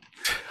they?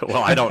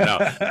 Well, I don't know.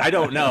 I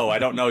don't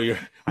know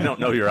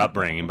your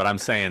upbringing, but I'm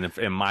saying if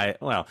in my,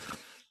 well,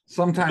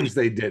 Sometimes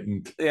they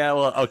didn't. yeah,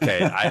 well, okay,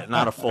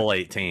 not a full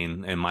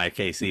 18 in my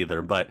case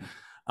either,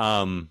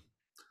 um,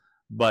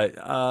 but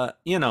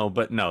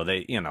no,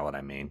 they, you know what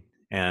I mean.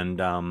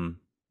 And, I know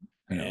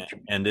what you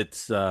mean. and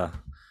it's,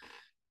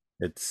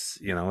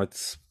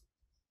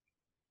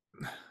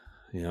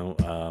 you know,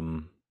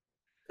 um,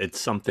 it's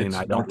something It's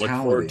I don't look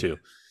forward mortality. to.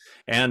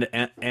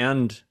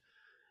 And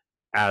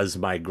as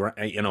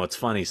it's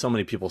funny, so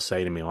many people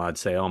say to me, well, I'd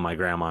say, oh, my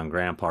grandma and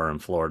grandpa are in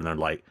Florida, and they're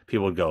like,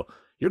 people would go,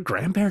 your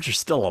grandparents are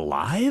still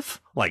alive?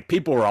 Like,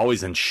 people were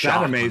always in That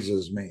shock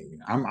amazes me.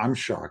 I'm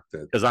shocked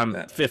that because I'm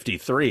that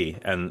 53,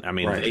 and I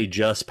mean, right. they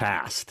just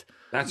passed.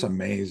 That's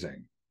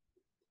amazing.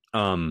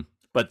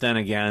 But then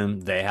again,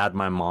 they had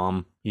my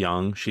mom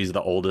young. She's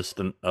the oldest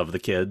of the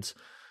kids.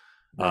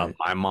 Right.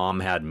 My mom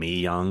had me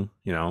young.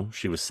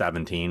 She was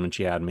 17 when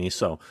she had me.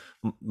 So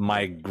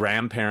my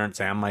grandparents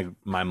and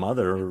my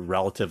mother are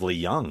relatively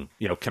young,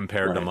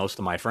 compared to Right. most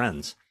of my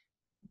friends.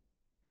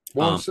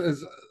 Well, Um,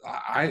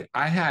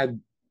 I had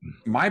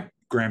my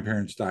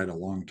grandparents died a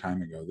long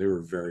time ago. They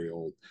were very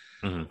old.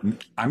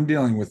 mhm. I'm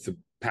dealing with the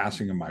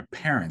passing of my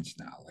parents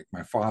now. Like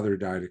my father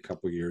died a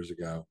couple years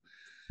ago,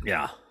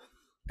 Yeah.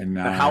 and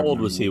now And I how have old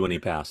my was he when he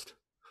mother. passed?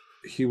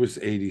 He was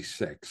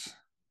 86,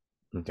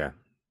 Okay.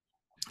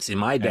 See,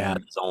 my dad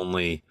and is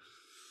only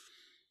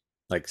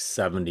like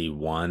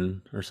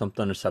 71 or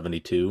something, or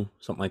 72,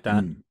 something like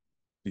that. mm,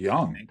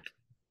 young.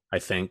 I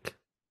think.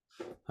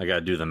 I got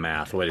to do the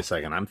math. Wait a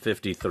second. I'm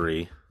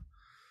 53.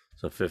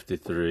 So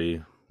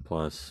 53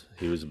 plus,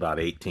 he was about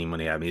 18 when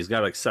he had me. He's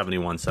got like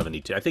 71,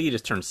 72. I think he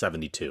just turned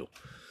 72.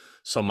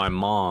 So my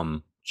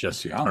mom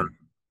That's just turned, young,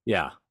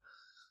 yeah.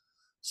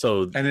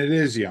 So, and it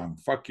is young.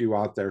 Fuck you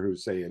out there who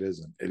say it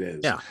isn't. It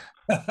is. yeah.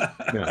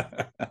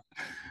 Yeah.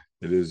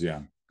 It is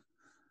young.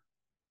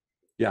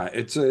 Yeah,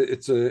 it's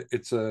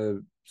a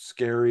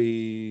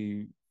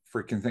scary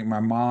freaking thing. My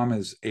mom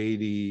is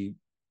 80.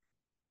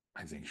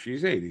 I think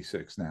she's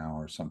 86 now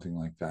or something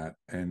like that.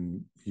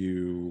 And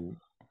you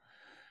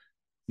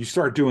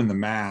start doing the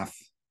math.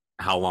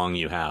 How long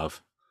you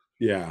have.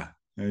 Yeah.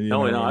 You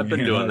No, know no, what I I've been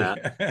mean? doing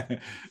that. Like,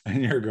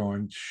 and you're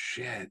going,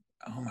 shit.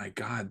 Oh my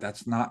God,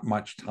 that's not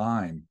much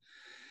time.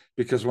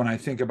 Because when I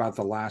think about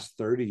the last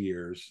 30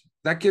 years,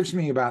 that gives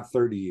me about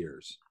 30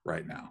 years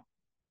right now.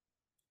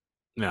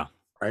 Yeah.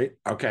 Right.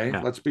 Okay.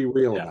 Yeah. Let's be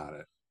real Yeah. about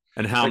it.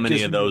 And how That many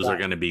gives of me those are about,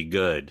 going to be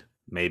good?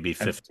 Maybe and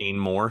 15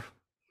 more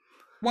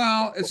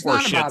well, it's before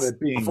not about shit's it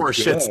being before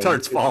shit good.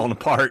 starts falling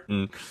apart.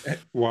 And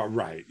Well,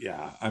 right.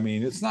 Yeah. I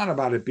mean, it's not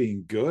about it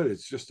being good.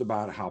 It's just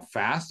about how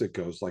fast it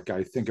goes. Like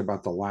I think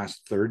about the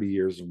last 30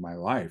 years of my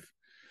life,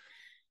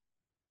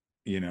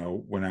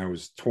 when I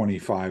was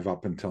 25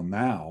 up until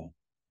now,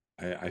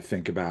 I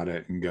think about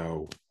it and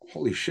go,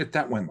 holy shit,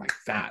 that went like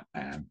that,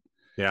 man.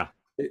 yeah.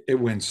 It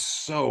went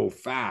so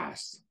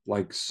fast,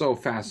 like so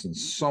fast, and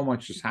so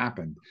much has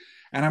happened.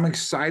 And I'm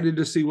excited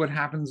to see what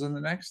happens in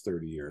the next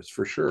 30 years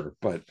for sure.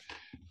 But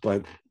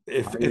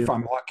if Are if you?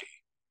 I'm lucky,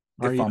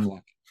 Are if you? I'm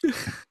lucky.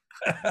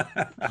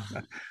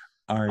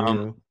 Are Um,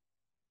 you?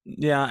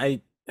 yeah,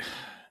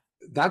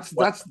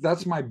 what?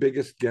 That's my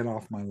biggest get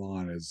off my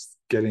lawn is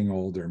getting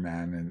older,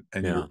 man,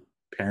 and Yeah. your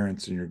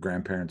parents and your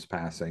grandparents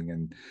passing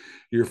and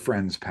your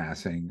friends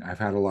passing. I've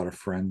had a lot of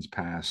friends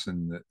pass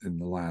in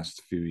the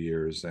last few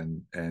years,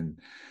 and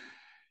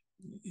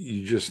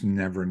you just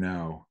never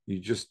know. You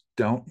just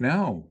don't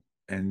know,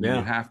 and you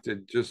Yeah. have to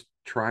just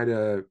try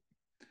to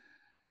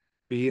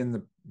be in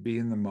the be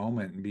in the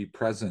moment and be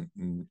present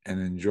and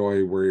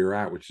enjoy where you're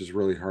at, which is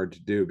really hard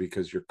to do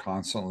because you're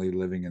constantly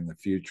living in the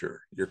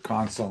future.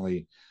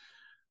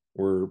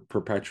 We're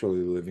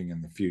perpetually living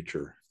in the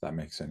future, if that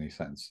makes any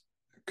sense,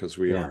 because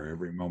we Yeah. are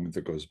every moment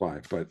that goes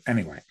by. But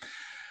anyway,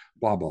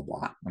 blah blah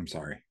blah. I'm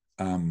sorry.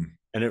 And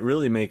it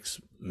really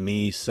makes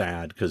me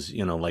sad because,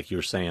 like you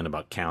were saying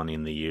about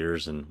counting the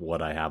years and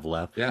what I have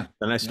left. Yeah,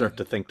 Then I yeah, start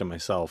to think to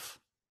myself,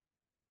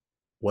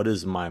 what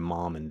is my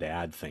mom and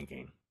dad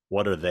thinking?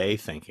 What are they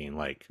thinking?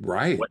 Like,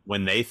 right,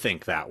 when they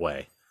think that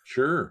way?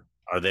 sure.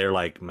 are they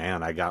like,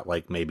 man, I got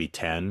like maybe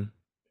 10,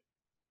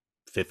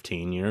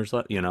 15 years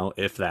left,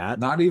 if that.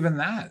 Not even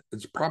that.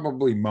 It's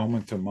probably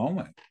moment to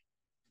moment.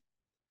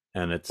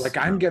 And Like it's,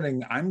 I'm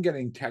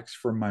getting texts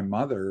from my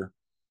mother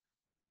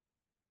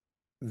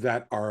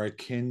that are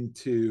akin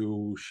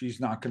to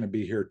she's not going to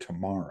be here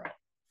tomorrow.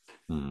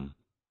 hmm,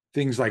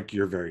 Things like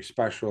you're very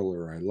special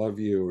or I love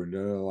you or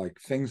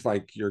like things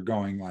like you're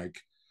going like,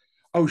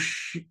 oh,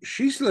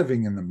 she's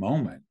living in the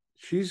moment.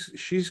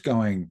 She's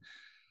going,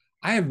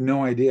 I have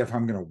no idea if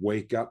I'm going to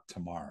wake up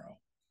tomorrow.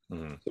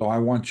 hmm, So I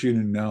want you to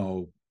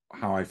know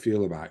how I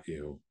feel about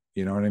you.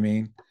 You know what I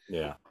mean?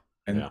 yeah,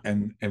 And yeah,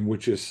 and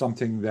which is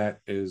something that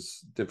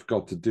is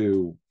difficult to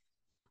do.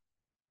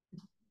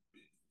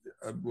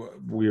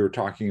 We were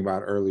talking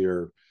about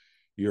earlier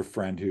your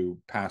friend who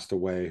passed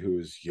away who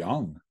was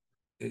young.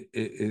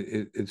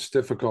 It's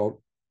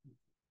difficult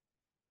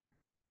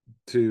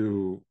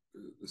to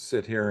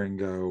sit here and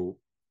go,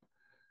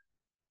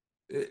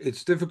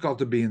 it's difficult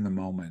to be in the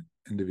moment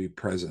and to be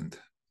present,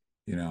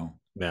 to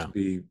yeah.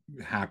 be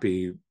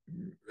happy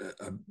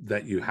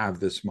that you have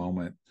this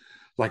moment.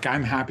 Like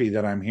I'm happy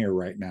that I'm here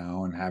right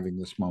now and having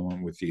this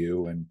moment with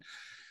you and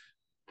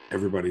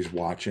everybody's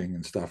watching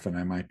and stuff. And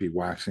I might be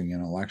waxing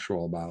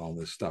intellectual about all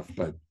this stuff,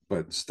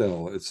 but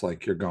still, it's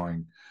like you're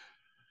going,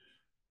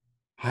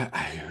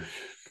 I,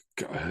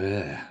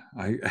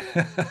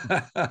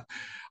 I,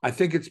 I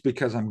think it's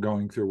because I'm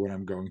going through what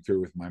I'm going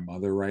through with my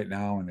mother right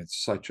now, and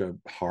it's such a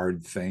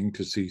hard thing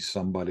to see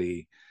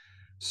somebody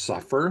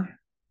suffer.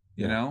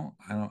 Yeah.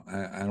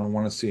 I don't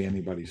want to see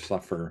anybody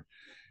suffer,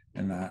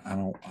 and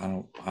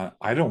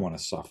I don't want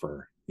to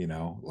suffer.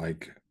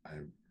 Like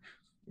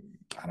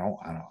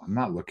I'm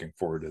not looking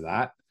forward to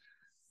that.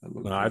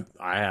 No,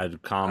 I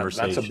had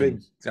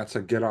conversations. That's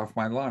a get off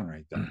my lawn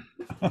right there.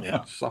 Yeah.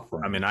 I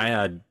Suffering. mean, I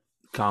had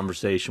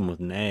conversation with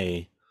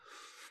Nay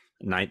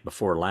night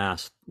before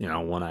last,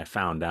 when I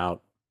found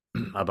out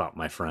about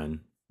my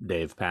friend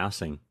Dave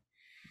passing.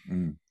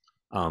 Mm,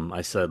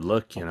 I said,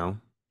 look,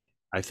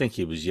 I think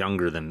he was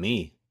younger than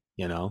me,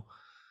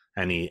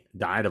 and he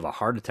died of a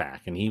heart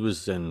attack and he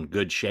was in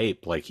good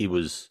shape. Like he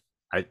was,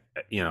 I,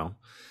 you know,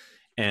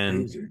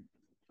 and, crazy.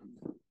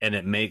 and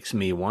it makes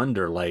me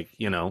wonder, like,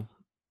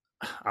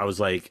 I was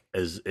like,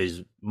 as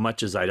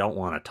much as I don't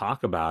want to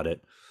talk about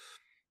it,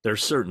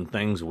 there's certain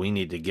things we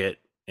need to get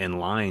in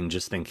line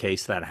just in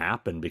case that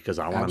happened because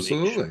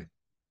Absolutely.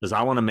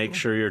 I want to make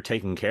sure you're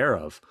taken care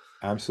of.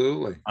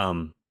 Absolutely.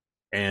 Um,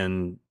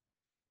 and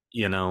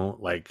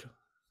like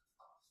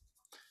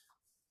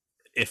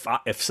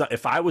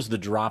if I was to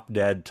drop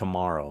dead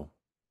tomorrow,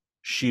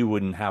 she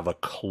wouldn't have a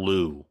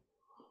clue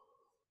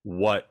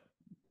what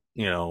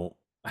you know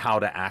how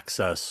to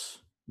access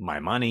my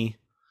money,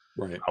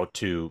 Right. how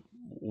to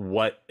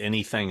what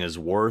anything is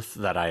worth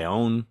that I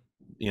own,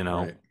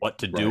 Right. what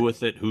to do Right.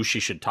 with it, who she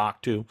should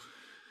talk to.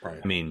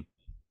 Right. I mean,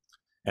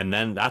 and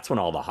then that's when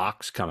all the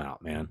hawks come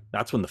out, man.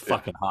 That's when the Yeah.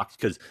 fucking hawks.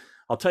 Because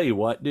I'll tell you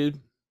what, dude,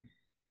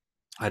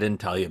 I didn't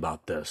tell you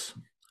about this.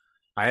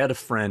 I had a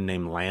friend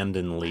named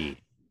Landon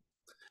Lee.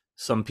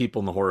 Some people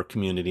in the horror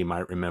community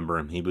might remember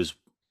him. He was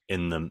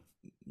in the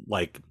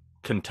like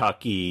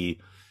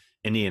Kentucky,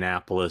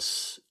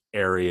 Indianapolis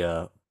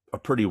area, a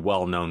pretty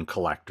well-known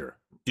collector.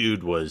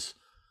 Dude was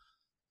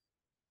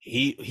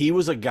he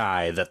was a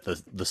guy that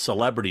the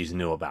celebrities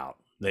knew about.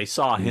 They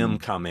saw him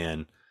Mm, come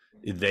in,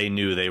 they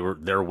knew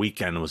their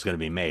weekend was going to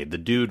be made. The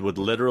dude would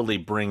literally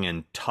bring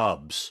in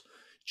tubs,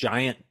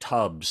 giant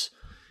tubs,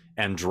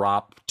 and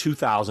drop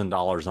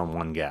 $2,000 on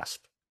one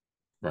guest.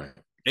 right.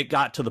 It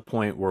got to the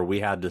point where we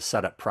had to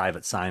set up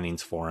private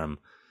signings for him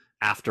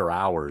after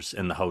hours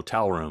in the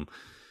hotel room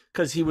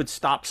because he would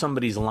stop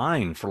somebody's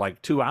line for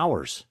like 2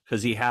 hours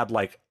because he had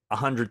like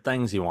 100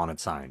 things he wanted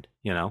signed.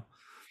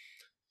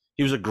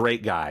 He was a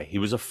great guy. He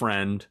was a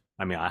friend.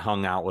 I mean, I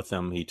hung out with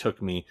him.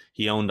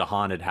 He owned a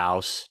haunted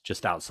house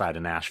just outside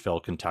of Nashville,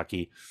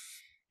 Kentucky,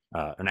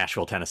 or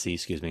Nashville, Tennessee,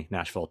 excuse me,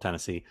 Nashville,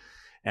 Tennessee.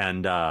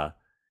 And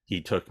he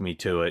took me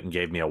to it and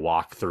gave me a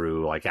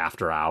walkthrough like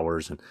after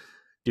hours. And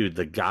dude,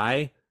 the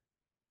guy,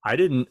 I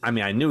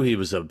knew he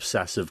was an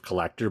obsessive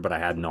collector, but I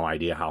had no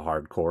idea how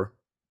hardcore.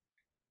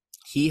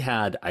 He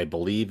had, I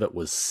believe it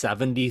was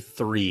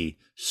 73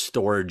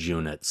 storage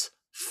units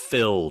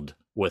filled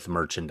with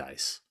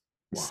merchandise.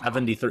 Wow.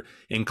 73,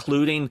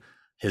 including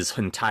his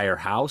entire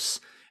house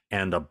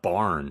and a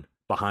barn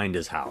behind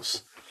his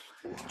house.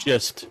 Wow.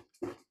 Just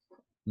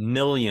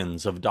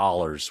millions of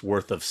dollars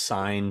worth of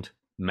signed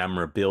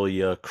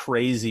memorabilia,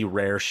 crazy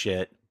rare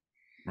shit.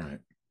 Right.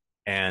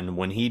 And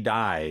when he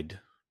died,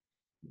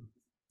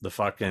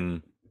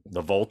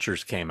 the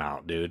vultures came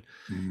out, dude.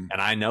 Mm.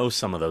 And I know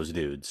some of those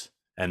dudes.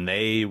 And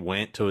they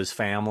went to his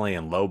family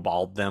and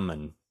lowballed them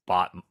and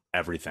bought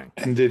everything.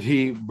 And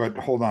but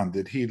hold on,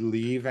 did he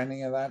leave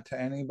any of that to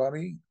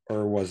anybody?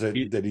 Or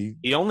He did he?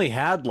 he only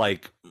had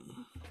like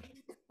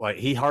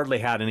he hardly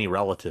had any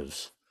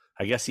relatives.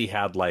 I guess he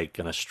had like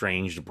an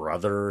estranged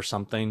brother or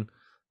something.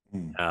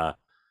 Mm, Uh,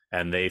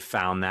 and they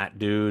found that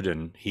dude,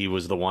 and he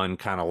was the one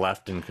kind of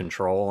left in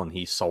control, and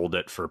he sold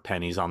it for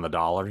pennies on the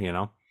dollar.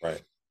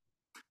 right.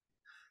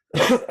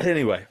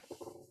 Anyway,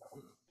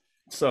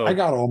 I so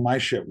got all my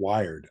shit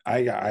wired. I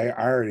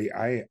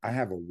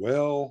have a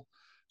will.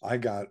 I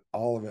got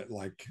all of it.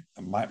 Like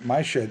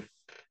my shit.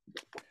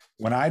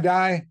 When I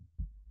die,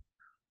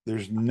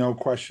 there's no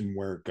question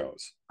where it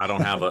goes. I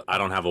don't have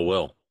a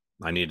will.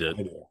 I need to. I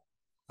do.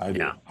 I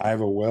Yeah, do. I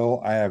have a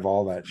will. I have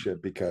all that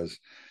shit because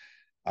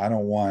I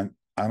don't want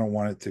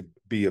it to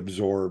be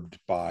absorbed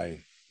by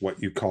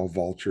what you call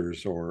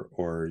vultures or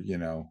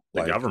the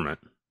like government.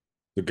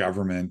 the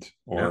government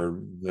Yeah, or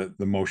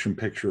the Motion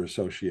Picture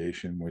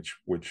Association,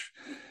 which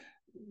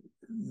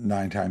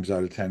 9 times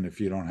out of 10, if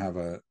you don't have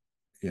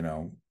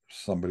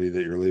somebody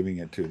that you're leaving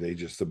it to, they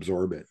just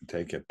absorb it and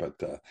take it.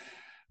 But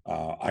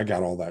I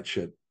got all that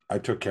shit. I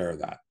took care of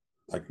that.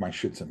 Like my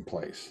shit's in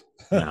place.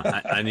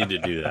 yeah. I need to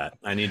do that.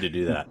 I need to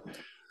do that. And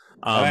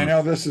I Um,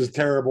 know this is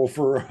terrible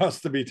for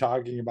us to be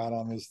talking about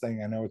on this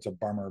thing. I know it's a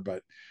bummer,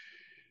 but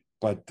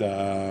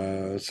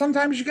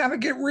sometimes you got to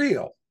get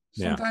real.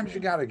 yeah. Sometimes you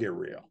got to get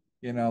real.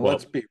 Well,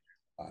 Let's be real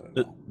about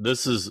it all.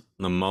 this is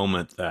the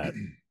moment that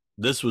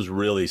this was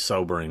really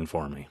sobering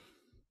for me.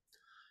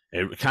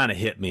 It kind of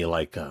hit me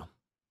like a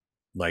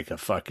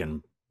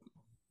fucking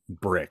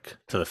brick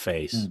to the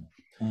face.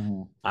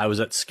 Mm-hmm. I was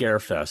at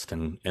Scarefest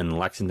in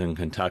Lexington,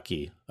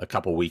 Kentucky a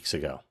couple weeks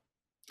ago.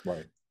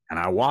 Right. And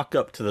I walk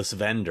up to this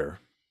vendor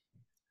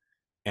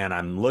and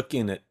I'm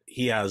looking at,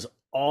 he has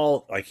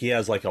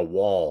like a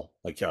wall,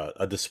 like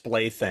a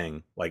display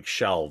thing, like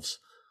shelves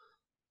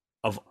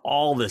of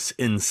all this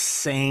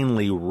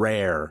insanely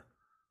rare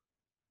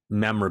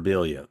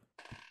memorabilia.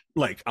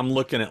 Like I'm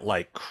looking at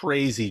like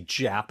crazy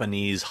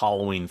Japanese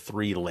Halloween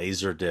 3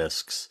 laser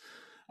discs,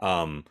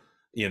 um,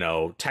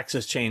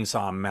 Texas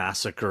Chainsaw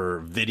Massacre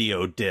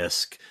video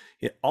disc,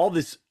 all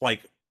this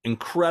like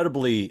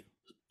incredibly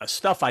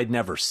stuff I'd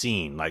never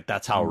seen. Like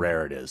that's how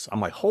rare it is.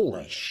 I'm like, holy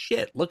Right.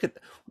 shit, look at,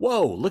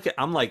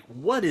 I'm like,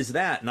 what is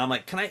that? And I'm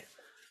like, can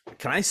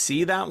I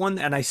see that one?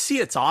 And I see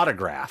it's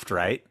autographed,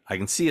 right? I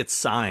can see it's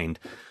signed.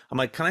 I'm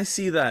like, can I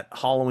see that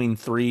Halloween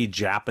 3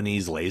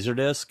 Japanese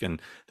Laserdisc?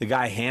 And the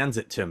guy hands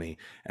it to me,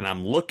 and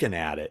I'm looking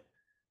at it.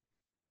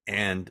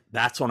 And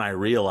that's when I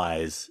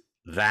realize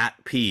that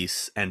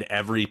piece and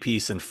every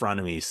piece in front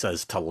of me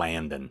says to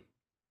Landon.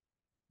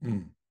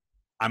 Mm.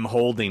 I'm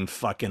holding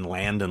fucking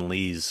Landon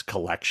Lee's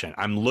collection.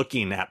 I'm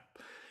looking at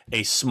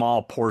a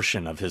small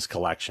portion of his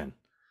collection.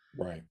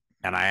 Right.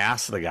 And I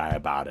asked the guy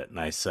about it, and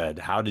I said,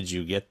 how did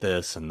you get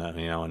this? And then,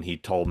 and he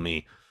told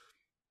me,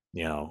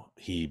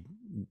 he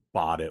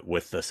bought it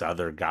with this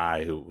other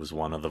guy who was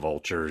one of the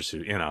vultures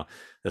who,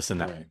 this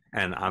and that. Right.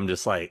 And I'm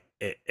just like,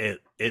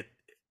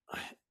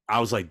 I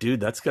was like, dude,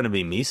 that's going to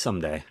be me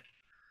someday.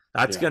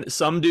 That's Yeah.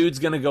 some dude's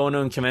going to go into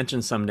a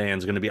convention someday and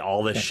it's going to be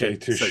all this Okay,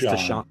 shit to says to Sean.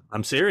 Sean.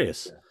 I'm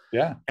serious.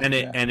 Yeah. And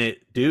Yeah.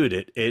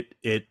 dude,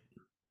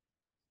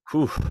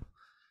 whew,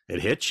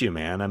 it hits you,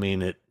 man. I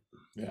mean,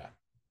 Yeah.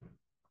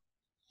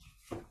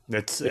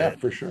 it's Yeah,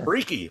 for sure.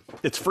 freaky.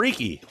 It's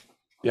freaky.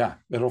 Yeah.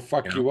 It'll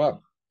fuck you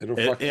up. It'll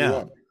fuck you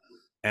up.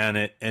 And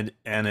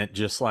it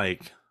just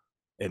like,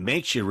 it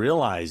makes you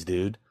realize,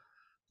 dude,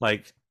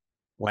 like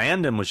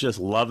Landon was just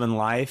loving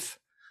life,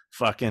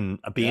 fucking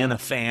being a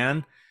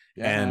fan.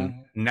 Yeah, And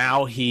man.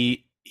 now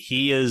he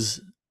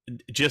is,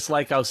 just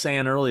like I was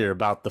saying earlier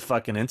about the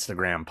fucking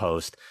Instagram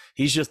post,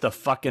 he's just a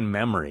fucking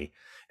memory,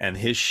 and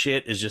his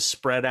shit is just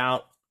spread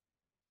out,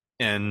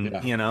 and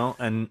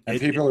and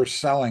people are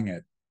selling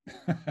it.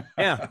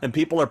 Yeah, and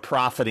people are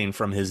profiting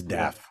from his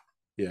death.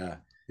 Yeah.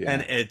 Yeah.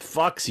 And it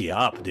fucks you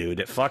up, dude.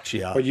 It fucks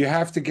you up. But you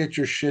have to get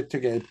your shit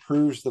together. It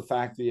proves the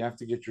fact that you have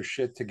to get your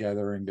shit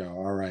together and go,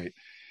 all right,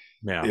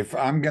 Yeah. if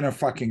I'm going to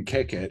fucking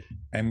kick it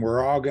and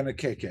we're all going to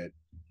kick it,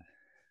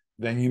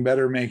 then you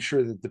better make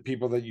sure that the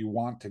people that you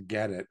want to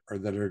get it or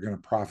that are going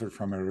to profit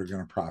from it are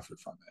going to profit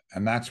from it.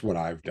 And that's what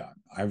I've done.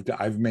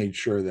 I've made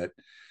sure that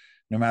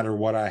no matter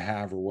what I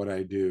have or what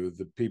I do,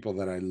 the people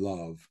that I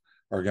love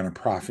are going to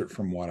profit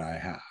from what I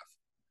have.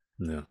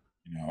 Yeah.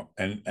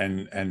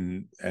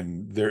 And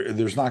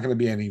there's not going to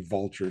be any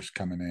vultures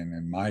coming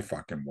in my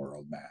fucking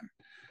world, man.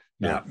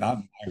 Not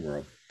my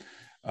world.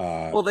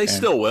 Well, they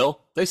still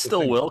will. They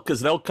still will, because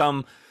they'll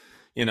come.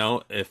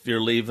 If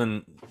you're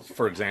leaving,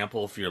 for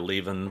example, if you're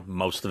leaving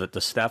most of it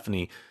to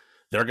Stephanie,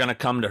 they're going to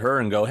come to her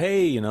and go,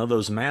 hey,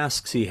 those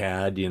masks he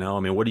had, I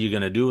mean, what are you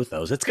going to do with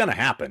those? It's going to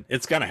happen.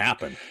 It's going to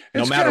happen.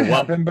 No matter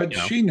what. But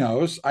she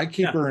knows. I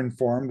keep her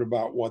informed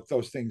about what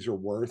those things are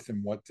worth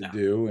and what to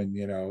do. And,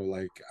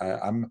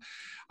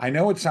 I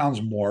know it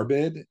sounds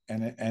morbid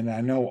and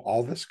I know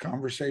all this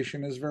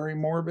conversation is very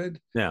morbid.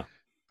 Yeah.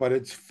 But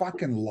it's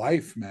fucking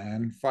life,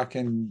 man.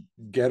 Fucking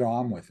get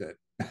on with it.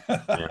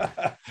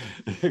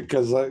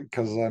 Because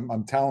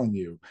I'm telling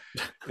you,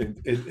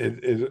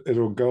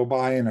 it'll go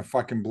by in a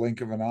fucking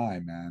blink of an eye,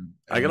 man.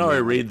 I can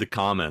already read the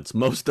comments.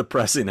 Most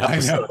depressing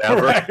episode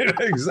ever. Right?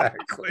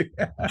 Exactly.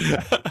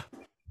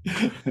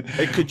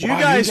 Hey, could you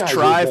guys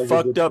try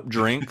fucked up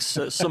drinks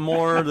some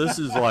more? This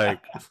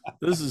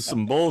is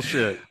some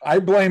bullshit. I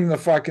blame the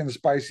fucking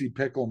spicy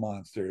pickle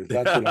monsters.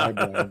 That's what I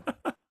blame.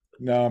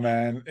 No,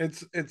 man,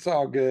 it's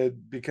all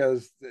good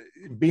because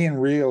being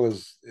real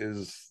is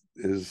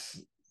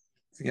is,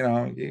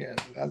 yeah,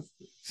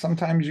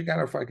 sometimes you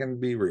gotta fucking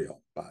be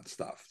real about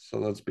stuff. So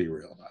let's be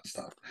real about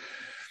stuff.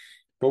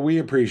 But we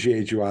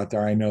appreciate you out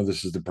there. I know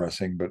this is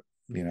depressing, but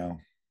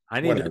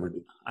I need to, whatever.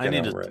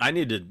 Get over it.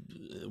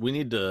 we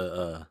need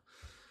to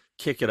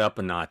kick it up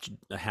a notch,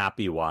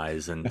 happy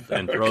wise, and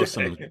throw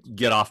some Okay.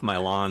 get off my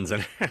lawns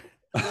and.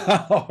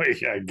 Oh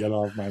yeah, get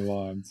off my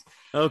lawns.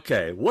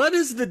 Okay, what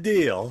is the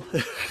deal?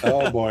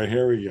 Oh boy,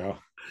 here we go.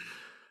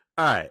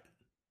 All right,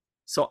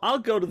 so I'll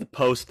go to the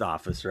post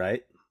office,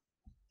 right?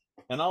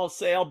 And I'll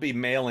say I'll be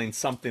mailing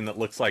something that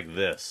looks like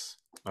this.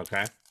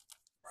 Okay.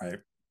 Right.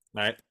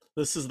 All right.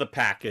 This is the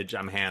package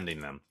I'm handing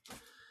them.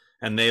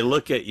 And they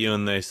look at you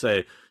and they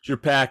say, does your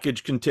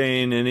package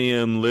contain any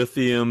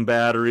lithium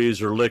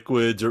batteries or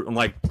liquids? Or I'm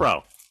like,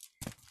 bro,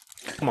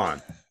 come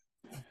on.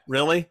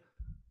 Really?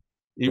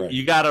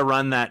 You got to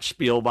run that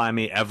spiel by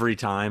me every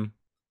time.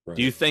 Right.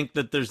 Do you think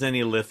that there's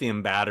any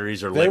lithium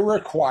batteries or They're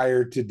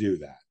required to do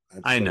that.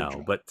 That's I know,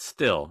 job. But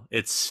still,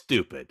 it's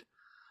stupid.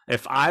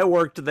 If I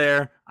worked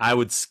there, I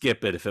would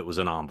skip it if it was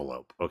an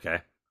envelope.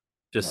 Okay.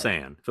 Just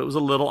saying. If it was a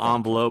little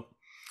envelope.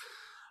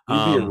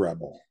 You'd be a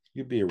rebel.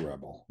 You'd be a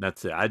rebel.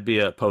 That's it. I'd be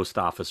a post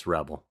office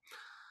rebel.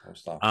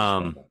 Post office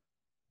rebel.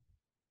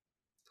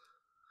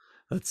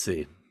 Let's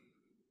see.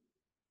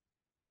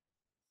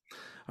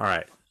 All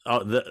right.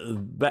 Oh,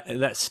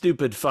 that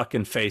stupid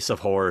fucking face of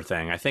horror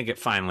thing. I think it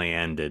finally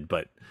ended,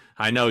 but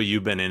I know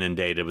you've been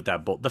inundated with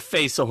that. The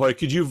face of horror.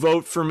 Could you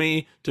vote for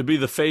me to be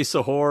the face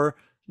of horror?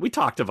 We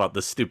talked about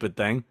this stupid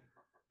thing.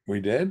 We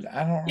did?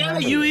 I don't Yeah,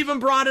 you even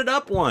brought it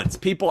up once.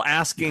 People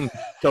asking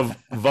to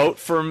vote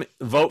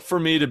for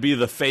me to be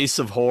the face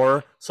of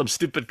horror. Some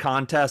stupid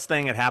contest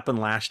thing. It happened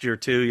last year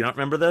too. You don't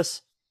remember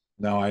this?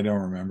 No, I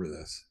don't remember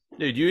this.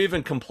 Dude, you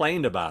even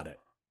complained about it.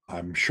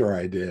 I'm sure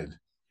I did.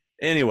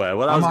 Anyway,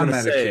 what I was going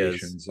to say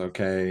is,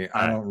 okay,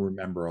 I don't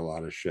remember a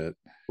lot of shit.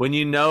 When do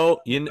you know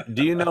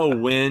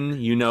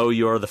when you know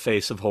you're the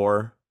face of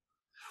horror?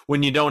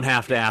 When you don't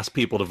have to ask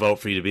people to vote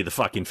for you to be the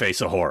fucking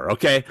face of horror,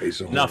 okay?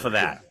 Enough of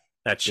that. Yeah.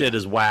 That shit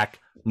is whack.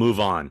 Move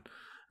on.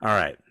 All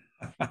right.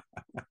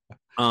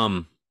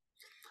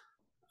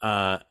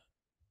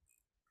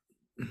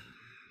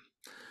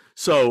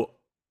 So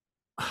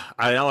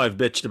I know I've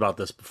bitched about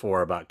this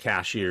before about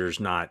cashiers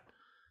not,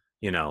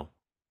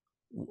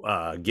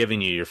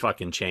 giving you your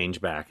fucking change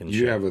back and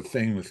you have a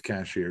thing with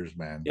cashiers,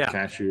 man. Yeah.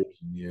 Cashiers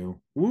and you.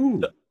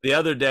 Woo. The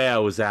other day I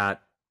was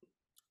at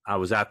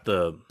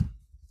the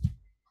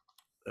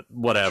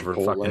whatever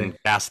Chipotle. Fucking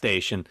gas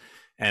station.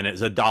 And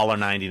it's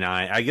 $1.99.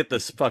 I get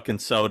this fucking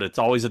soda. It's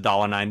always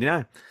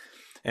 $1.99.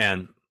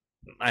 And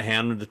I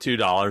hand them the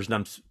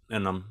 $2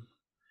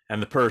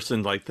 and the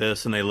person like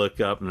this, and they look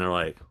up and they're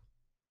like,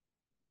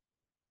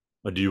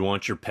 "Oh, do you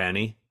want your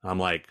penny?" I'm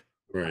like,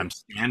 right. I'm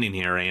standing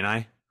here, ain't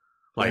I?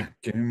 Like,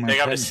 yeah,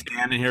 I'm just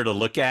standing here to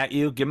look at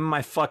you. Give me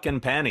my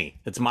fucking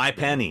penny. It's my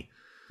penny.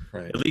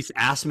 Right. At least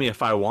ask me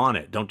if I want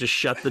it. Don't just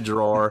shut the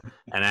drawer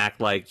and act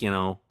like,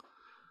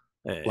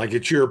 like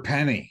it's your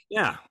penny.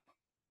 Yeah.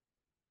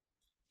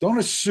 Don't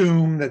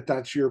assume that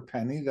that's your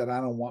penny, that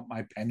I don't want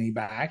my penny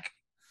back.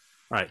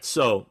 All right.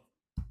 So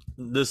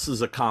this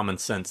is a common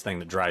sense thing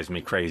that drives me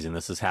crazy, and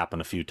this has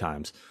happened a few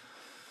times.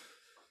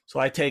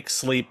 So I take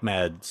sleep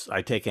meds.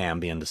 I take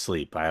Ambien to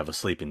sleep. I have a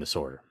sleeping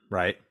disorder,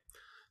 right?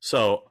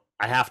 So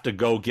I have to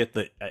go get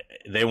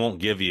they won't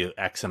give you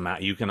X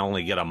amount. You can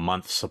only get a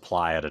month's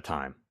supply at a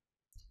time.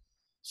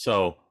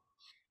 So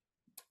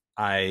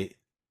I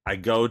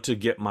go to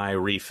get my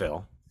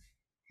refill.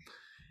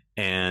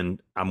 And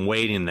I'm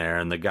waiting there,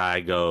 and the guy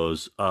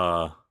goes,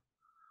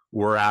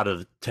 we're out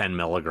of 10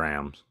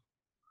 milligrams.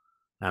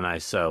 And I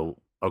said,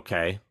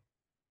 okay.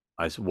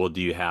 I said, well,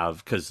 do you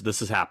have, because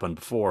this has happened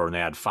before, and they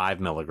had 5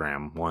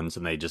 milligram ones,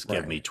 and they just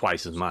give me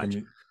twice as much.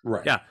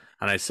 Right. Yeah.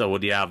 And I said, well,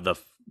 do you have the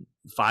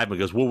 5? He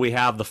goes, well, we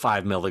have the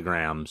 5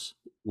 milligrams.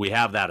 We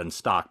have that in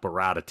stock, but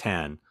we're out of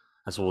 10.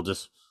 I said, well,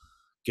 just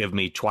give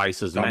me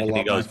twice as much. And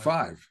he goes,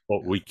 5.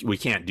 Well, we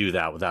can't do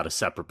that without a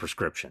separate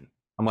prescription.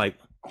 I'm like,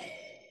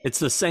 it's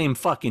the same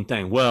fucking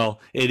thing. Well,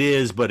 it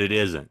is, but it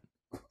isn't.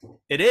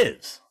 It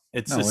is.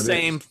 It's the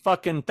same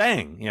fucking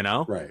thing,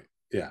 Right.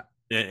 Yeah.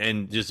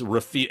 And just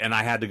refuse. And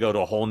I had to go to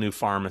a whole new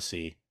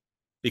pharmacy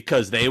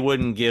because they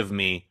wouldn't give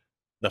me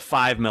the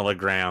 5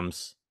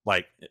 milligrams,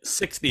 like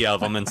 60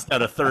 of them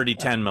instead of 30,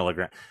 10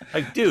 milligrams.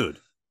 Like, dude,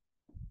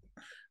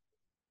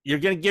 you're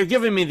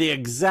giving me the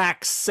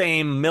exact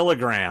same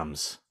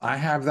milligrams. I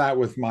have that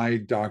with my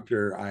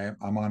doctor.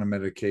 I'm on a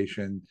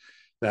medication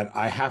that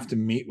I have to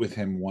meet with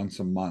him once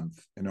a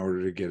month in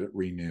order to get it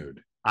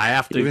renewed. I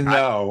have to, even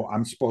though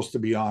I'm supposed to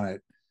be on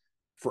it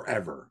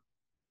forever.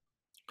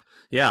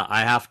 Yeah,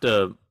 I have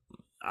to.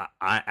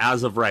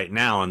 As of right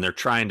now, and they're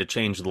trying to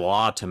change the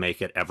law to make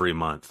it every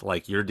month,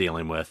 like you're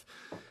dealing with.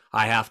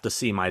 I have to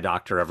see my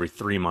doctor every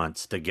 3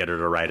 months to get her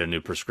to write a new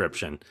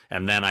prescription,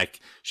 and then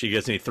she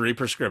gives me 3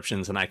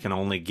 prescriptions, and I can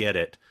only get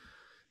it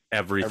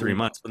every 3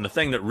 months. And the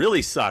thing that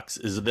really sucks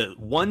is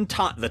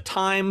that the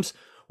times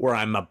where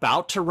I'm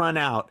about to run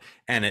out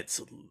and it's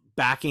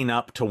backing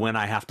up to when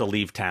I have to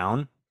leave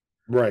town.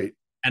 Right.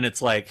 And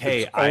it's like, It's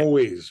hey,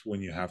 always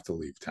when you have to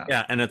leave town.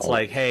 yeah, and it's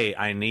Always. like, hey,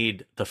 I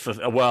need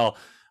well,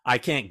 I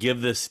can't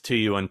give this to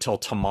you until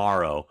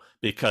tomorrow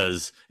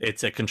because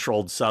it's a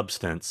controlled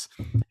substance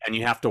and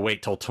you have to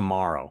wait till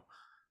tomorrow.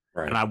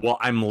 And Right.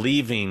 I'm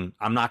leaving.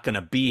 I'm not going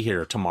to be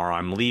here tomorrow.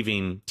 I'm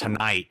leaving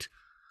tonight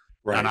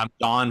and Right. I'm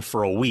gone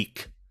for a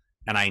week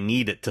and I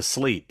need it to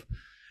sleep.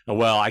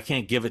 Well, I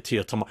can't give it to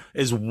you tomorrow.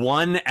 Is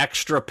one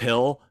extra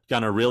pill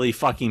going to really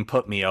fucking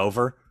put me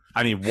over?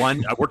 I mean,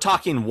 we're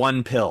talking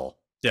one pill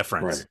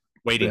difference. Right.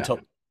 Waiting Yeah. till,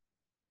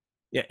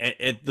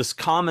 yeah, this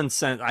common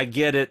sense. I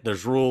get it.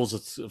 There's rules.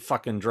 It's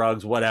fucking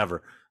drugs,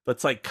 whatever. But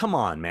it's like, come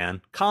on,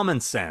 man.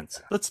 Common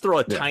sense. Let's throw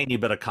a Yeah. tiny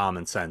bit of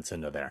common sense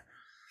into there.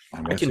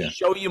 I'm I with can you.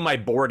 show you my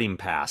boarding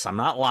pass. I'm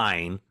not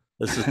lying.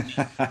 This is,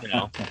 you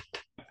know,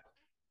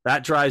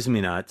 that drives me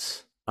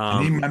nuts.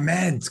 I need my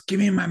meds. Give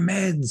me my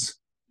meds.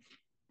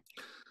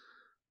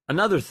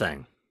 Another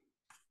thing,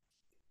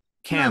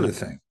 Canada. Another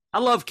thing. I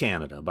love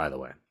Canada, by the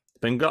way.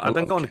 I've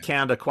been going to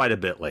Canada quite a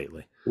bit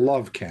lately.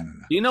 Love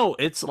Canada. You know,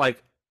 it's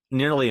like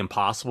nearly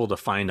impossible to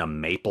find a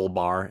maple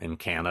bar in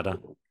Canada.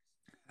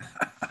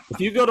 If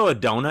you go to a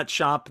donut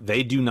shop,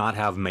 they do not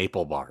have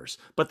maple bars,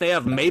 but they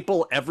have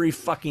maple every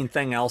fucking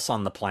thing else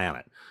on the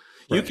planet.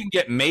 Right. You can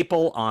get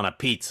maple on a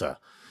pizza.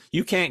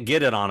 You can't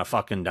get it on a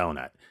fucking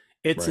donut.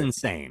 It's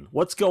insane.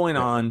 What's going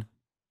on?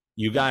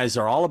 You guys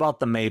are all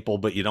about the maple,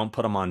 but you don't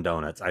put them on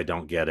donuts. I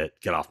don't get it.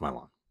 Get off my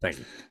lawn. Thank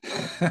you.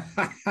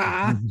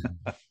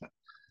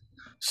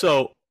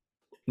 So,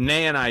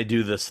 Nay and I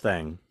do this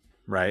thing,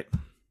 right?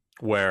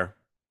 Where,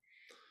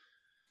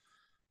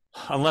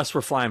 unless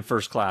we're flying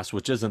first class,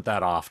 which isn't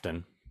that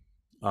often,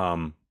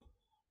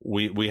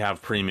 we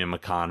have premium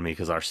economy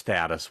because our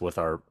status with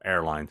our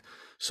airlines.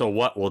 So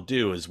what we'll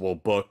do is we'll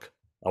book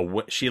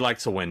she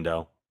likes a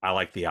window, I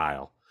like the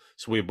aisle.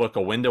 So we book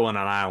a window and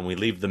an aisle and we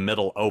leave the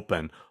middle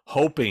open,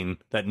 hoping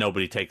that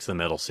nobody takes the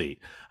middle seat.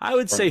 I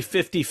would say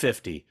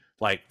 50-50.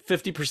 Like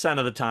 50%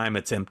 of the time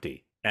it's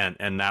empty,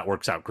 and that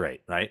works out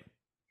great, right?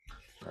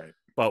 Right.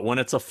 But when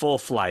it's a full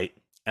flight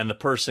and the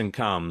person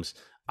comes,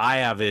 I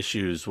have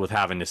issues with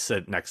having to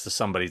sit next to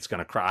somebody that's going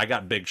to cry. I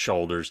got big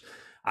shoulders.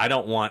 I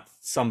don't want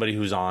somebody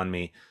who's on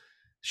me.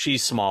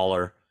 She's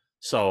smaller,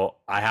 so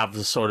I have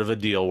the sort of a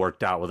deal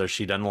worked out with her.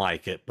 She doesn't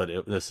like it,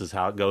 but this is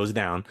how it goes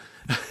down,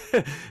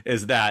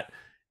 is that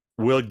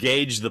we'll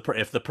gauge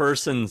if the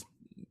person's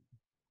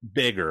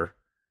bigger,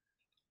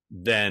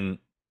 then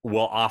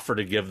we'll offer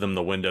to give them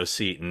the window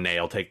seat and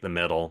they'll take the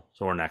middle,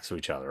 so we're next to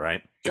each other,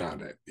 right?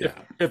 Got it. Yeah.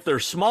 If they're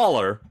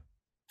smaller,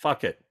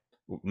 fuck it.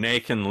 Nay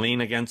can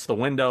lean against the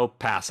window,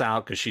 pass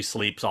out because she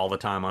sleeps all the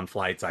time on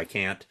flights. I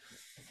can't.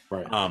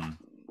 Right.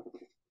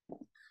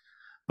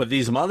 But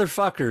these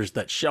motherfuckers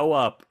that show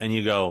up and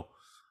you go,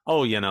 oh,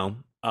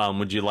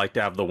 would you like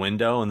to have the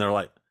window? And they're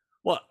like,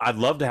 well, I'd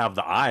love to have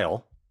the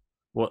aisle.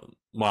 Well,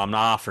 I'm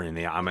not offering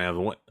the. I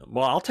mean,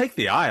 well, I'll take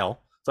the aisle.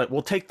 It's like,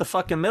 we'll take the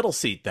fucking middle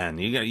seat then.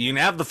 You can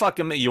have the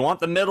fucking. You want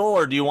the middle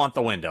or do you want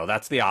the window?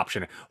 That's the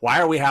option. Why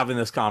are we having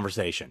this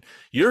conversation?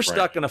 You're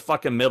stuck in a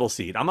fucking middle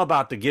seat. I'm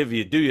about to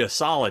do you a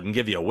solid and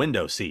give you a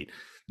window seat.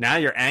 Now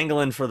you're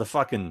angling for the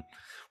fucking.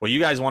 Well, you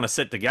guys want to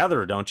sit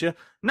together, don't you?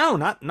 No,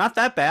 not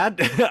that bad.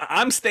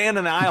 I'm staying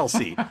in the aisle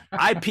seat.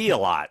 I pee a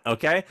lot.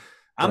 Okay,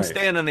 I'm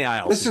staying in the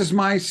aisle. This is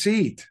my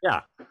seat.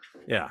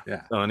 Yeah.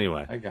 So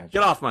anyway, I got you.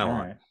 Get off my lawn.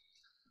 Right.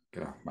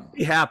 Get off my lawn.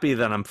 Be happy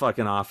that I'm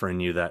fucking offering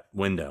you that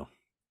window.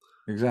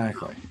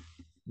 Exactly.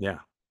 Yeah.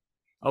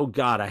 Oh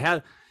God,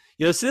 so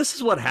this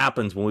is what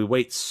happens when we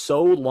wait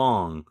so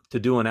long to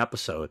do an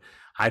episode.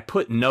 I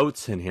put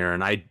notes in here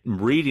and I'm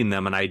reading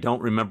them and I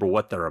don't remember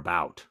what they're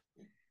about.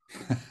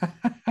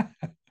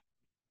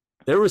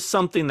 There was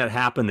something that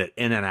happened at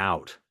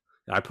In-N-Out.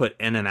 I put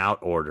In-N-Out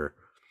order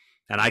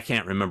and I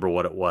can't remember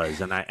what it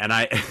was. And I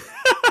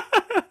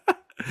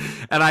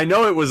and I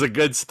know it was a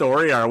good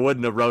story or I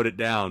wouldn't have wrote it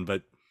down,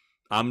 but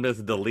I'm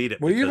just delete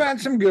it. Well, you've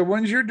had some good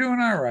ones. You're doing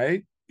all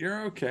right.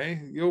 You're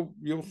okay.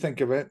 You'll think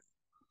of it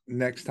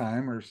next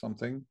time or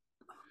something.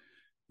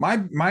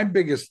 My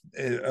biggest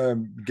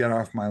get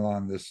off my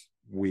lawn this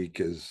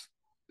week is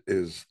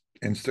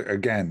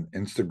Instagram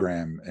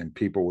and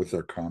people with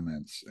their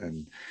comments.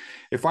 And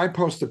if I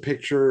post a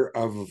picture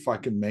of a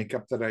fucking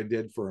makeup that I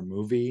did for a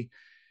movie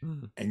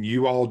and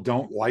you all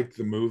don't like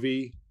the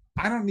movie,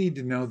 I don't need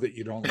to know that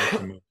you don't like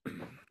the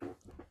movie.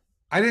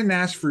 I didn't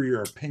ask for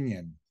your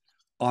opinion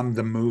on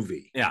the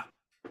movie. Yeah.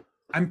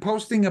 I'm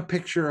posting a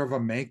picture of a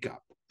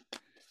makeup.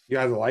 You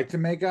either like the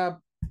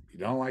makeup, you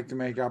don't like the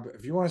makeup.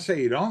 If you want to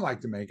say you don't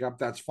like the makeup,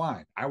 that's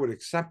fine. I would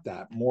accept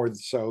that more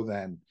so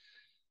than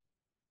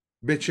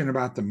bitching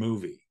about the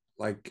movie.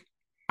 Like,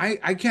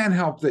 I can't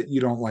help that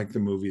you don't like the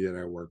movie that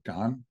I worked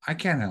on. I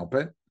can't help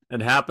it.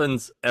 It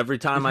happens every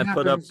time I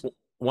put up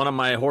one of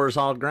my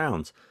horizontal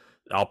grounds.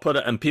 I'll put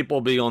it and people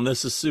will be on,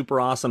 this is super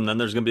awesome. Then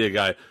there's going to be a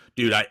guy,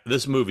 dude,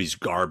 this movie's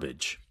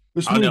garbage.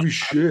 This movie's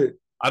shit.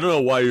 I don't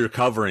know why you're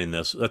covering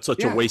this. That's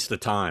such a waste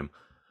of time.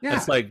 Yeah.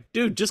 It's like,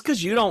 dude, just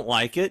because you don't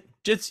like it,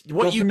 just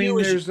what you do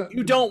is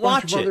you don't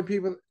watch it. Other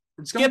people,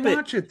 don't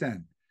watch it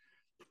then.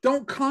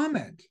 don't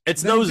comment.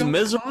 It's Then those don't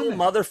miserable comment.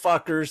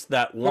 motherfuckers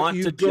that But want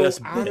you to go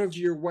just out of bitch.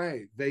 your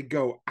way. They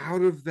go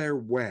out of their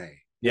way,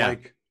 Yeah.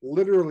 like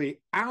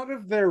literally out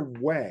of their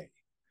way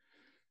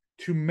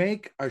to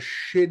make a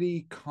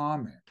shitty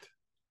comment.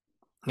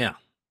 Yeah.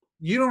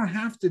 You don't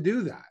have to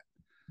do that.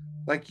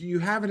 Like you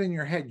have it in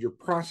your head, you're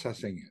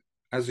processing it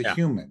as a Yeah.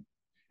 human,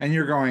 and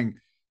you're going,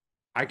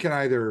 I can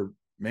either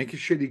make a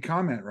shitty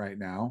comment right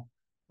now,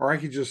 or I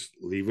could just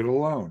leave it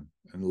alone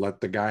and let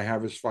the guy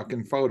have his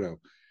fucking photo.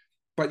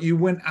 But you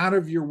went out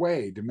of your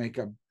way to make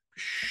a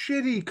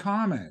shitty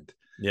comment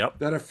Yep.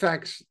 that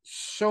affects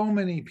so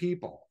many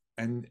people,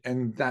 and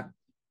that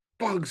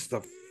bugs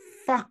the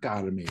fuck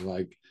out of me.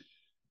 Like,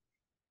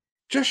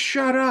 just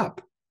shut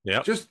up.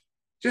 Yep.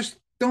 Just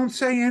don't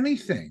say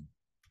anything.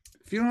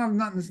 If you don't have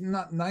nothing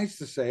not nice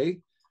to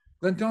say,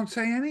 then don't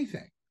say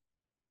anything.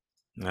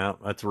 No,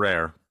 that's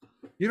rare.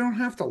 You don't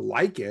have to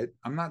like it.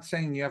 I'm not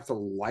saying you have to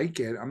like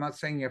it. I'm not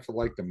saying you have to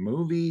like the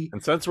movie.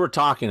 And since we're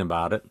talking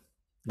about it,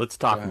 let's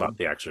talk about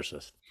The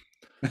Exorcist.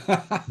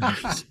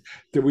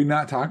 Did we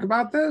not talk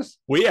about this?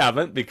 We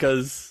haven't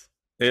because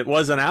it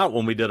wasn't out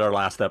when we did our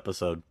last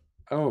episode.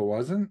 Oh, it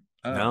wasn't?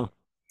 Oh. No.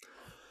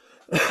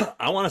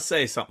 I want to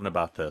say something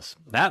about this.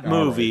 That All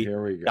right, movie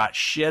here we go. got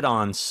shit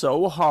on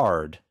so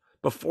hard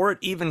before it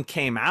even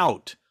came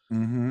out.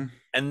 Mm-hmm.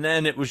 And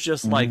then it was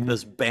just like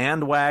this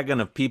bandwagon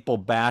of people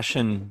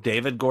bashing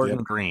David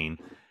Gordon Green.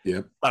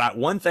 Yep. But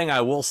one thing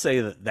I will say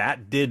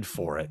that did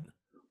for it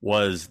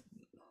was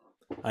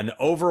an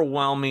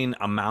overwhelming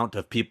amount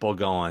of people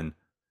going,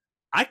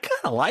 I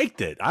kind of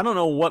liked it. I don't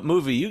know what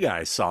movie you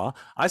guys saw.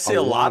 I see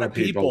a lot of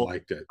people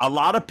liked it. A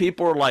lot of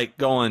people are like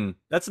going,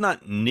 that's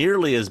not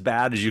nearly as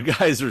bad as you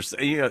guys are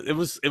saying. You know, it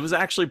was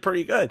actually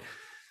pretty good.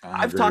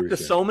 I've talked to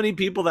so many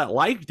people that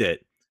liked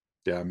it.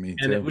 Yeah, me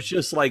too. And it was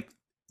just like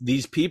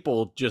these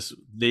people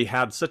they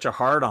had such a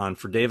hard on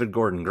for David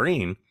Gordon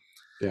Green.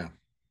 Yeah.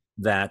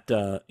 That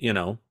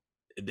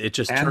it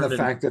just and the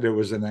fact that it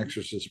was an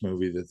Exorcist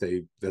movie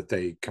that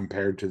they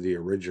compared to the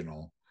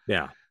original.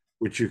 Yeah.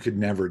 Which you could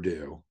never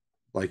do.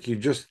 Like you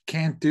just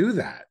can't do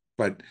that.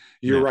 But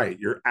you're right.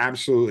 You're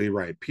absolutely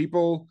right.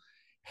 People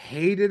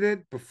hated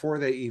it before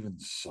they even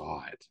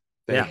saw it.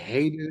 They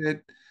hated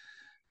it.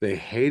 They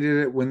hated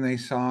it when they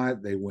saw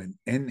it. They went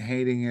in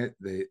hating it.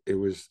 There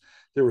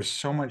was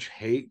so much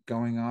hate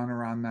going on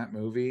around that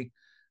movie.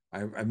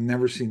 I've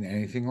never seen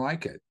anything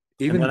like it.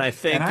 Even and I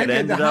think I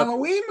did the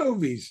Halloween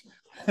movies.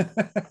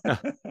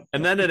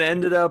 And then it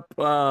ended up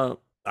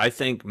I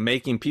think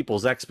making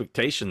people's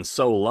expectations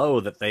so low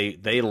that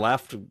they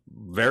left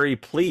very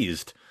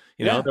pleased.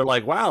 You know, they're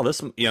like, wow,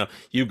 this,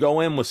 you go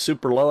in with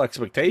super low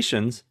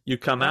expectations, you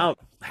come out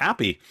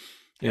happy,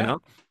 you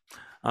know?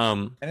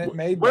 And it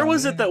made where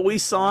was it that we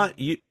saw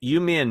it?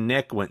 You, me and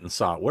Nick went and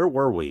saw it. Where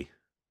were we?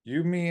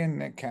 You, me and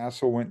Nick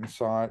Castle went and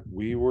saw it.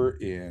 We were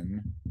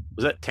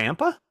was that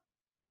Tampa?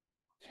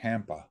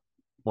 Tampa.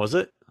 Was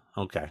it?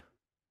 Okay.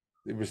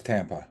 It was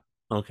Tampa.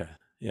 Okay.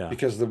 Yeah.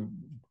 Because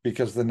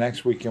the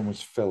next weekend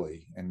was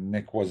Philly and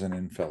Nick wasn't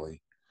in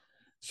Philly.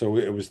 So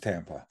it was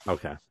Tampa.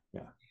 Okay.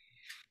 Yeah.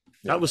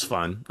 That was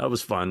fun. That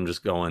was fun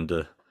just going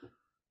to,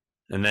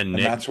 and then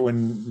Nick, that's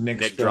when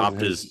Nick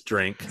dropped his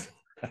drink.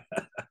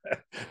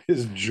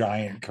 His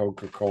giant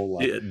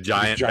Coca-Cola. Yeah,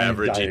 giant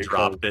beverage. He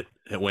dropped it.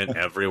 It went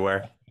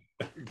everywhere.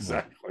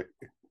 Exactly.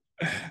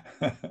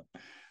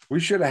 We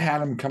should have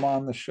had him come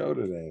on the show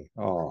today.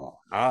 Oh,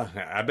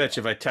 I bet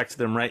you if I texted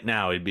him right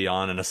now, he'd be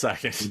on in a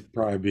second. He'd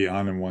probably be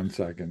on in 1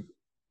 second.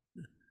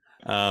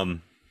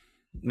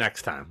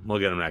 Next time. We'll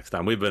get him next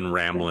time. We've been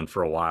rambling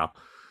for a while.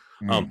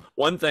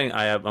 One thing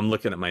I'm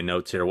looking at my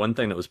notes here. One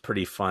thing that was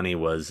pretty funny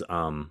was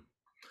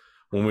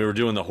when we were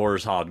doing the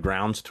Horrors Hallowed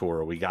Grounds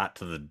tour, we got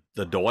to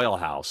the Doyle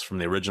house from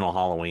the original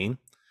Halloween.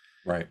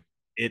 Right.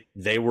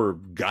 They were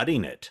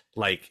gutting it.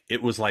 Like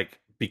it was like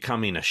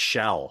becoming a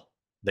shell.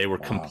 They were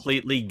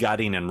completely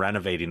gutting and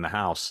renovating the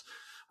house,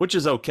 which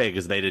is okay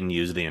because they didn't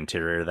use the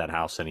interior of that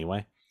house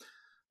anyway.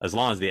 As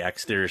long as the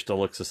exterior still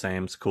looks the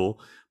same, it's cool.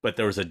 But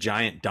there was a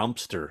giant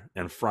dumpster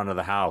in front of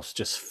the house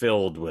just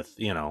filled with,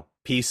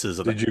 pieces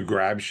of Did you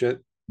grab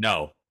shit?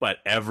 No, but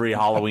every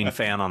Halloween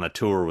fan on the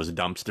tour was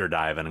dumpster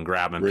diving and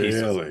grabbing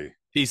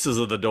pieces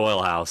of the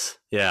Doyle house.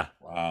 Yeah.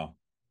 Wow.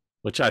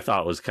 Which I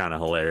thought was kind of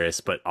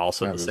hilarious, but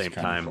also at the same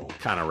time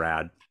kind of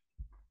rad.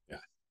 Yeah.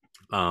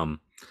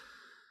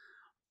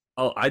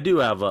 I do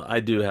have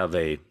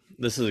a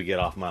this is a get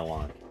off my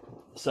lawn.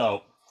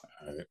 So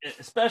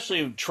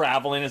especially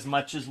traveling as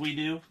much as we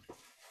do,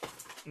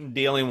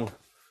 dealing with,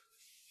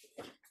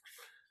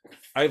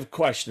 I have a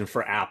question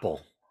for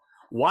Apple.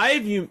 Why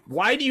do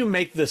you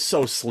make this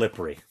so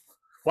slippery?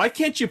 Why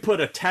can't you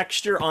put a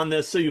texture on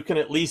this so you can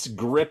at least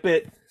grip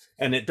it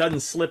and it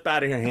doesn't slip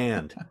out of your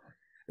hand?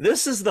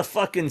 This is the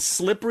fucking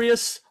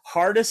slipperiest,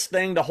 hardest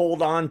thing to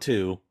hold on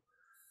to.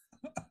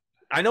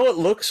 I know it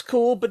looks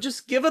cool, but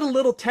just give it a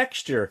little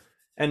texture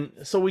and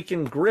so we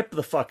can grip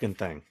the fucking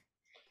thing.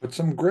 Put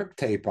some grip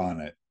tape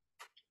on it.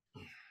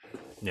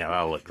 Yeah,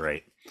 that'll look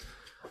great.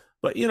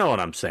 but you know what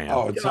I'm saying.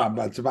 Oh,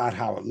 it's about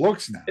how it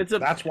looks now. It's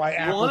That's why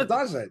Apple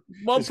does it.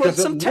 Well, it's put because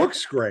it some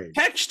looks great.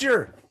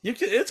 texture.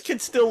 It can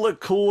still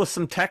look cool with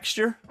some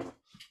texture.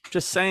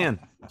 Just saying.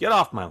 Get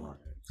off my lawn.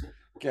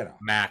 Get off.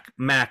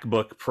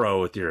 MacBook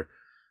Pro with your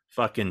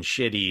fucking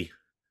shitty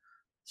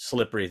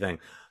slippery thing.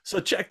 So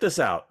check this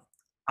out.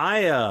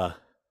 I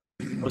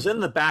was in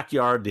the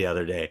backyard the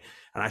other day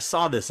and I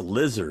saw this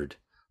lizard,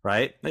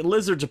 right? Like,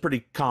 lizards are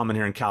pretty common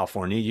here in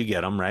California. You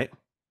get them, right?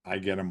 I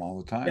get them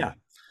all the time. Yeah.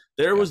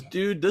 There was,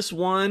 dude, this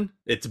one,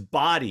 its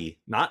body,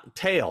 not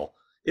tail.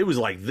 It was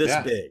like this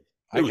big.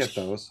 I get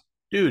those.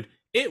 Dude,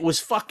 it was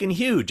fucking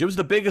huge. It was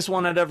the biggest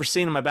one I'd ever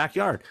seen in my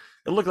backyard.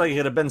 It looked like it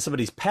could have been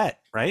somebody's pet,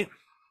 right?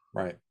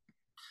 Right.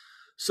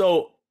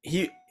 So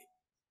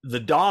the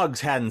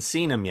dogs hadn't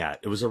seen him yet.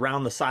 It was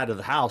around the side of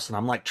the house, and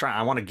I'm like,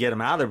 I want to get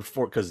him out of there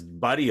before, because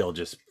Buddy will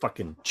just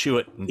fucking chew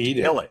it and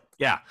kill it.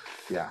 Yeah.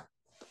 Yeah.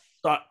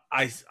 So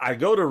I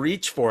go to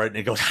reach for it, and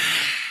it goes,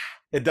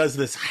 it does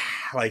this,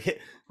 like,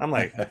 I'm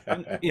like,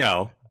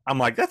 I'm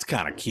like, that's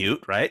kind of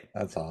cute, right?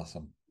 That's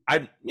awesome.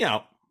 And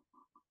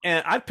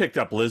I've picked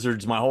up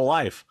lizards my whole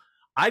life.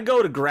 I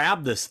go to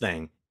grab this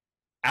thing.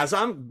 As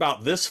I'm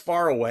about this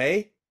far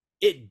away,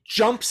 it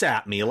jumps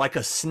at me like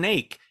a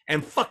snake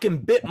and fucking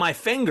bit my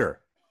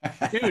finger,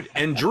 dude,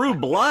 and drew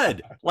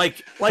blood.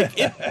 Like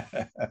it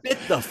bit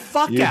the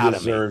fuck out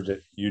of me.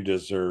 You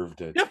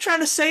deserved it. I'm trying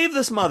to save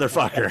this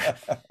motherfucker.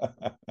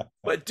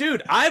 But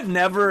dude, I've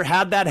never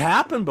had that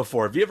happen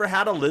before. Have you ever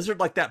had a lizard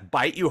like that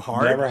bite you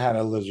hard? Never had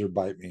a lizard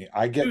bite me.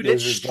 I get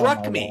lizards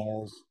on my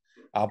walls,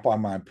 out by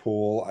my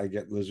pool. I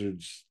get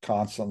lizards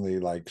constantly,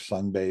 like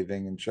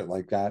sunbathing and shit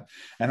like that.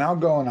 And I'll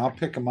go and I'll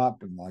pick them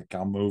up and like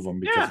I'll move them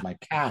because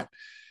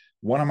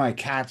one of my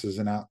cats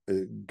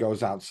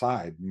goes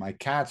outside. My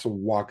cats will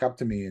walk up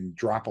to me and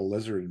drop a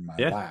lizard in my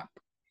lap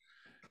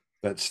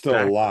that's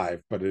still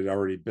alive, but it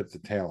already bit the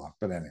tail off.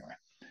 But anyway.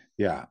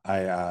 Yeah,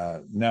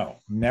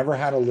 never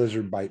had a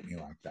lizard bite me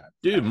like that.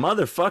 Dude,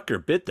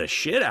 motherfucker bit the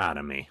shit out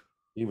of me.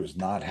 He was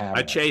not happy.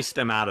 I chased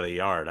him out of the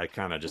yard. I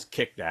kind of just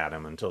kicked at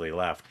him until he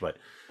left. But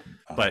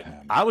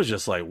I was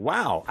just like,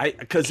 wow.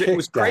 Because it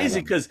was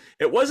crazy, because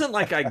it wasn't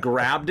like I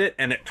grabbed it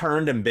and it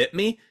turned and bit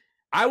me.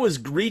 I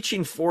was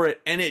reaching for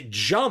it and it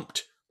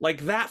jumped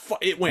like that.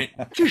 It went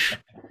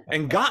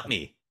and got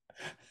me.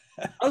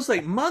 I was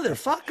like,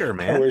 motherfucker,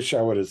 man. I wish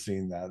I would have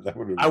seen that.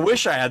 I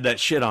wish I had that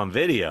shit on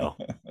video.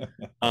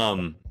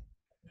 Oh,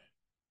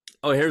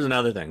 here's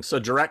another thing. So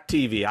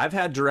DirecTV, I've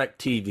had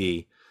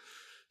DirecTV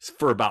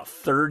for about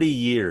 30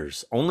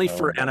 years, only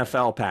for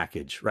NFL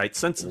package, right?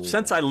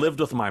 Since I lived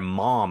with my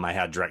mom, I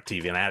had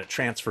DirecTV and I had it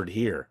transferred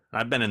here.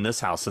 I've been in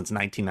this house since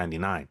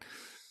 1999.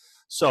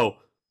 So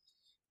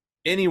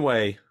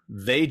anyway,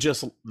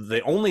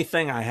 the only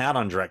thing I had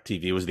on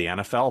DirecTV was the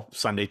NFL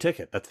Sunday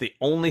ticket. That's the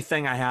only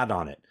thing I had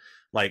on it.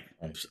 Like,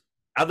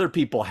 other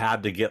people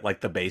had to get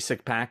like the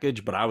basic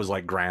package, but I was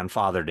like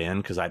grandfathered in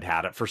because I'd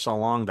had it for so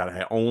long that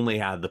I only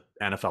had the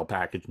NFL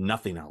package,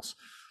 nothing else.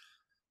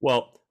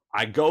 Well,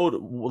 I go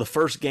to the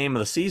first game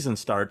of the season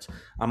starts.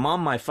 I'm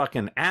on my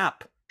fucking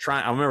app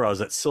I remember I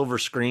was at Silver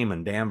Scream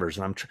in Danvers,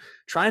 and I'm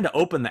trying to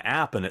open the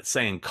app, and it's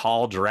saying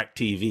call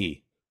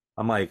DirecTV.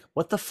 I'm like,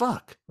 what the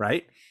fuck,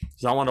 right?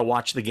 Because I want to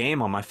watch the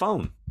game on my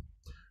phone.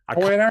 I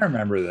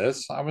remember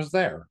this. I was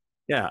there.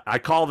 Yeah, I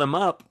call them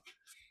up.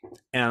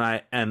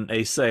 And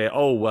they say,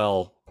 oh,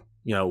 well,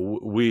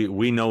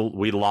 we know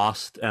we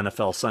lost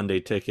NFL Sunday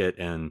ticket,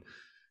 and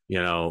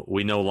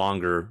we no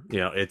longer,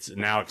 it's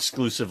now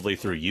exclusively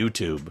through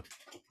YouTube.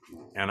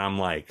 And I'm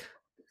like,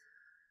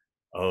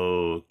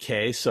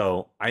 okay.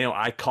 So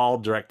I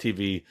called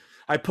DirecTV.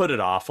 I put it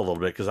off a little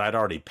bit because I'd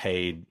already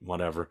paid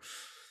whatever.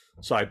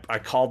 So I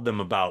called them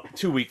about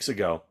 2 weeks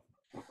ago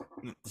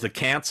to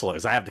cancel it,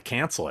 because I have to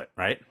cancel it,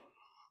 right?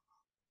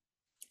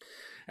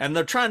 And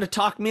they're trying to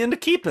talk me into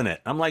keeping it.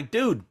 I'm like,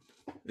 dude,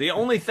 the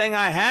only thing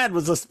I had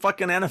was this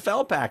fucking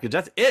NFL package.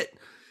 That's it.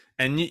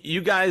 And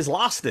you guys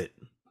lost it.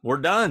 We're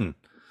done.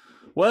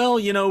 Well,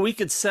 we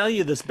could sell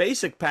you this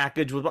basic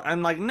package.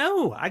 I'm like,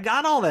 no, I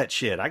got all that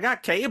shit. I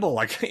got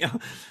cable.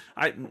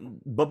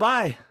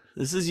 Bye-bye.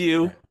 This is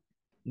you.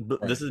 Right.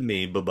 This is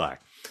me. Bye-bye.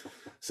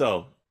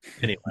 So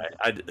anyway,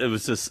 it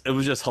was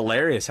just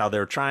hilarious how they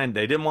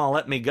didn't want to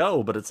let me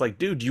go. But it's like,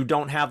 dude, you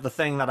don't have the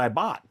thing that I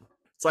bought.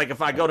 It's like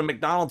if I go to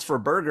McDonald's for a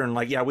burger and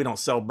like, yeah, we don't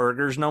sell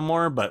burgers no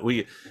more, but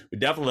we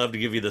definitely love to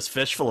give you this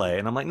fish fillet.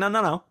 And I'm like,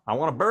 no, I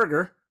want a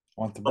burger.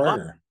 I want the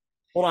burger.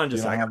 Hold on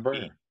just a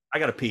second. I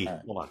got to pee. Right.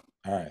 Hold on.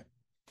 All right.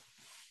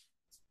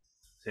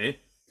 See?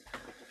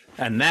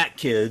 And that,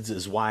 kids,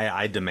 is why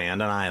I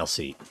demand an aisle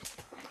seat,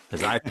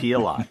 because I pee a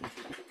lot.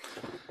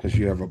 Because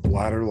you have a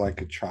bladder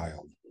like a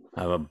child.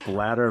 I have a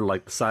bladder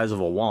like the size of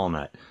a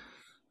walnut.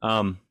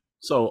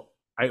 So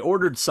I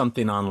ordered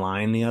something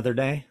online the other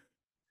day.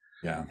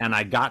 Yeah. And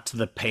I got to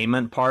the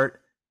payment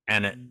part,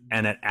 and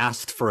it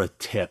asked for a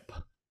tip.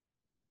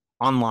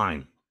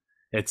 Online.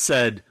 It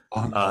said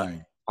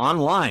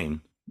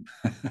online.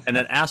 And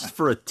it asked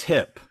for a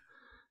tip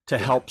to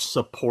help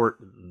support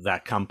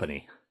that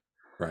company.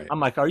 Right. I'm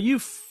like, are you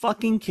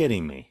fucking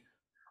kidding me?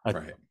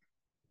 Right.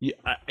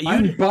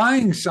 I'm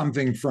buying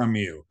something from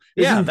you.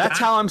 Yeah, Isn't that's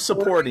that how I'm important?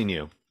 supporting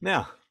you.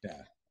 Yeah.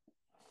 Yeah.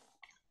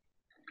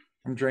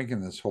 I'm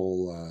drinking this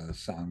whole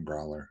sound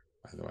growler,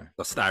 by the way.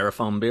 A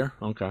styrofoam beer.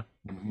 Okay.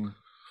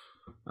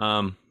 Mm-hmm.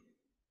 Um,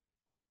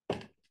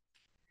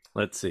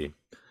 let's see.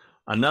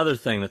 Another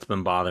thing that's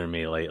been bothering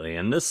me lately,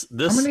 and How this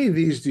many of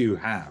these do you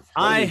have?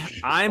 Holy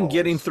shit I'm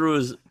getting balls. through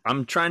is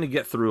I'm trying to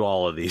get through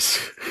all of these.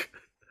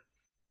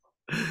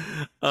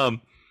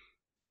 um,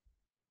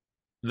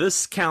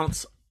 this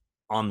counts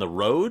on the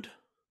road.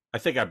 I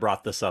think I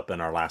brought this up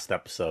in our last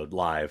episode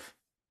live.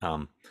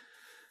 Um,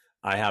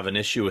 I have an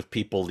issue with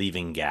people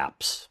leaving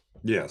gaps,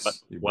 but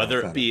Yes, you brought whether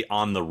it that up. be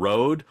on the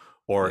road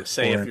or Yeah,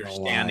 say or if in you're the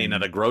standing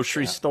at line. a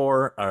grocery Yeah,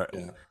 store or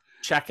yeah.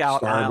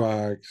 checkout aisle,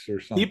 Starbucks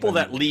or people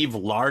that something. leave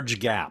large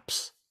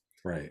gaps,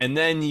 Right. and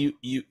then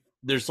you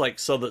there's like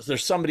so that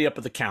there's somebody up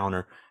at the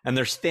counter and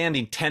they're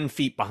standing 10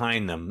 feet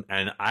behind them,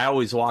 and I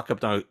always walk up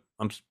to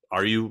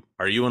are you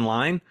in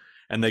line,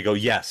 and they go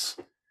yes,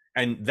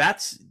 and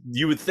that's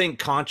you would think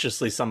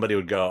consciously somebody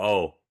would go,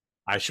 oh,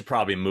 I should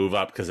probably move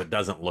up because it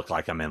doesn't look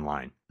like I'm in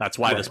line. That's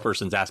why this Right.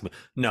 person's asking me.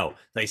 No,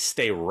 they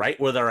stay right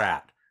where they're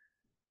at,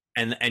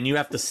 and you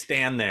have to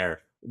stand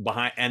there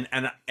behind,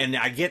 and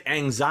I get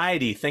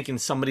anxiety thinking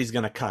somebody's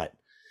gonna cut,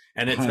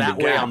 and it's Behind the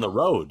that way on gap. the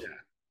road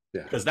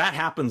Yeah. because that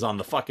happens on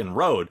the fucking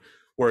road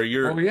where Oh,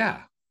 you're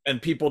yeah.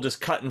 and people just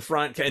cut in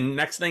front, and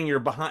next thing you're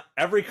behind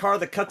every car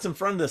that cuts in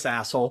front of this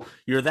asshole,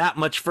 you're that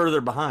much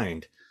further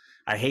behind.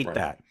 I hate Right.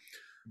 that.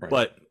 Right.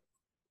 But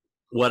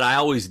what I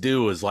always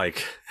do is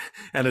like,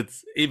 and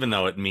it's even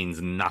though it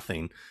means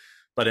nothing,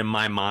 but in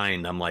my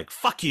mind I'm like,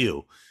 fuck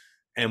you.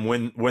 And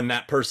when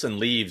that person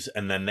leaves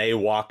and then they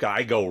walk,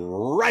 I go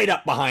right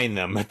up behind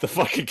them at the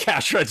fucking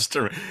cash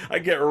register. I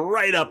get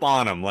right up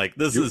on them like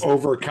this You is I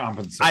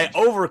overcompensate.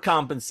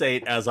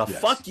 overcompensate as a Yes.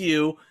 fuck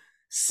you.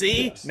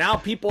 See, Yes. now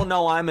people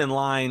know I'm in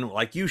line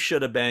like you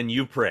should have been,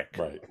 you prick.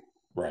 Right.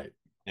 Right.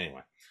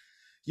 Anyway,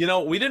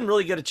 we didn't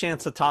really get a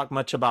chance to talk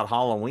much about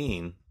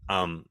Halloween.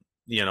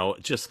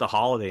 Just the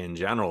holiday in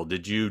general.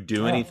 Did you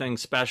do Oh, anything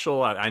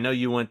special? I know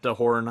you went to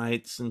Horror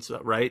Nights and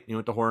stuff, right? You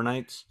went to Horror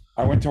Nights?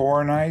 I went to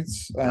Horror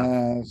Nights,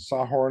 Yeah.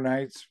 saw Horror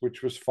Nights,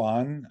 which was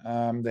fun.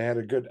 They had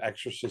a good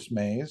Exorcist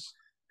maze.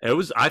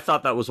 I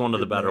thought that was one of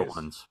the Good better maze.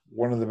 ones.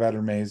 One of the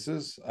better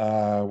mazes.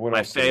 What My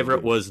else did I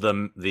favorite do? was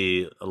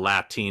the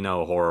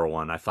Latino horror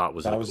one. I thought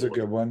was the That was a coolest.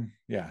 good one.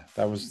 Yeah,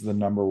 that was the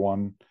number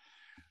one.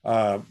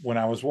 When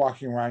I was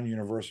walking around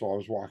Universal, I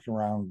was walking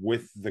around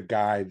with the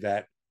guy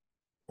that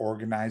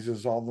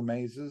organizes all the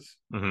mazes,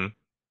 Mm-hmm.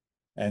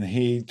 and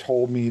he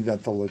told me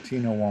that the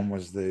Latino one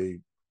was the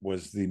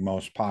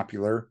most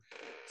popular.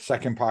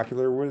 Second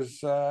popular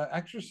was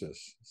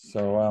Exorcist.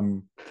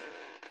 So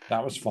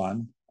that was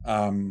fun.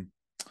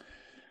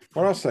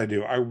 What else did I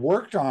do? I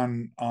worked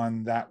on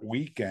that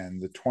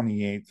weekend, the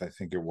 28th, I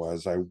think it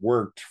was. I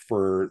worked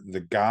for the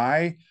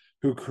guy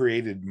who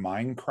created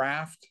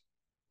Minecraft,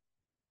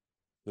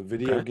 the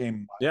video Okay.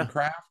 game Yeah,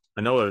 Minecraft.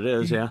 I know what it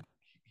is. He Yeah.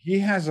 he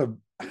has a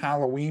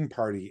Halloween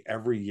party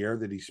every year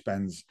that he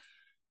spends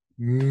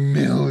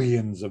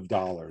millions of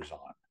dollars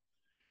on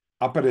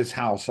up at his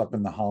house up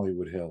in the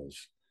Hollywood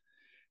Hills.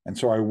 And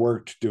so I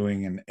worked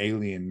doing an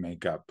alien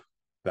makeup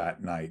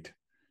that night.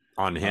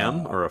 On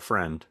him Uh, or a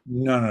friend?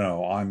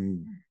 no,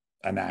 on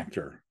an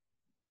actor.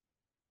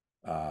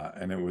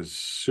 And it was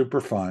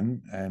super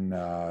fun and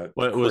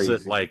What was it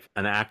crazy. like?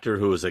 An actor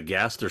who was a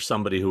guest or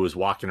somebody who was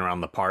walking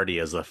around the party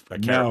as a No,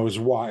 character? it was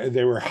why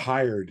they were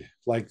hired.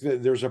 Like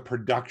there's a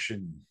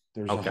production.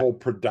 There's a Okay. whole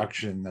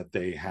production that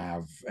they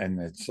have, and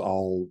it's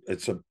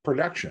a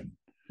production,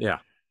 Yeah.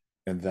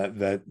 and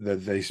that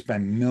they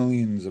spend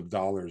millions of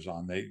dollars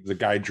on. The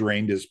guy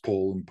drained his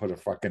pool and put a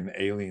fucking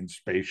alien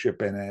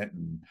spaceship in it,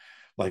 and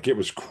like it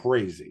was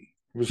crazy.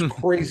 It was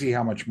crazy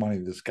how much money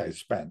this guy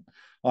spent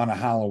on a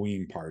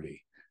Halloween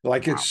party.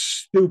 Like it's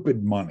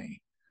stupid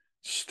money,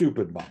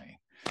 stupid money.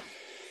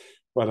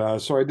 But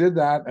so I did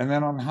that, and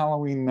then on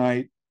Halloween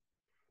night,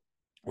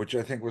 which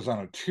I think was on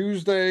a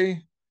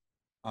Tuesday,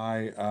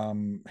 I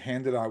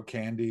handed out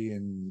candy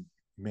and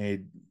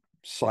made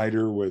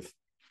cider with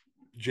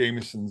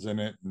Jameson's in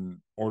it, and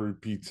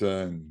ordered pizza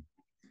and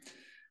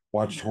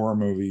watched horror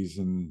movies,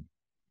 and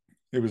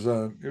it was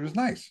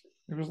nice.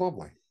 It was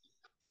lovely. It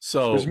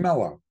was So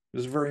mellow. It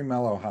was very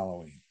mellow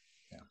Halloween.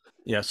 Yeah.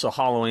 yeah, so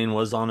Halloween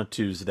was on a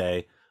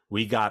Tuesday.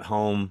 We got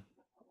home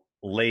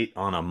late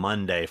on a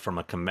Monday from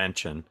a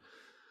convention.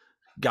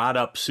 Got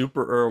up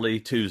super early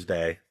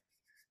Tuesday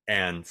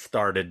and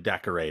started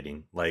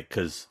decorating, like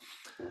because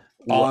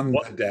On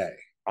what the day.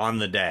 on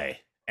the day,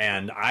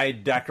 and I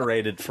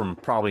decorated from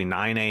probably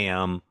 9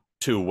 a.m.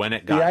 to when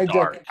it See, got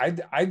dark.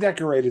 I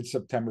decorated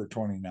September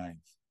 29th.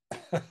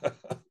 Yeah,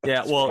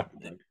 That's what well,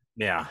 I did.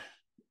 yeah.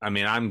 I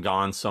mean, I'm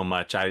gone so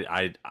much.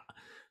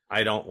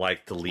 I don't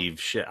like to leave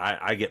shit.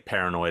 I get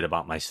paranoid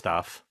about my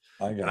stuff,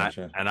 I and I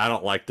gotcha. and I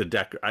don't like to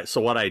decorate.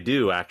 So what I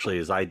do actually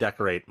is I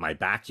decorate my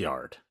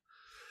backyard,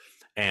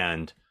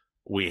 and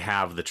we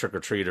have the trick or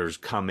treaters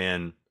come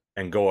in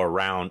and go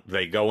around.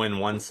 They go in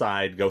one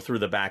side, go through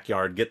the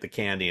backyard, get the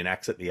candy, and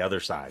exit the other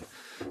side.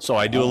 So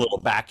I do a little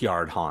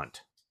backyard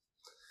haunt.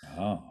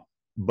 Oh.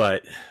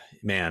 But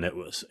man, it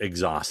was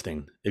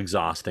exhausting,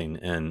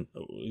 and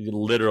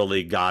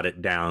literally got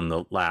it down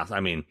the last.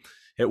 I mean,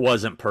 it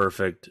wasn't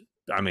perfect.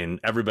 I mean,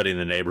 everybody in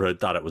the neighborhood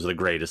thought it was the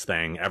greatest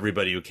thing.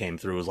 Everybody who came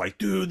through was like,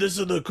 dude, this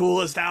is the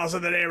coolest house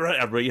in the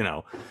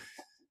neighborhood.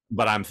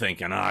 But I'm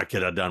thinking, I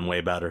could have done way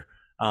better.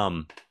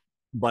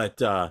 But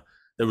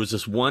there was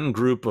this one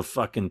group of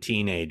fucking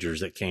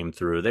teenagers that came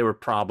through. They were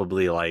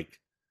probably like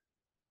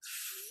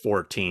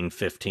 14,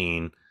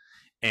 15.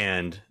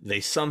 And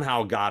they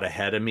somehow got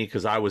ahead of me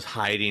because I was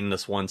hiding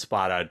this one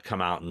spot. I'd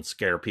come out and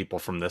scare people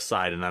from this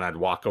side, and then I'd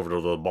walk over to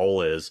where the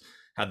bowl is,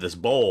 had this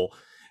bowl.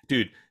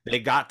 Dude, they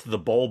got to the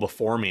bowl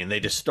before me, and they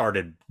just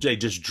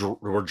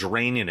were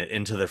draining it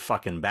into their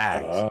fucking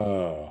bags.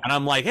 Oh. And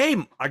I'm like,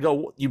 hey, I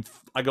go,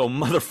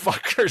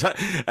 motherfuckers.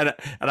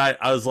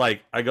 I was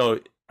like, I go,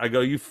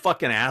 you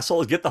fucking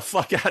assholes, get the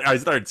fuck out. I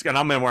started, and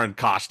I'm wearing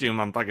costume.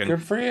 I'm fucking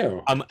good for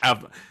you.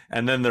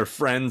 And then their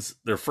friends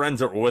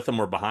that were with them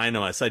were behind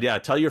them. I said, yeah,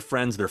 tell your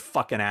friends they're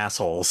fucking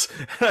assholes.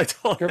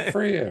 Good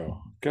for you.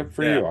 Good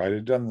for you. I'd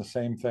have done the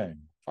same thing.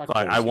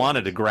 I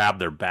wanted to grab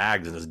their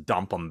bags and just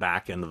dump them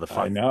back into the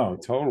fucking. I know,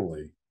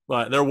 totally.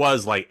 But there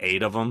was like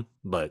 8 of them.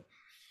 But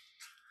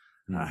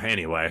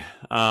anyway.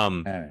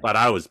 But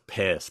I was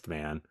pissed,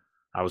 man.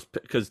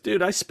 Because,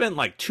 dude, I spent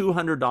like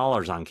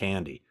 $200 on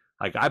candy.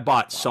 Like, I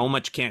bought so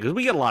much candy because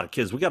we get a lot of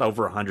kids. We got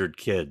over 100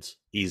 kids,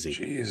 easy.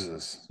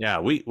 Jesus. Yeah,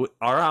 we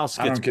our house.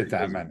 I don't get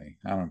that many.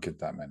 I don't get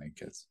that many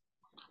kids.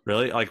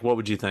 Really? Like, what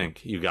would you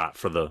think you got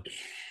for the?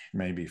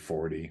 Maybe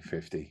 40,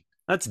 50.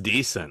 That's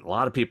decent. A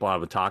lot of people I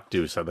would talk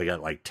to said they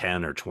got like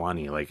 10 or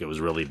 20. Like, it was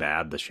really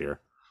bad this year.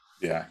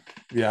 Yeah,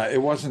 yeah.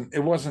 It wasn't.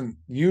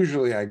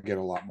 Usually, I get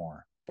a lot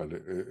more, but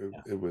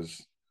it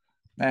was,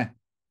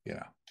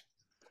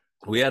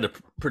 We had a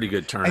pretty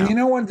good turnout. And you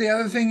know what the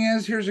other thing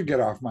is? Here's a get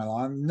off my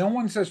lawn. No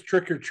one says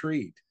trick or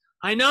treat.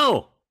 I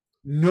know.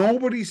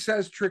 Nobody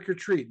says trick or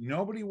treat.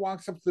 Nobody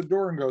walks up to the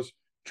door and goes,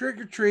 trick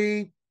or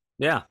treat.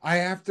 Yeah. I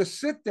have to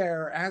sit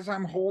there as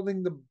I'm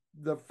holding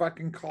the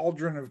fucking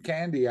cauldron of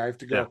candy. I have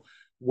to go,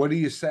 what do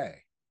you say?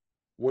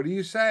 What do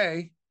you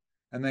say?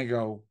 And they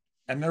go,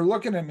 and they're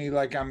looking at me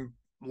like I'm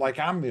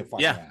the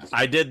fucking ass.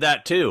 I did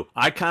that too.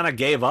 I kind of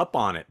gave up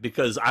on it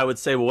because I would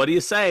say, well, what do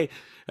you say?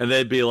 And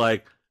they'd be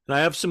like, can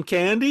I have some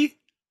candy?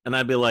 And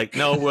I'd be like,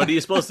 no, what are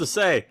you supposed to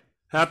say?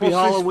 Happy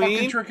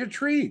Halloween? Trick or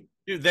treat.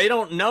 Dude, they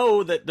don't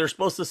know that they're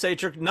supposed to say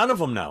trick. None of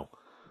them know.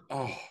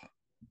 Oh,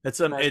 it's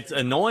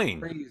annoying.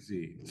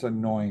 Crazy. It's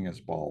annoying as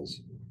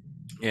balls.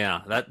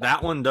 Yeah,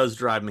 that one does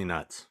drive me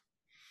nuts.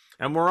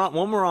 And while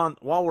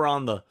we're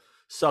on the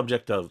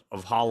subject of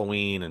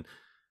Halloween and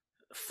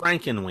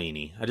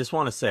Frankenweenie, I just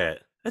want to say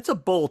it. It's a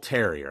bull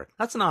terrier.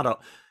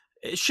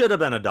 It should have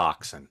been a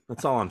dachshund.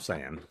 That's all I'm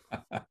saying.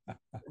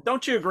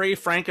 Don't you agree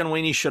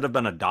Frankenweenie should have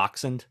been a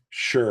dachshund?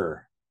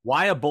 Sure.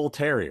 Why a bull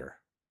terrier?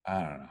 I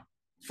don't know.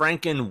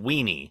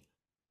 Frankenweenie.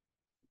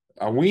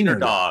 A wiener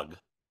dog.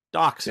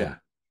 Dachshund.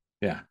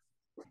 Yeah.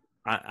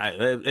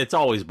 It's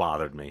always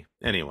bothered me.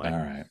 Anyway. All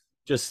right.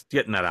 Just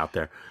getting that out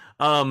there.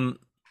 One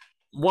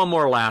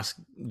more last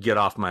get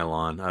off my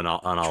lawn and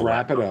I'll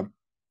wrap it up.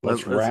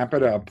 Let's wrap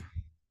it up.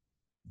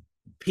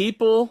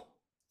 People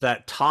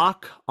that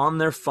talk on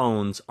their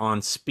phones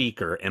on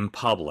speaker in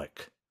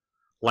public,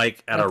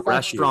 like at a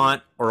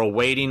restaurant or a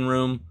waiting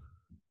room.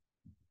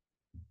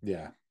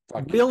 Yeah.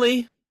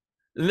 Really?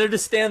 And they're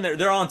just standing there.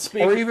 They're on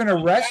speaker. Or even a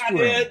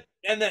restroom.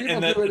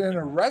 People do it in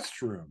a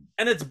restroom.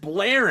 And it's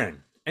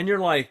blaring. And you're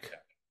like,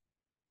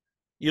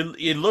 you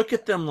look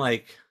at them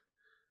like,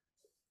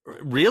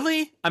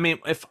 really? I mean,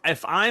 if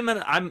I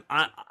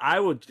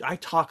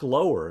talk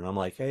lower and I'm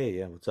like, hey,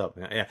 yeah, what's up?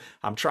 Yeah,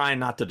 I'm trying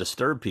not to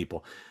disturb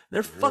people.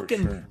 They're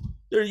fucking,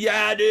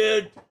 yeah,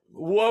 dude.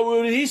 What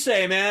would he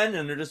say, man?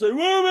 And they're just like,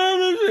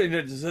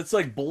 it's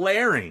like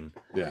blaring.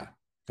 Yeah.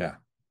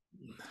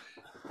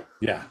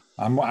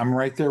 I'm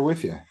right there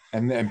with you.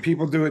 And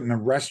people do it in the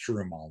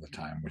restroom all the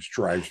time, which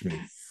drives me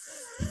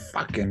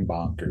fucking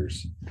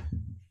bonkers.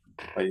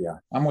 But yeah,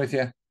 I'm with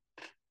you.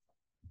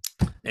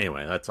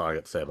 Anyway, that's all I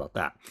got to say about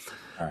that.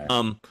 All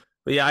right.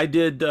 But yeah, I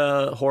did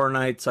Horror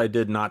Nights. I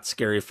did Not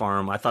Scary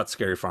Farm. I thought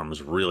Scary Farm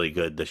was really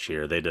good this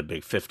year. They did a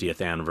big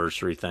 50th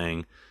anniversary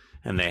thing,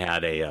 and they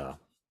had a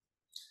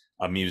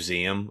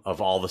museum of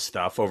all the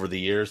stuff over the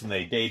years, and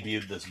they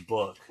debuted this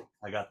book.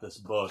 I got this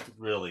book,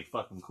 really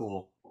fucking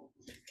cool.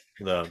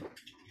 The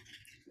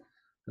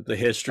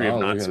history of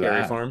Not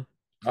Scary Farm.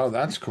 Oh,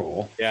 that's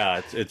cool.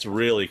 Yeah, it's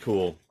really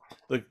cool.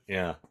 Look,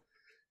 yeah.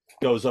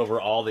 Goes over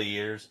all the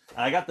years.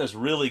 I got this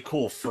really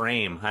cool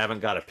frame. I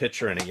haven't got a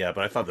picture in it yet,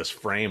 but I thought this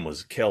frame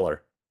was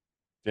killer.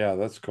 Yeah,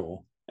 that's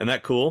cool. Isn't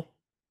that cool?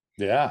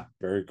 Yeah,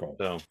 very cool.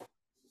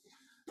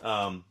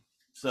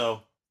 So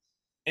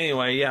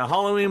anyway, yeah,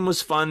 Halloween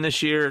was fun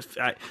this year.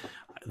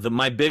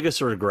 My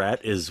biggest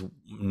regret is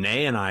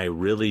Nay and I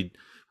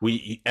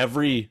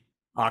every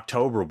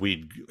October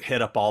we'd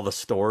hit up all the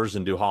stores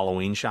and do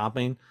Halloween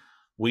shopping.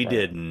 We Right.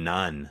 did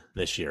none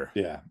this year.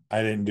 Yeah,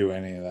 I didn't do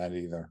any of that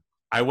either.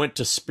 I went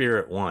to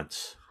Spirit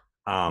once.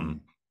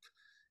 Mm.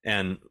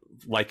 And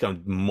like a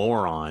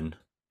moron,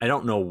 I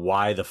don't know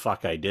why the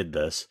fuck I did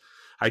this.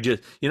 I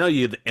just,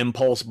 you the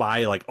impulse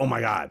buy, like, oh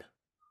my God.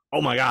 Oh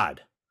my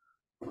God.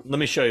 Let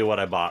me show you what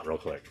I bought real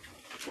quick.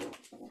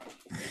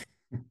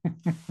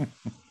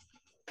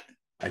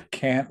 I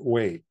can't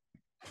wait.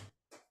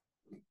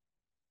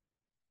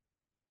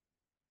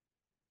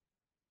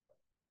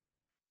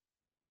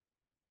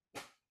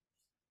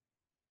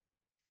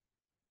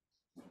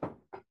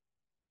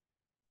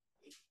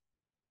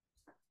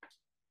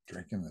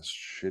 Drinking this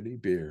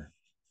shitty beer.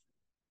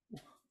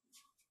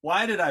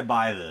 Why did I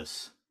buy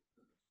this?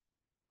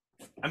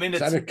 I mean,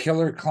 Is it's that a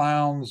Killer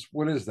Clowns?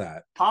 What is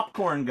that?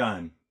 popcorn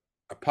gun.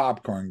 A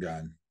popcorn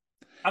gun.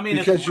 I mean,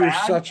 Because it's you're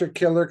rad. such a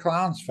Killer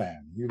Clowns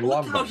fan. You Look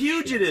love how that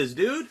huge shit. it is,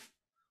 dude.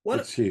 What?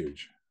 It's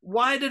huge.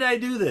 Why did I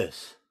do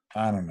this?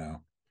 I don't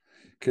know.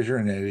 Because you're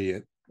an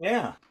idiot.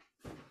 Yeah.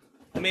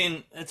 I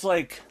mean, it's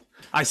like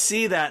I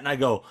see that and I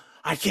go,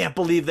 I can't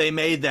believe they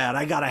made that.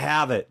 I gotta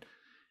have it.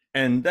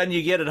 And then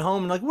you get it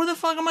home and like, where the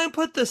fuck am I gonna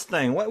put this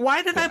thing?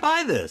 Why did I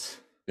buy this?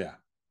 Yeah.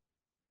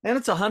 And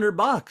it's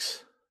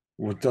 $100.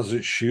 Well, does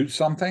it shoot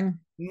something?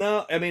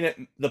 No, I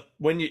mean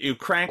when you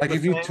crank, Like the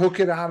if you thing, took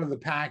it out of the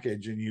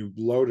package and you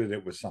loaded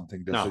it with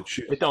something, does no, it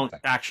shoot it don't something?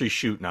 actually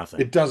shoot nothing.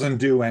 It doesn't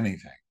do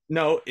anything.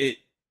 No, it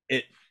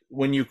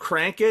when you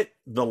crank it,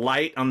 the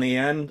light on the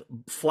end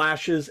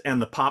flashes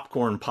and the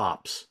popcorn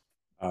pops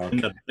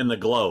Okay. in the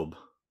globe,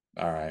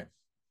 All right.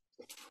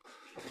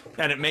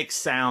 and it makes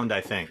sound. I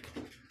think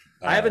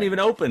All I haven't right. even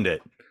opened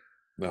it.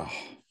 Ugh.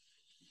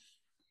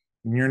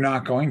 You're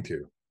not going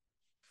to.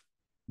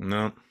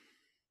 No,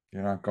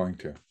 You're not going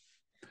to.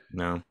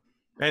 no.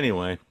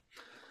 Anyway,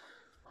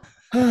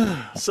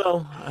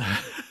 so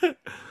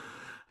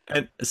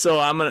and so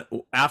I'm gonna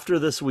after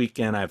this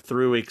weekend, I have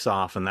 3 weeks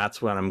off, and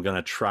that's when I'm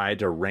gonna try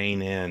to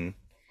rein in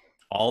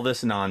all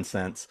this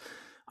nonsense.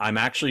 I'm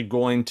actually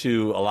going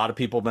to. A lot of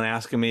people have been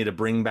asking me to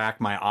bring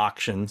back my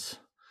auctions.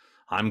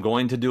 I'm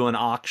going to do an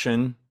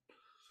auction.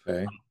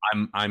 Okay.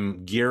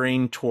 I'm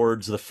gearing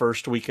towards the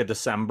first week of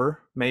December,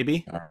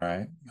 maybe. All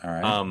right. All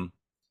right.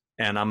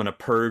 And I'm gonna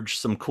purge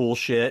some cool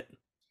shit.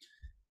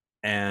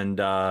 And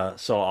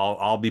so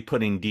I'll be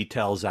putting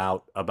details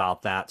out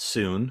about that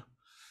soon.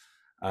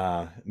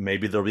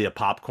 Maybe there'll be a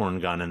popcorn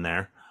gun in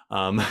there.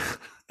 No,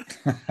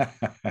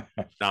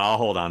 I'll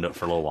hold on to it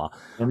for a little while.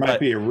 There might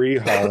be a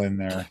rehaul in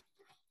there.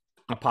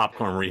 A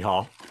popcorn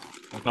rehaul.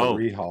 Like a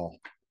rehaul.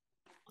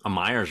 A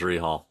Myers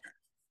rehaul.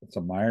 It's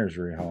a Myers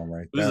rehaul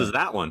right Whose there. is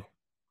that one?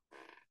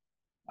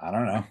 I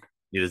don't know.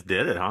 You just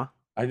did it, huh?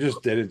 I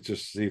just did it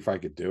just to see if I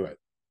could do it.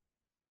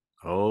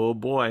 Oh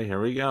boy,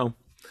 here we go.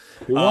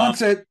 Who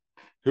wants it?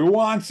 Who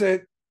wants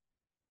it?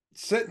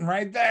 It's sitting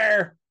right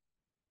there.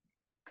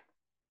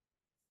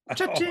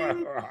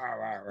 Cha-ching.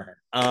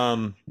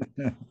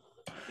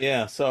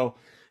 Yeah, so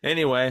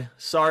anyway,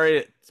 sorry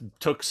it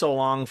took so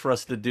long for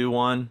us to do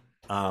one.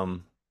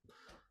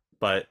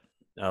 But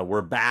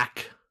we're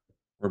back.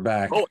 We're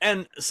back. Oh,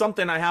 and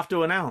something I have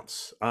to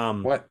announce.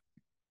 What?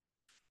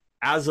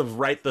 As of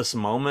right this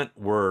moment,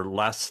 we're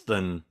less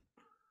than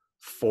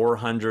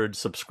 400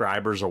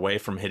 subscribers away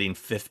from hitting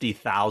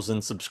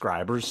 50,000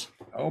 subscribers.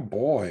 Oh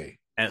boy.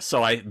 And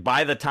so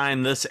by the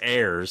time this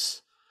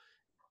airs,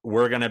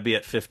 we're going to be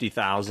at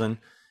 50,000,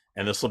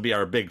 and this will be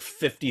our big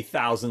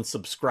 50,000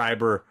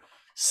 subscriber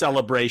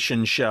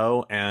celebration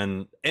show.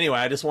 And anyway,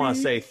 I just want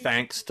to say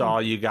thanks to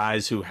all you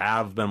guys who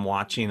have been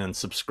watching and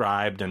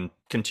subscribed and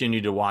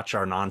continue to watch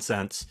our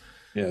nonsense.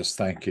 Yes,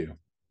 thank you.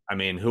 I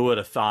mean, who would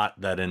have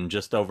thought that in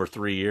just over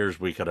 3 years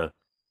we could have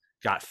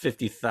got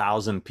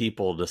 50,000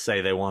 people to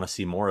say they want to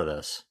see more of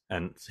this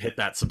and hit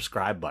that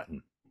subscribe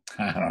button?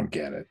 I don't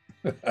get it.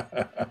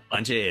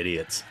 Bunch of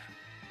idiots.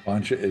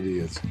 Bunch of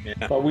idiots.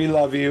 Yeah. But we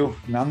love you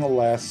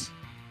nonetheless.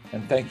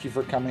 And thank you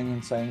for coming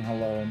and saying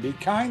hello. And be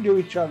kind to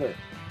each other.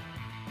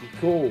 Be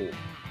cool.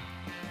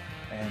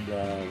 And,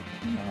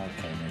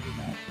 okay, maybe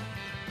not.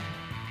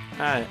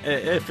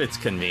 If it's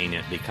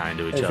convenient, be kind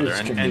to each If other.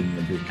 it's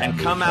convenient, be kind And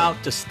to come each other.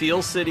 out to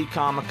Steel City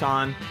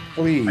Comic-Con.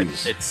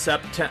 Please. It's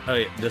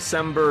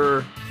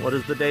December, what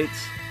is the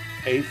dates?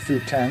 8th through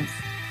 10th.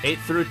 8th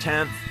through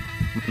 10th,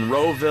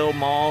 Monroeville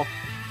Mall,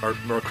 or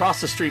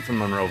across the street from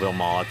Monroeville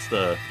Mall. It's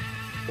the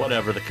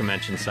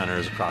convention center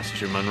is across the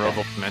street,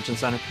 Monroeville Convention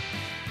Center.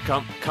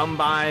 Come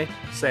by,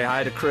 say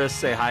hi to Chris,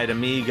 say hi to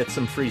me, get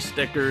some free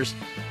stickers,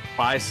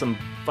 buy some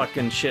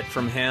fucking shit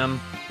from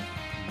him,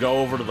 go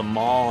over to the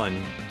mall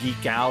and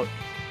geek out.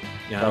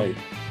 You know, Right.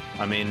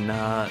 I mean,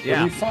 yeah,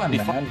 It'll be fun,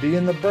 man. Be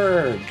in the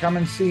Berg. Come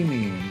and see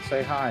me and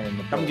say hi in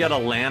the Come Berg. get a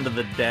Land of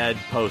the Dead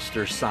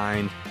poster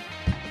signed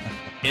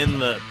in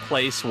the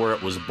place where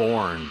it was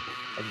born.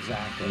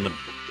 Exactly.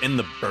 In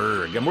the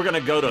Berg. And we're gonna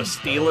go to a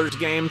Steelers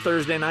game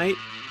Thursday night.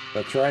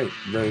 That's right.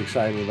 Very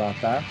excited about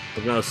that.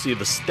 We're gonna see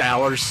the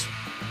Stallers.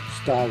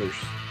 Stallers.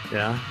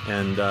 Yeah,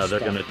 and they're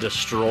gonna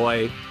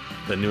destroy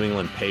the New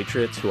England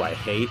Patriots, who I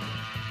hate.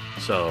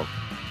 So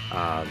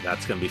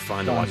that's gonna be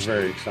fun to I'm watch.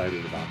 very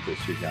excited about this,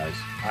 you guys.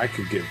 I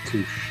could give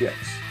two shits.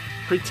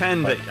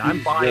 Pretend But that I'm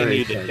he's buying very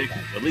you the excited.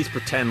 ticket. At least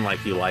pretend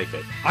like you like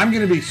it. I'm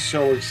going to be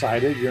so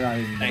excited. You're not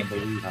even going Thank to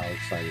you. believe how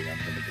excited I'm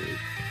going to be.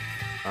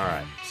 All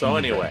right. So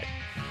anyway,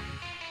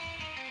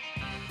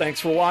 thanks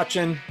for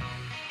watching.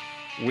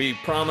 We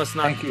promise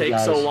not Thank to you, take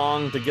so guys.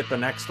 long to get the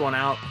next one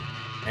out.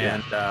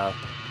 And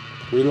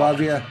We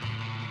love you.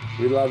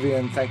 We love you,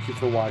 and thank you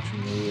for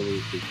watching. We really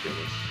appreciate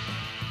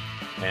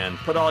it. and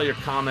put all your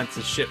comments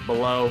and shit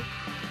below.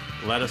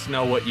 Let us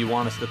know what you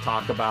want us to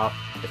talk about.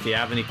 If you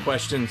have any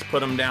questions, put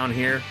them down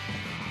here,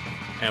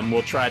 and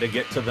we'll try to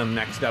get to them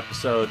next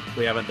episode.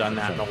 We haven't done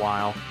that in a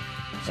while.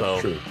 So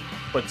That's true.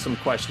 put some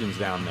questions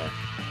down there.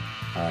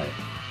 All right.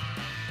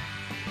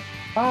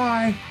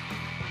 Bye.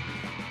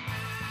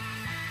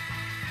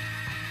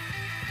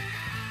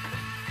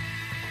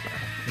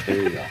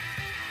 There you go.